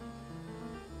Pentecost.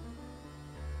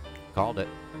 Called it.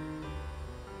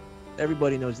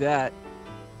 Everybody knows that.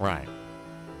 Right.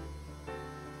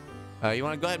 You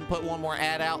want to go ahead and put one more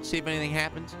ad out, see if anything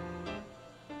happens?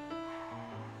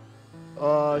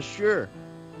 Sure.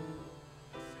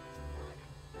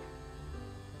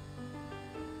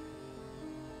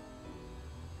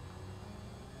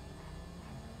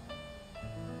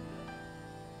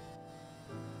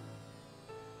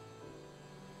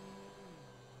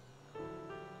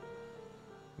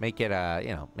 Make it,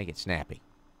 make it snappy.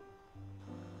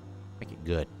 Make it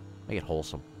good. Make it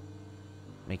wholesome.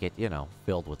 Make it,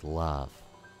 filled with love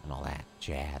and all that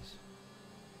jazz.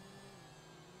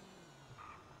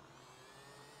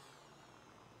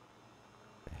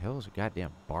 The hell is a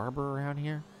goddamn barber around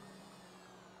here?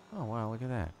 Oh, wow, look at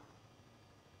that.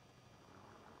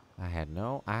 I had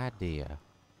no idea.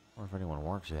 I wonder if anyone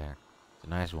works there. It's a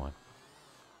nice one.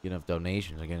 Get enough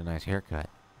donations, I get a nice haircut.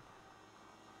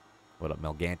 What up,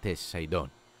 Melgantes? How you doing?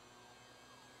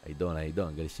 How you doing? How you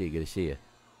doing? Good to see you. Good to see you.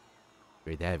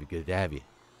 Great to have you. Good to have you.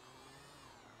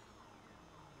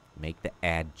 Make the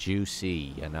ad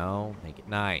juicy, Make it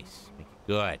nice. Make it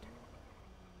good.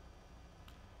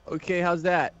 Okay, how's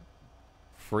that?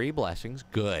 Free blessings.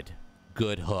 Good.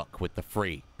 Good hook with the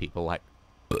free. People like,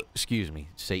 excuse me,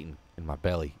 Satan in my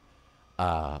belly.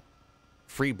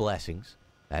 Free blessings.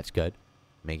 That's good.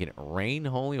 Making it rain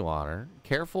holy water.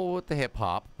 Careful with the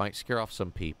hip-hop. Might scare off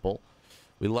some people.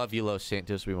 We love you, Los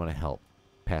Santos. We want to help.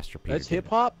 Pastor Peter. That's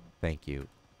hip-hop? Thank you.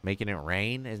 Making it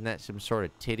rain? Isn't that some sort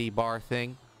of titty bar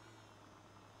thing?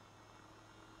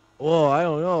 Oh, I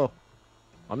don't know.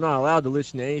 I'm not allowed to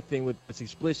listen to anything that's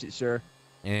explicit, sir.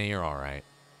 Yeah, you're all right.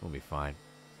 We'll be fine.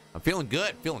 I'm feeling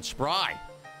good. Feeling spry.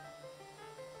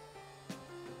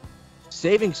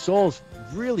 Saving souls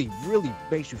really, really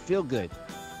makes you feel good.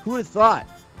 Who would have thought?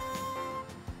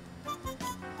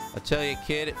 I tell you,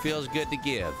 kid, it feels good to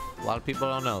give. A lot of people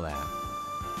don't know that.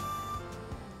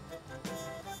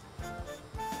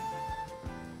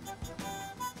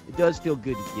 It does feel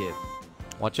good to give.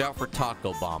 Watch out for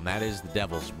taco bomb. That is the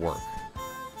devil's work.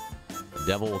 The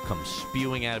devil will come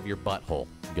spewing out of your butthole.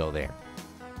 Go there.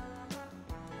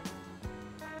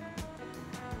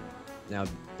 Now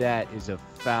that is a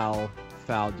foul,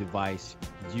 foul device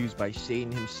used by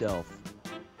Satan himself.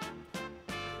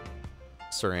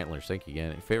 Sir Antlers, thank you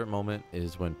again. Your favorite moment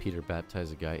is when Peter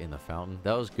baptized a guy in the fountain.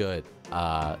 That was good.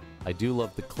 I do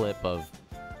love the clip of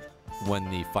when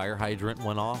the fire hydrant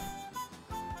went off.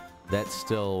 That's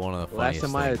still one of the funniest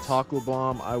Last time I had a things. taco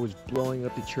bomb, I was blowing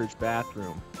up the church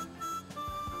bathroom.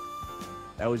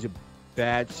 That was a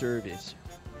bad service.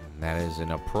 And that is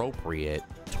an appropriate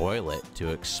toilet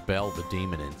to expel the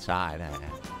demon inside.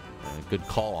 Good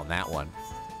call on that one.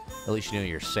 At least you know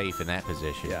you're safe in that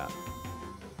position. Yeah.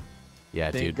 Yeah,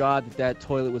 Thank dude. God that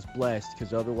toilet was blessed,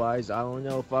 because otherwise, I don't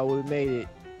know if I would have made it.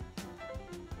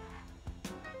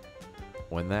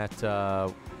 When that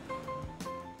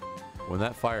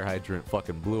fire hydrant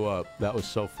fucking blew up, that was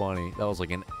so funny. That was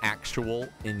like an actual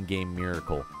in-game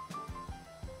miracle.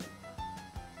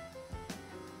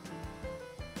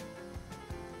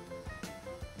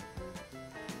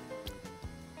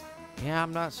 Yeah,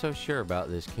 I'm not so sure about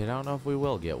this, kid. I don't know if we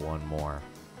will get one more.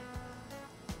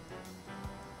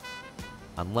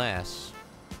 Unless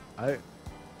I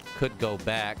could go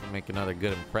back and make another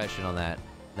good impression on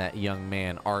that young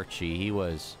man, Archie. He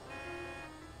was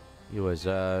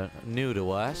new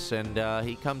to us, and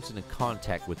he comes into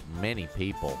contact with many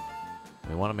people.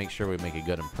 We want to make sure we make a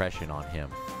good impression on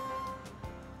him.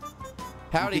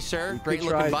 Howdy, sir. Great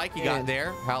looking bike you got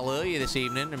there. Hallelujah this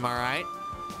evening. Am I right?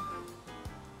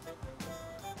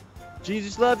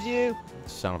 Jesus loves you.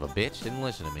 Son of a bitch. Didn't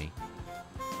listen to me.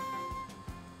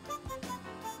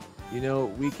 You know,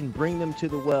 we can bring them to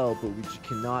the well, but we just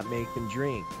cannot make them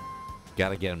drink. Got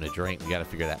to get them to drink. We got to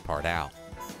figure that part out.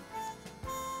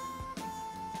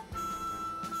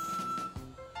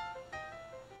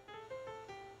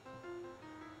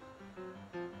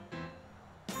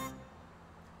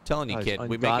 Telling you, kid,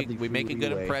 we make a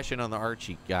good impression on the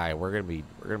Archie guy. We're gonna be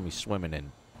swimming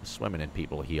in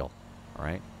people to heal. All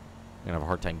right, we're gonna have a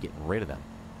hard time getting rid of them.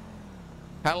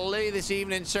 Hallelujah this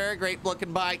evening, sir. Great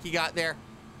looking bike you got there.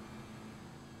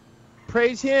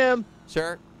 Praise him,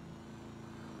 sir.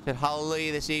 Said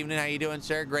hallelujah this evening. How you doing,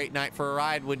 sir? Great night for a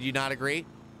ride. Would you not agree,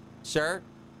 sir?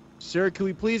 Sir, can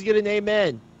we please get an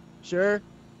amen? Sure.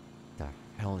 The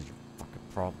hell is your fucking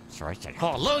problem, sir? I said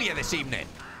hallelujah this evening.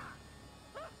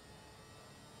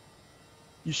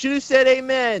 You should have said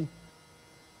amen.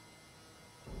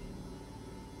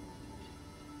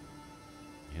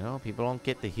 You know, people don't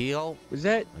get to heal. Was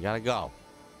that? We gotta go.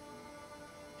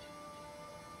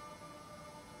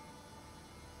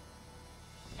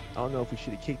 I don't know if we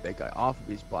should have kicked that guy off of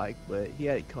his bike, but he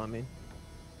had it coming.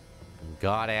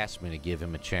 God asked me to give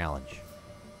him a challenge.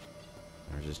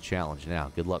 There's his challenge now.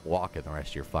 Good luck walking the rest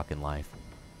of your fucking life.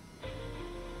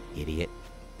 Idiot.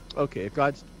 Okay, if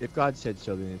God said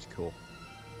so, then it's cool.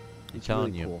 I'm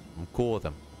telling you, cool. I'm cool with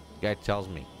him. The guy tells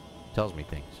me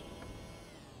things.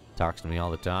 Talks to me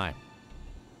all the time.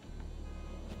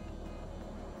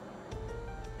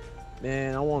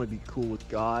 Man, I want to be cool with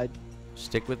God.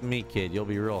 Stick with me, kid. You'll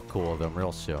be real cool with him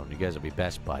real soon. You guys will be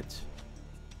best buds.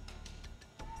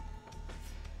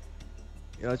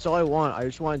 You know, that's all I want. I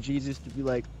just want Jesus to be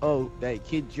like, oh, that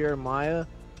kid Jeremiah,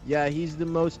 yeah, he's the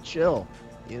most chill,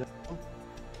 you know?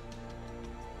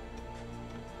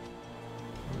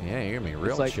 Yeah, you hear me,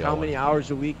 real it's like chill. how many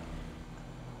hours a week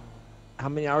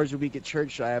at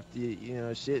church do I have to, you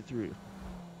know, sit through?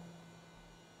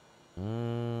 I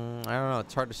don't know.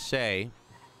 It's hard to say.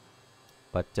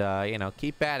 But, you know,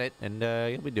 keep at it, and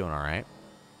you'll be doing all right.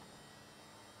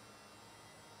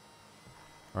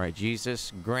 All right,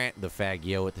 Jesus, grant the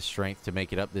Faggio with the strength to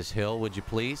make it up this hill, would you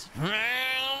please?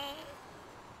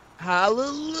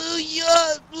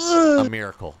 Hallelujah! A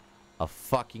miracle. A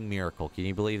fucking miracle. Can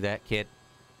you believe that, kid?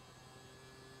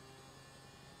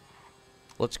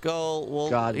 Let's go. Well,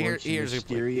 God here's the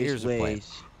plan.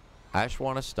 ways. I just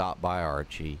want to stop by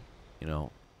Archie, you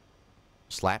know,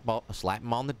 slap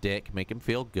him on the dick, make him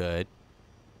feel good,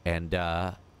 and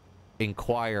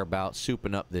inquire about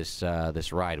souping up this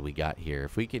this ride we got here.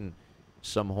 If we can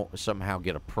somehow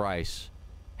get a price,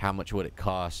 how much would it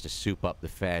cost to soup up the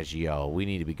Faggio? We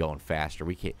need to be going faster.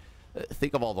 We can't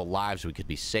think of all the lives we could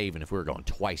be saving if we were going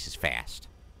twice as fast.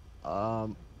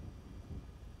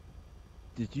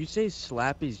 Did you say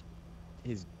slap his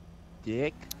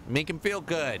dick? Make him feel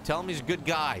good. Tell him he's a good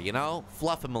guy, you know?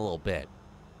 Fluff him a little bit.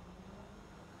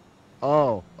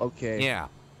 Oh, okay. Yeah.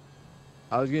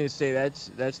 I was gonna say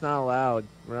that's not allowed.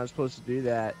 We're not supposed to do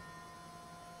that.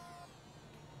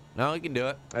 No, you can do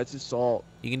it. That's assault.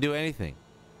 You can do anything.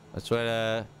 That's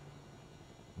what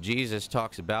Jesus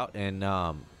talks about, and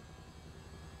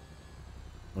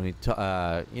when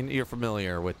you're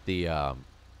familiar with the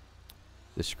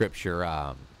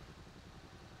scripture,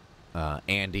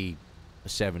 Andy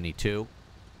 72.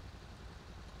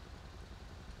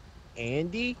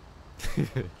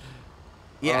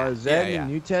 Yeah. Is that yeah, in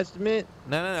the New Testament?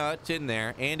 No, it's in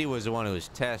there. Andy was the one who was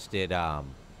tested.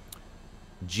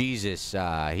 Jesus,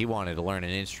 he wanted to learn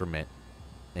an instrument,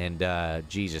 and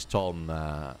Jesus told him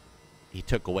he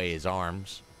took away his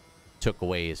arms, took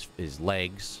away his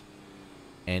legs,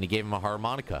 and he gave him a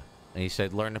harmonica. And he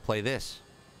said, learn to play this.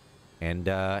 And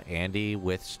Andy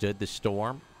withstood the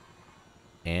storm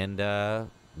and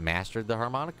mastered the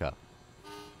harmonica.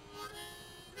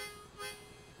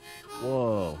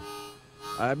 Whoa.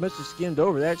 I must have skimmed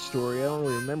over that story. I don't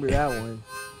really remember that one.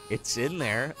 It's in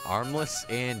there. Armless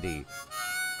Andy.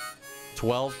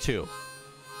 12-2.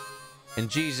 And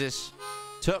Jesus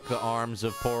took the arms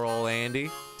of poor old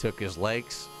Andy, took his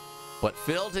legs, but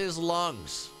filled his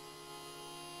lungs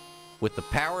with the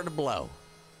power to blow.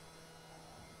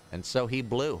 And so he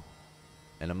blew.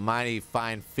 And a mighty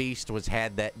fine feast was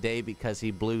had that day because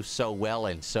he blew so well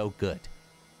and so good.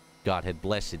 God had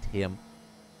blessed him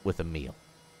with a meal.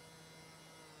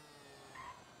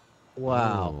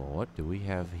 Wow. Oh, what do we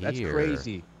have here? That's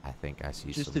crazy. I think I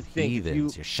see Just some to think, if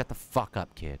heathens. Just shut the fuck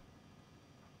up, kid.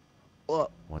 Well,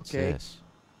 What's okay. this?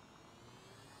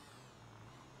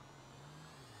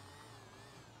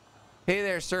 Hey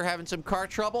there, sir. Having some car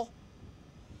trouble?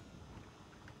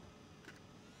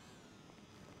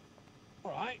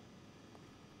 All right.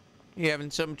 You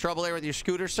having some trouble there with your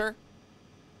scooter, sir?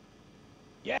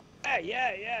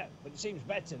 Yeah. But it seems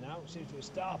better now. It seems to have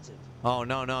started. Oh,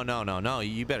 no.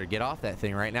 You better get off that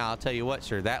thing right now. I'll tell you what,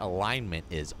 sir. That alignment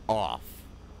is off.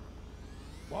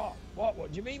 What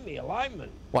do you mean, the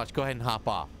alignment? Watch. Go ahead and hop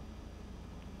off.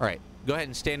 All right. Go ahead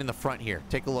and stand in the front here.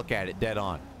 Take a look at it dead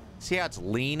on. See how it's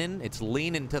leaning? It's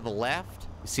leaning to the left.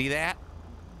 You see that?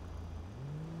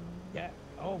 Yeah.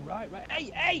 Oh, right.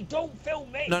 Hey, don't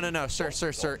film me. No, sir.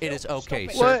 It is okay,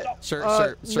 Stop it. sir.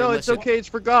 What? Sir, no, it's listen. okay. It's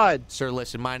for God. Sir,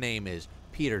 listen. My name is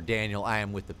Peter Daniel. I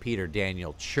am with the Peter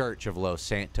Daniel Church of Los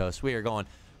Santos. We are going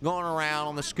around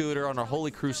on the scooter on our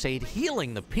holy crusade,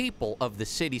 healing the people of the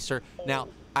city, sir. Now,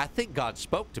 I think God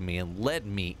spoke to me and led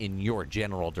me in your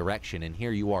general direction, and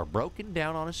here you are, broken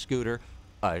down on a scooter,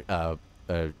 down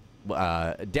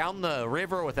the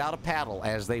river without a paddle,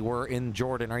 as they were in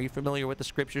Jordan. Are you familiar with the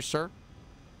scriptures, sir?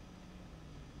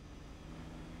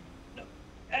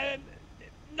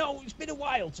 No, it's been a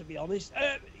while, to be honest.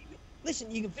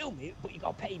 Listen, you can film me, but you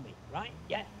gotta pay me, right?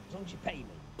 Yeah, as long as you pay me.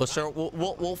 Well, sir,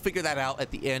 we'll figure that out at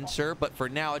the end, sir. But for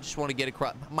now, I just want to get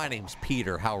across. My name's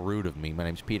Peter. How rude of me. My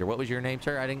name's Peter. What was your name,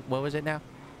 sir? What was it now?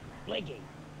 Leggy.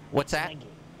 What's that? Leggy.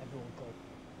 Everyone called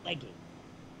Leggy.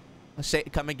 Say,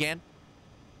 come again.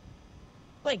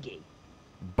 Leggy.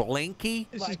 Blinky.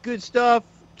 This is good stuff.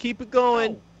 Keep it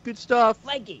going. Good stuff.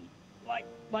 Leggy.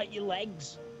 Like your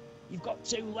legs. You've got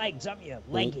two legs, haven't you?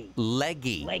 Leggy.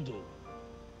 Leggy. Leggy.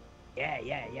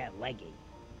 Yeah, leggy.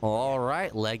 All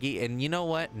right, Leggy. And you know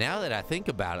what? Now that I think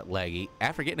about it, Leggy,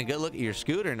 after getting a good look at your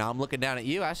scooter, now I'm looking down at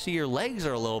you, I see your legs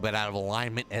are a little bit out of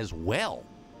alignment as well.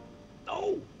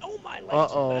 No, my legs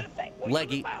are perfect. What are you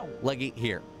Leggy, about? Leggy,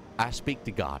 here. I speak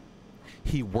to God.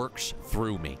 He works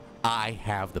through me. I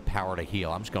have the power to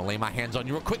heal. I'm just going to lay my hands on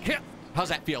you real quick. Here. How's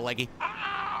that feel, Leggy?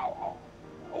 Ow!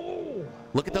 Oh!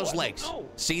 Look at those legs.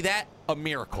 See that? A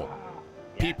miracle.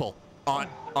 People on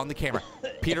the camera.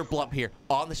 Peter Blump here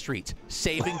on the streets,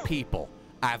 saving people.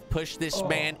 I've pushed this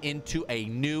man into a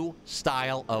new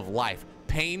style of life.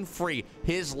 Pain-free.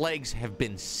 His legs have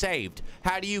been saved.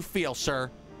 How do you feel, sir?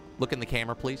 Look in the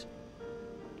camera, please.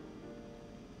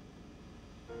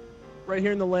 Right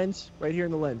here in the lens. Right here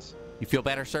in the lens. You feel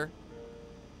better, sir?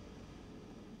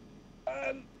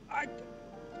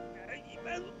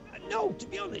 No, to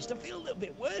be honest, I feel a little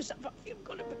bit worse. I feel I've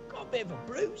got a bit of a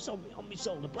bruise on my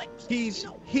solar plexus. He's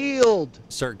healed.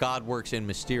 Sir, God works in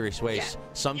mysterious ways. Yeah.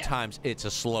 Sometimes it's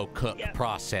a slow cook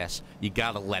process. You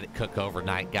got to let it cook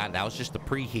overnight. God, that was just the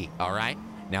preheat, all right?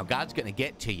 Now, God's going to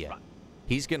get to you. Right.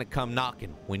 He's going to come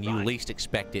knocking when you least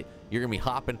expect it. You're going to be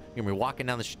hopping. You're going to be walking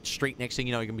down the street. Next thing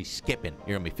you know, you're going to be skipping.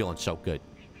 You're going to be feeling so good.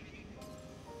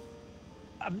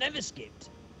 I've never skipped.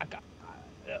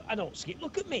 I don't skip.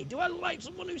 Look at me. Do I look like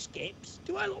someone who skips?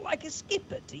 Do I look like a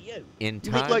skipper to you? You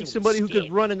look like somebody who could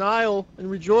run an aisle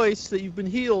and rejoice that you've been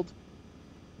healed.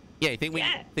 Yeah, you think we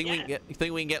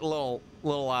can get a little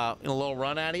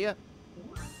run out of you? A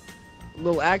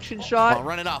little action shot. Come on,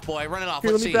 run it off, boy. Run it off.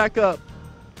 Here, Let's let me see. back up.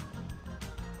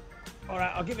 All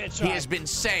right, I'll give it a try. He has been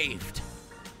saved.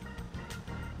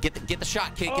 Get the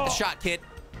shot, kid. Get the shot, kid.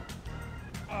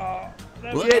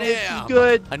 Look Yeah, at this him. is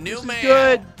good. A new this man. Is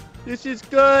good. This is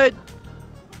good.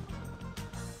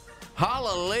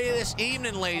 Hallelujah this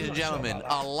evening, ladies and gentlemen.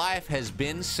 A life has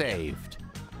been saved.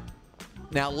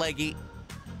 Now, Leggy,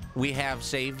 we have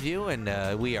saved you,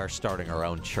 and we are starting our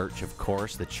own church, of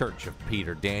course, the Church of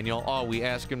Peter Daniel. All we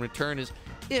ask in return is,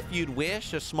 if you'd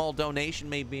wish, a small donation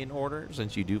may be in order.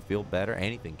 Since you do feel better,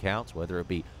 anything counts, whether it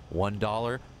be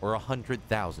 $1 or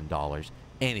 $100,000.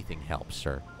 Anything helps,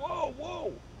 sir. Whoa,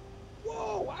 whoa,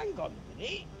 whoa! Hang on a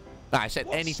minute. I said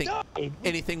What anything, started?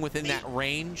 anything within that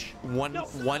range, one No,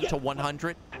 to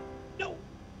 100. No,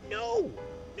 no,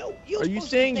 no. You're Are you supposed to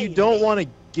saying be you paying don't me. want to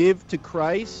give to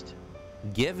Christ?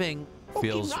 Giving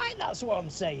feels Fucking right, that's what I'm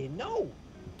saying. No.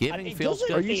 giving It feels doesn't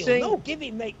good. Are you feel- saying- No,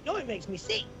 giving it makes me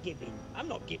sick. Giving. I'm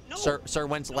not giving. No. Sir,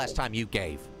 when's the last time you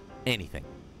gave anything?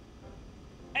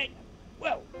 Hey,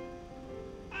 well,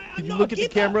 I'm Could you not look a at the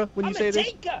giver. camera when you I'm say a this?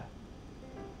 taker.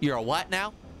 You're a what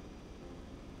now?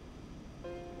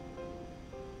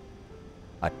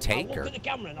 A I'll taker. look at the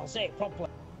camera and I'll say it properly.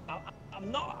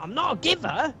 I'm not a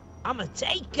giver. I'm a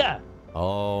taker.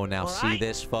 Oh, now All see right.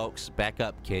 this, folks. Back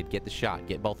up, kid. Get the shot.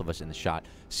 Get both of us in the shot.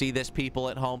 See this, people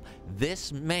at home?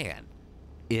 This man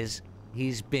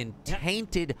he's been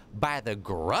tainted by the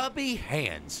grubby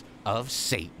hands of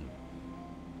Satan.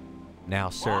 Now,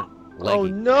 sir, Oh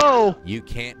Leggy, no! you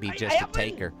can't be I just a haven't-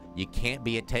 taker. You can't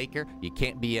be a taker. You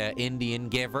can't be an Indian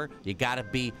giver. You gotta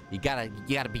be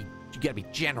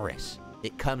generous.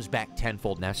 It comes back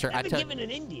tenfold. Now, sir, Never given an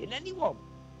Indian anyone.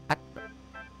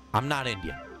 I'm not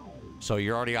Indian, so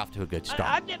you're already off to a good start.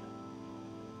 I've never.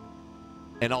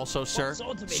 And also, sir,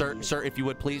 sort of sir, Indian? sir, if you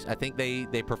would please, I think they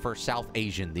prefer South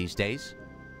Asian these days.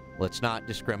 Let's not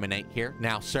discriminate here.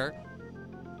 Now, sir,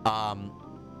 All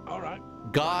right.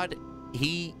 God,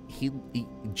 he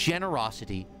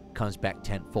generosity comes back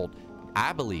tenfold.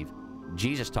 I believe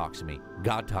Jesus talks to me.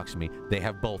 God talks to me. They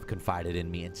have both confided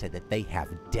in me and said that they have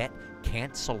debt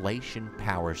cancellation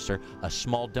powers, sir. A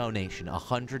small donation,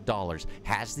 $100,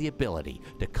 has the ability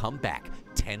to come back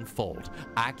tenfold.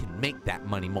 I can make that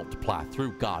money multiply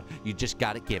through God. You just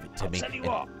got to give it to I'll me. tell you And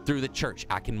what. through the church,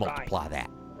 I can multiply that.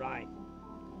 Right.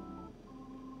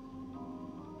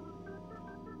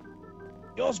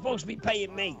 You're supposed to be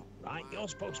paying me, right? You're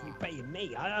supposed to be paying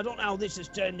me. I don't know how this has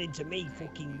turned into me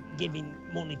fucking giving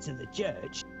money to the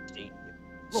church.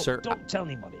 Look, Sir, don't tell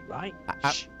anybody, right?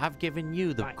 I've given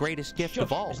you the Right. greatest gift Shush.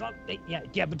 of all. It's not-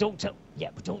 yeah, but don't tell. Yeah,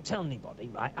 but don't tell anybody,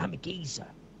 right? I'm a geezer,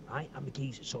 right? I'm a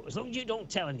geezer. So as long as you don't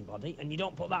tell anybody and you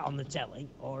don't put that on the telly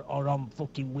or on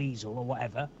fucking Weasel or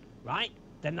whatever, right?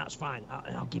 Then that's fine.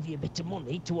 I'll give you a bit of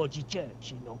money towards your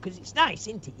church, you know, because it's nice,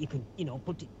 isn't it? You can, you know,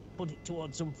 put it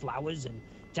towards some flowers and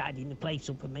tidying the place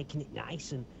up and making it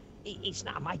nice. And it's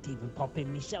not. I might even pop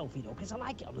in myself, you know, because I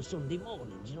like it on a Sunday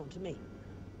morning. Do you know what I mean?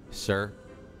 Sir,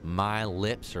 my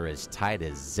lips are as tight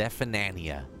as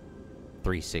Zephaniah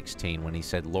 3:16 when he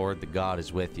said, Lord, the God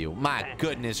is with you. My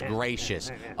goodness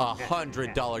gracious.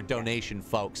 $100 donation,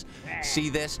 folks. See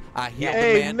this? I healed the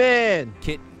man. Amen.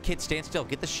 Kid, stand still.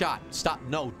 Get the shot. Stop.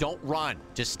 No, don't run.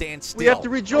 Just stand still. We have to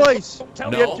rejoice. No,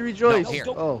 We have to rejoice. No, here,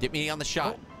 Oh. get me on the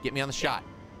shot. Get me on the shot.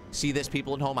 See this,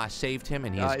 people at home? I saved him,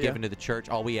 and he is Yeah. given to the church.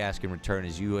 All we ask in return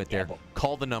is you out there.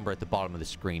 Call the number at the bottom of the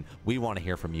screen. We want to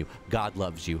hear from you. God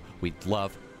loves you. We'd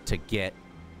love to get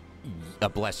a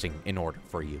blessing in order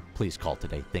for you. Please call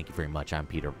today. Thank you very much. I'm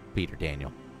Peter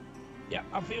Daniel. Yeah,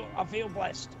 I feel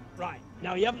blessed. Right.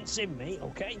 Now, you haven't seen me,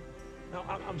 okay? Now,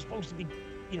 I'm supposed to be,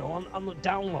 you know, on the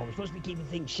down low. I'm supposed to be keeping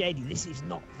things shady. This is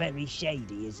not very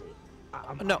shady, is it?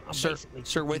 No, I'm sir. basically-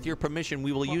 Sir, with your permission,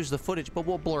 we will use the footage, but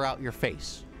we'll blur out your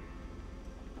face.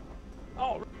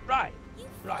 Oh, right.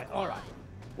 Right, all right.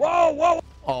 Whoa, whoa.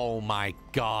 Oh, my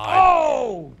God.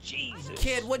 Oh, Jesus.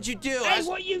 Kid, what'd you do? Hey,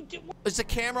 what you do? Is the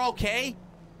camera okay?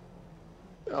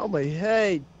 Oh my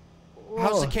head.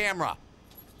 How's the Oh. camera?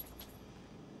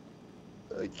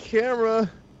 Camera.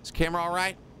 Is the camera all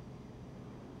right?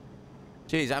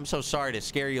 Jeez, I'm so sorry to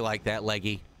scare you like that,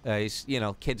 Leggy. He's, you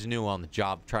know, kid's new on the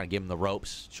job, trying to give him the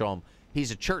ropes, show him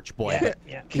he's a church boy, but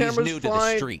he's Camera's new to the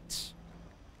fine. streets.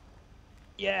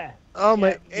 Yeah. Oh,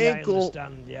 my yeah, ankle. I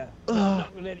understand,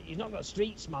 yeah. He's not got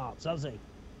street smarts, has he?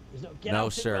 He's not. Get No,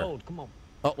 out sir. the road. Come on.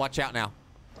 Oh, watch out now.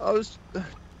 I was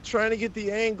trying to get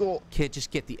the angle. Kid, just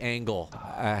get the angle,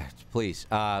 please.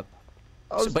 I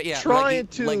was but yeah, trying Leggy,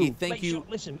 to. Leggy, thank Make you, sure-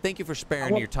 listen, thank you for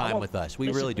sparing I your time want- with us. We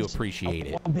listen, really do listen, appreciate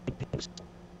it. one big piece.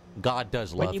 God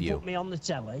does When love you you. put me on the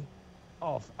telly,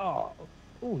 oh,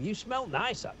 you smell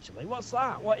nice actually. What's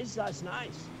that? What is that? It's nice.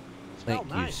 Smell Thank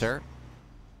you, nice. sir.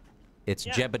 It's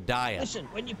Yeah. Jebediah Listen,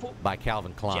 when you put by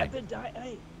Calvin Klein. Jebediah,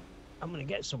 hey, I'm gonna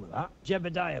get some of that.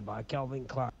 Jebediah by Calvin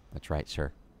Klein. That's right,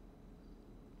 sir.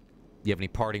 You have any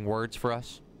parting words for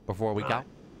us before we go?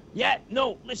 Yeah,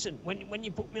 no, listen, when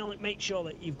you put me on it, make sure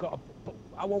that you've got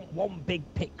I want one big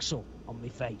pixel on my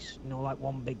face. You know, like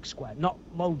one big square. Not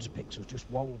loads of pixels, just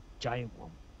one giant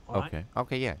one all right? Okay.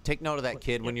 Okay, yeah. Take note of that,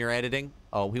 kid, when you're editing.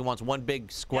 Oh, he wants one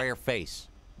big square face.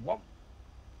 One.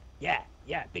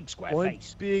 Yeah, big square One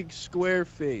face. big square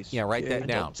face. Yeah, write that okay?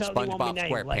 down. tell anyone my SpongeBob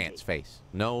name, SquarePants Leggy. face.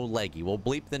 No leggy. We'll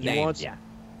bleep the He name. wants,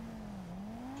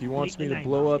 he wants me the to name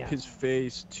blow out, up yeah. his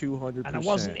face 200%. And I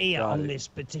wasn't here Got on it. this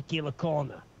particular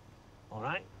corner. All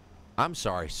right? I'm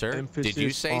sorry, sir. Emphasis Did you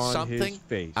say on something? his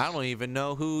face. I don't even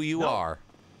know who you are.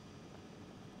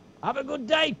 Have a good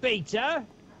day, Peter.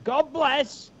 God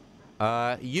bless.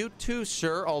 You too,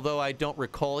 sir, although I don't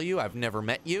recall you. I've never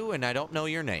met you, and I don't know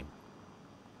your name.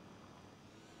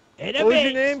 In a What was bit.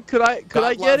 your name? Could I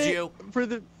God get loves it you. for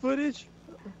the footage?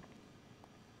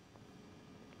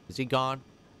 Is he gone?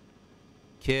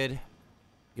 Kid,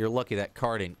 you're lucky that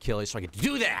car didn't kill you so I could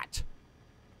do that.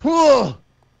 Whoa!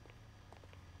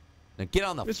 Now get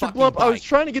on the Mr. fucking Blump, bike. I was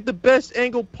trying to get the best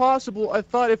angle possible. I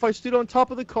thought if I stood on top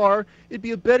of the car, it'd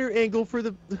be a better angle for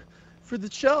the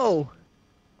show.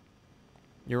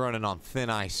 You're running on thin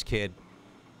ice, kid.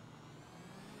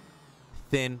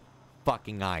 Thin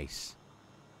fucking ice.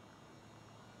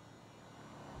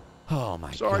 Oh my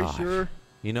god. Sorry, sir.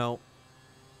 You know,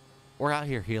 we're out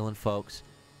here healing folks.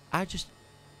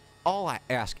 All I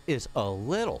ask is a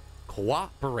little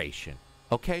cooperation,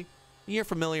 okay? You're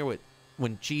familiar with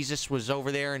when Jesus was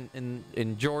over there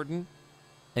in Jordan,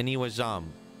 and he was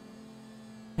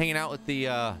hanging out with the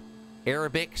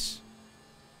Arabics.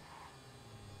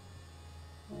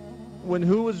 When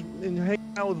who was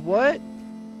hanging out with what?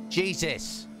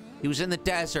 Jesus. He was in the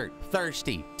desert,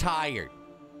 thirsty, tired,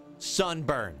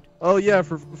 sunburned. Oh yeah,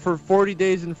 for 40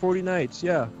 days and 40 nights.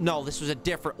 Yeah. No, this was a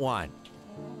different one.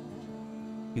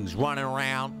 He was running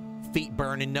around, feet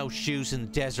burning, no shoes in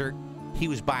the desert. He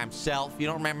was by himself. You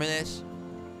don't remember this?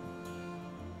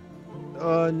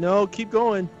 No, keep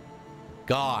going.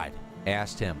 God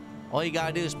asked him. All you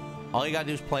gotta do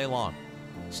is play along.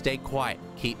 Stay quiet.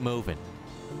 Keep moving.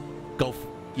 Go,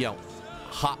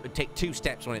 hop. Take 2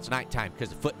 steps when it's nighttime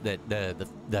because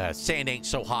the sand ain't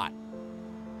so hot.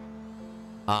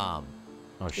 Oh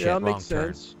shit, Yeah, that wrong makes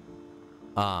turn. sense.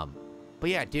 But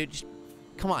yeah, dude, just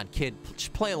come on, kid.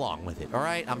 Just play along with it. All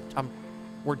right,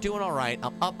 we're doing all right.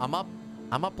 I'm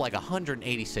up like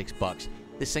 186 bucks.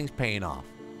 This thing's paying off.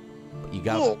 But you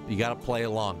gotta play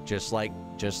along, just like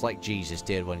Jesus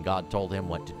did when God told him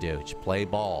what to do. Just play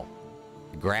ball.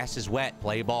 The grass is wet.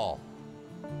 Play ball.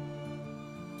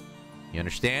 You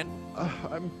understand?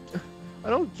 I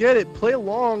don't get it. Play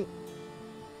along.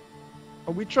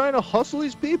 Are we trying to hustle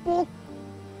these people?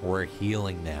 We're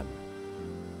healing them.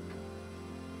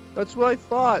 That's what I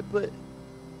thought, but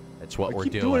That's what I we're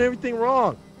keep doing. doing everything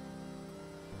wrong.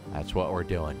 That's what we're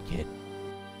doing, kid.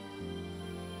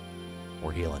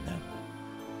 We're healing them.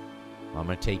 I'm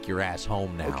gonna take your ass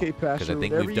home now. Okay, Pastor, Because I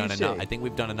think whatever we've done you enough. say. I think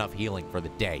we've done enough healing for the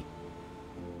day.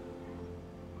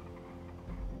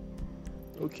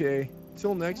 Okay,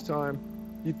 till next time.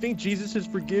 You think Jesus has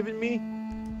forgiven me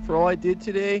for all I did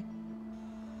today?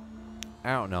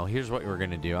 I don't know. Here's what we're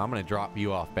going to do. I'm going to drop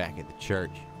you off back at the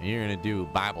church, and you're going to do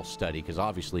Bible study, because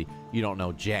obviously you don't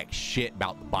know jack shit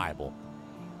about the Bible.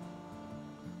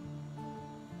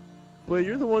 But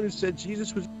you're the one who said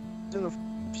Jesus was in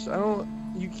the... I don't...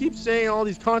 You keep saying all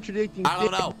these contradicting I don't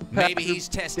things, know. Maybe Pastor he's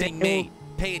testing Daniel. me.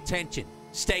 Pay attention.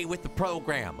 Stay with the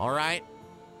program, all right?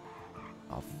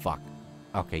 Oh, fuck.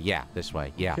 Okay, yeah, this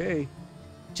way. Yeah. Okay.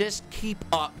 Just keep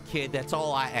up, kid. That's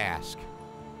all I ask.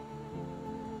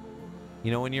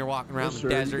 You know, when you're walking around Yes, the sir,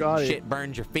 you desert got and it. shit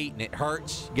burns your feet and it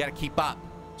hurts, you gotta keep up.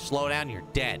 Slow down, you're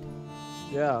dead.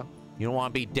 Yeah. You don't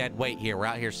want to be dead weight here. We're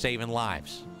out here saving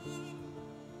lives.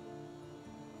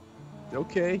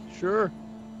 Okay, sure.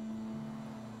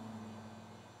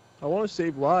 I want to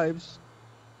save lives.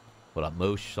 What up,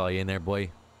 Moosh? Saw you in there,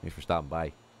 boy. Thanks for stopping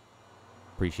by.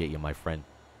 Appreciate you, my friend.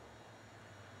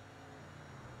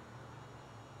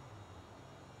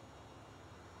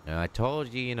 And I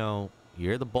told you, you know,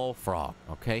 you're the bullfrog,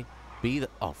 okay? Be the...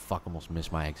 Oh, fuck, almost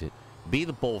missed my exit. Be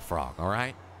the bullfrog, all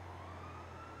right?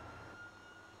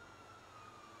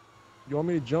 You want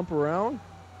me to jump around?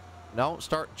 Don't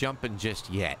start jumping just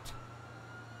yet.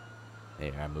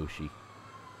 There, Amushi.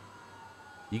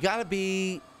 You gotta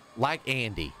be like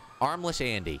Andy. Armless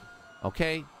Andy,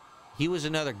 okay? He was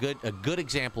a good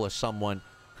example of someone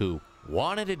who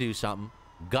wanted to do something.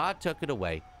 God took it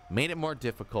away, made it more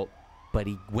difficult, but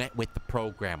he went with the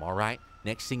program, all right?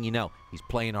 Next thing you know, he's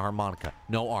playing a harmonica.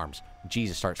 No arms.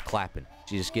 Jesus starts clapping.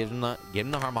 Jesus gives him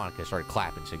the harmonica, started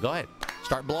clapping. Said, go ahead.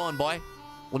 Start blowing, boy.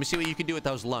 Let me see what you can do with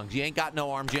those lungs. You ain't got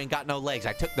no arms. You ain't got no legs.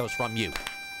 I took those from you.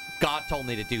 God told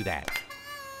me to do that.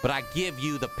 But I give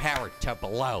you the power to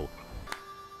blow.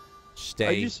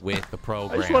 Stay with the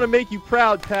program. I just want to make you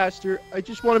proud, Pastor. I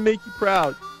just want to make you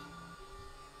proud.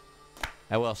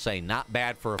 I will say, not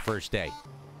bad for a first day.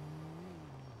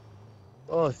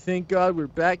 Oh, thank God we're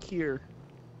back here.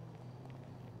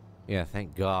 Yeah,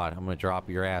 thank God. I'm going to drop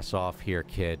your ass off here,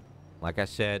 kid. Like I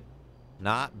said,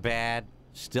 not bad,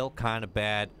 still kind of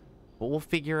bad, but we'll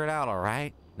figure it out, all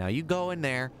right? Now, you go in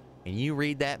there, and you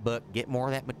read that book, get more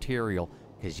of that material,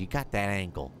 because you got that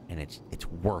angle, and it's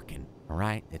working, all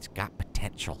right? It's got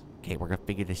potential. Okay, we're going to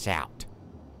figure this out.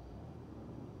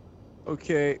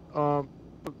 Okay,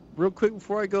 real quick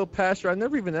before I go, Pastor, I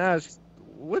never even asked,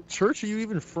 what church are you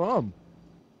even from?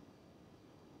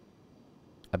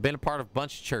 I've been a part of a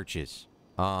bunch of churches.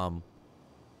 All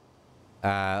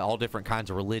different kinds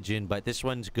of religion, but this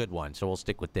one's a good one, so we'll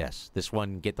stick with this. This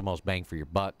one, get the most bang for your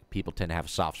buck. People tend to have a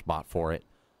soft spot for it.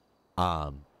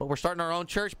 But we're starting our own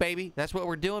church, baby. That's what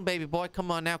we're doing, baby boy.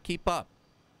 Come on now, keep up.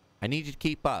 I need you to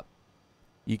keep up.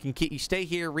 You stay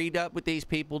here, read up with these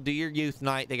people, do your youth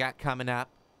night they got coming up.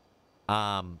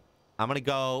 I'm going to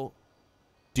go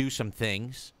do some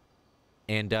things.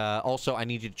 And also, I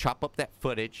need you to chop up that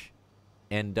footage.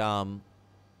 And,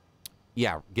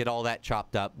 yeah, get all that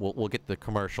chopped up. We'll get the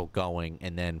commercial going.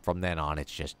 And then from then on,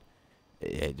 it's just,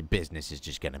 business is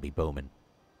just going to be booming.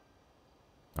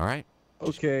 All right?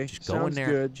 Okay, just go in there.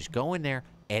 Good. Just go in there,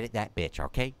 edit that bitch,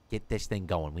 okay? Get this thing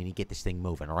going. We need to get this thing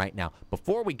moving. All right, now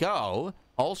before we go,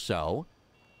 also,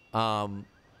 I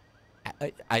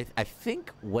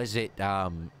think was it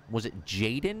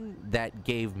Jaden that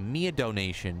gave me a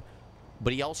donation,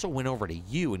 but he also went over to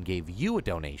you and gave you a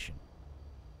donation.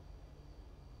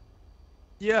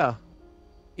 Yeah.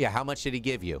 Yeah. How much did he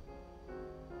give you?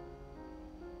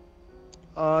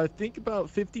 I think about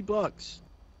 $50.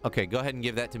 Okay, go ahead and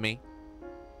give that to me.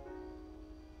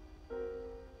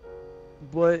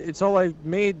 But it's all I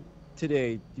made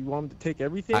today. Do you want me to take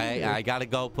everything? I gotta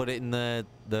go put it in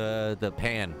the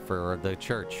pan for the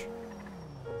church.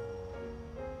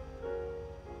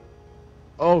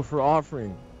 Oh, for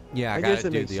offering. Yeah, I guess gotta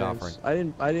that do makes the sense.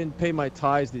 offering. I didn't pay my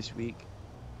tithes this week.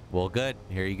 Well, good.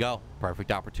 Here you go.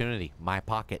 Perfect opportunity. My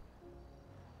pocket.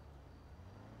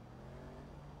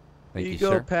 Thank you, Here you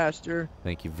go, sir. Pastor.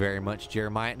 Thank you very much,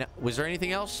 Jeremiah. Now, was there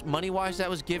anything else money-wise that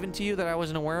was given to you that I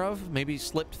wasn't aware of? Maybe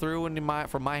slipped through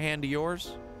from my hand to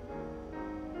yours?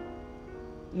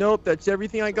 Nope, that's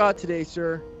everything I got today,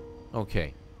 sir.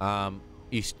 Okay.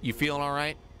 You feeling all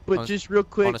right? But just real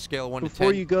quick, on a scale of 1 to 10,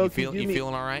 before you go, you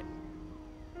feeling all right?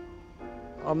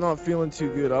 I'm not feeling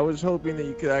too good. I was hoping that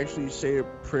you could actually say a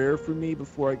prayer for me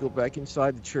before I go back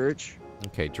inside the church.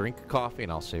 Okay, drink a coffee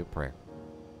and I'll say a prayer.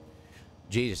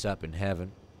 Jesus up in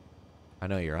heaven, I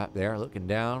know you're up there looking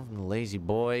down from the lazy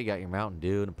boy. You got your Mountain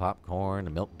Dew and the popcorn,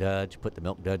 the Milk Duds. You put the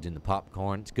Milk Duds in the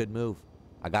popcorn. It's a good move.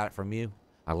 I got it from you.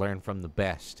 I learned from the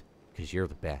best because you're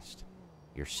the best.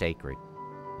 You're sacred.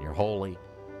 And you're holy.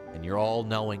 And you're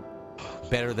all-knowing.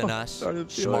 Better than us.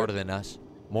 Smarter than us.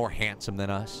 More handsome than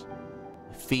us.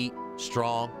 Feet,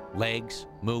 strong. Legs,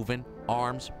 moving.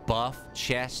 Arms, buff.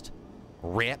 Chest,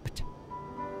 ripped.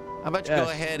 How about you go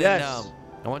ahead and...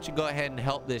 I want you to go ahead and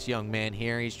help this young man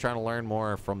here. He's trying to learn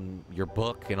more from your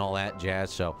book and all that jazz.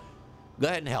 So go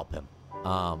ahead and help him.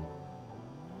 Go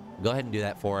ahead and do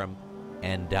that for him.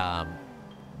 And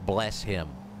bless him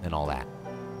and all that.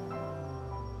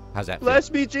 How's that feel? Bless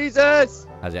me, Jesus!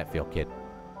 How's that feel, kid?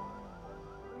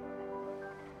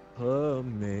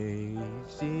 Amazing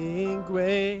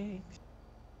grace,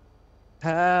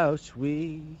 how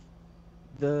sweet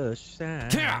the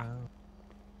sound. Yeah.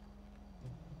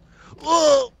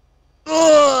 Oh!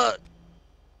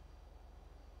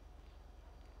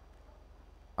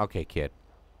 Okay, kid.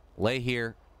 Lay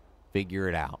here. Figure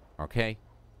it out, okay?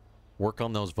 Work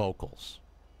on those vocals.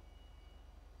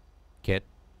 Kid?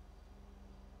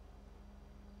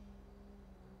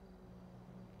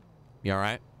 You all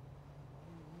right?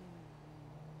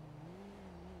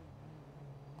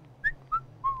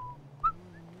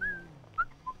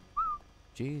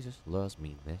 Jesus loves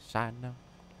me, this I know.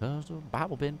 'Cause the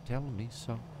Bible been telling me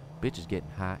so. Bitches getting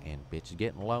high and bitches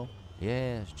getting low.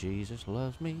 Yes, Jesus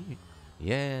loves me.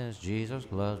 Yes, Jesus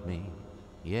loves me.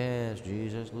 Yes,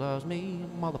 Jesus loves me.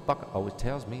 Motherfucker always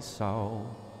tells me so.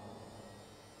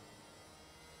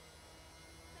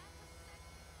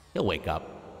 He'll wake up.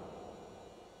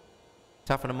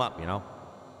 Toughen him up, you know?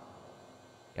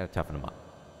 Gotta toughen him up.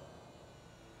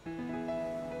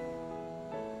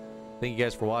 Thank you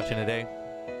guys for watching today.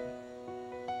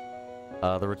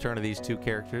 The return of these two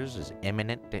characters is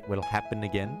imminent. It will happen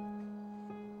again.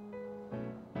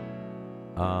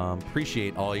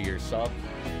 Appreciate all your subs.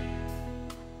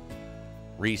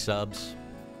 Resubs.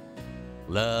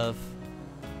 Love.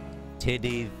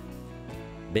 Tiddies.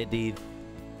 Biddies.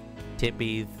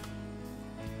 Tippies.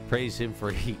 Praise him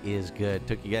for he is good.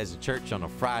 Took you guys to church on a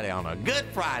Friday, on a Good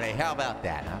Friday. How about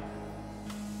that, huh?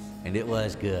 And it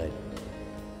was good.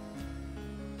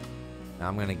 Now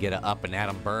I'm going to get an Up and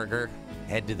Atom burger,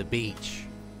 head to the beach.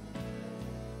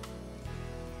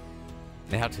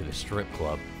 Now to the strip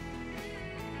club.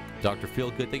 Dr.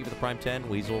 Feelgood, thank you for the Prime 10.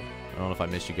 Weasel, I don't know if I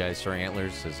missed you guys. Sir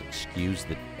Antlers says,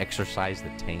 exercise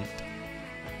the taint.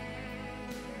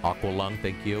 Aqualung,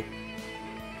 thank you.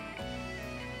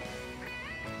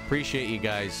 Appreciate you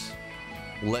guys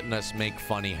letting us make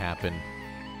funny happen.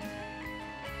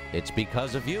 It's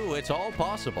because of you. It's all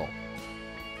possible.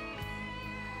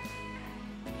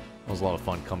 It was a lot of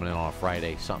fun coming in on a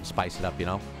Friday. Something spice it up, you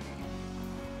know?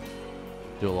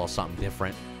 Do a little something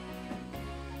different.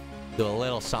 Do a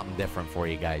little something different for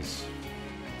you guys.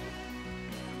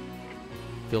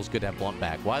 Feels good to have Blunt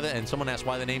back. And someone asked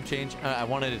why the name change. I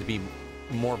wanted it to be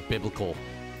more biblical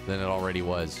than it already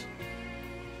was.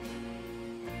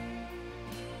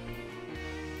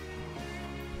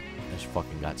 I just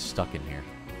fucking got stuck in here.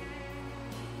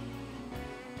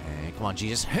 And come on,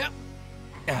 Jesus.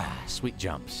 Sweet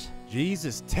jumps.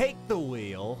 Jesus, take the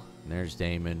wheel. And there's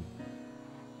Damon.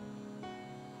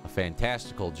 A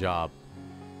fantastical job.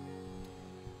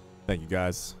 Thank you,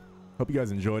 guys. Hope you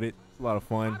guys enjoyed it. It's a lot of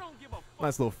fun.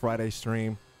 Nice little Friday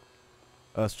stream.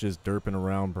 Us just derping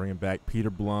around, bringing back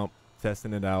Peter Blump,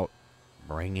 testing it out.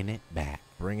 Bringing it back.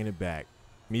 Bringing it back.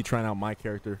 Me trying out my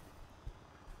character.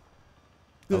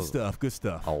 Good stuff. Good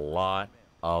stuff. A lot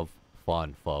of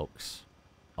fun, folks.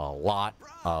 A lot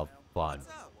of fun.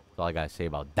 That's all I got to say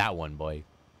about that one, boy.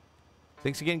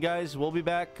 Thanks again, guys. We'll be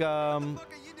back. We'll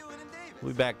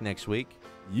be back next week.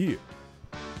 Yeah.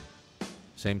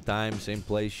 Same time, same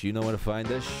place. You know where to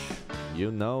find us. You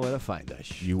know where to find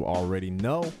us. You already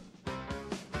know.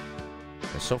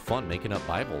 It's so fun making up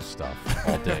Bible stuff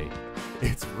all day.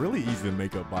 It's really easy to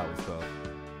make up Bible stuff.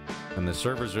 And the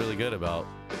server's really good about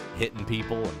hitting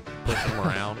people and pushing them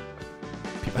around.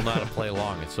 People know how to play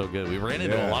along. It's so good. We ran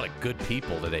into a lot of good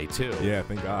people today, too. Yeah,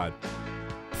 thank God.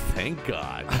 Thank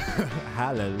God.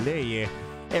 Hallelujah.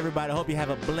 Everybody, hope you have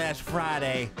a blessed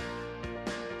Friday.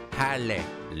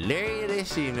 Hallelujah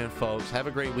this evening, folks. Have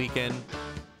a great weekend.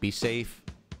 Be safe.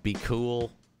 Be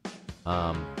cool.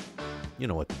 You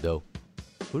know what to do.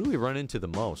 Who do we run into the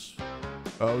most?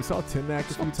 We saw Tim Mac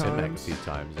a few times. Tim Mac a few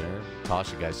times there.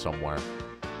 Toss you guys somewhere.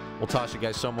 We'll toss you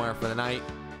guys somewhere for the night.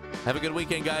 Have a good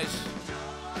weekend, guys.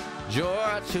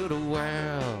 Joy to the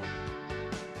world.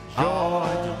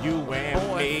 Joy to you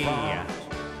and me.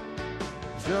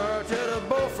 Joy to the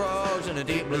bullfrogs in the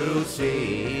deep blue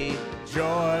sea.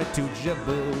 Joy to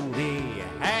Jaboody.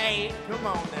 Hey, come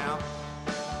on now.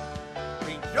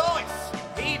 Rejoice,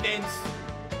 you heathens.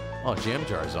 Oh, Jam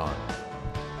Jar's on.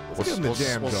 Let's give him the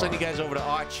Jam We'll Jar. send you guys over to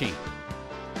Archie.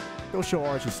 Go show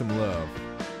Archie some love.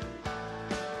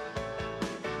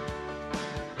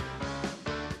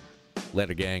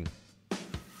 Letter gang.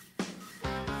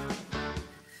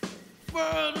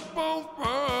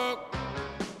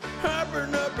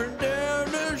 Hopping up and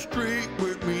down the street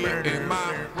with me and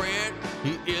my friend.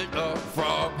 He is a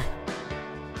frog.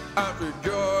 I said,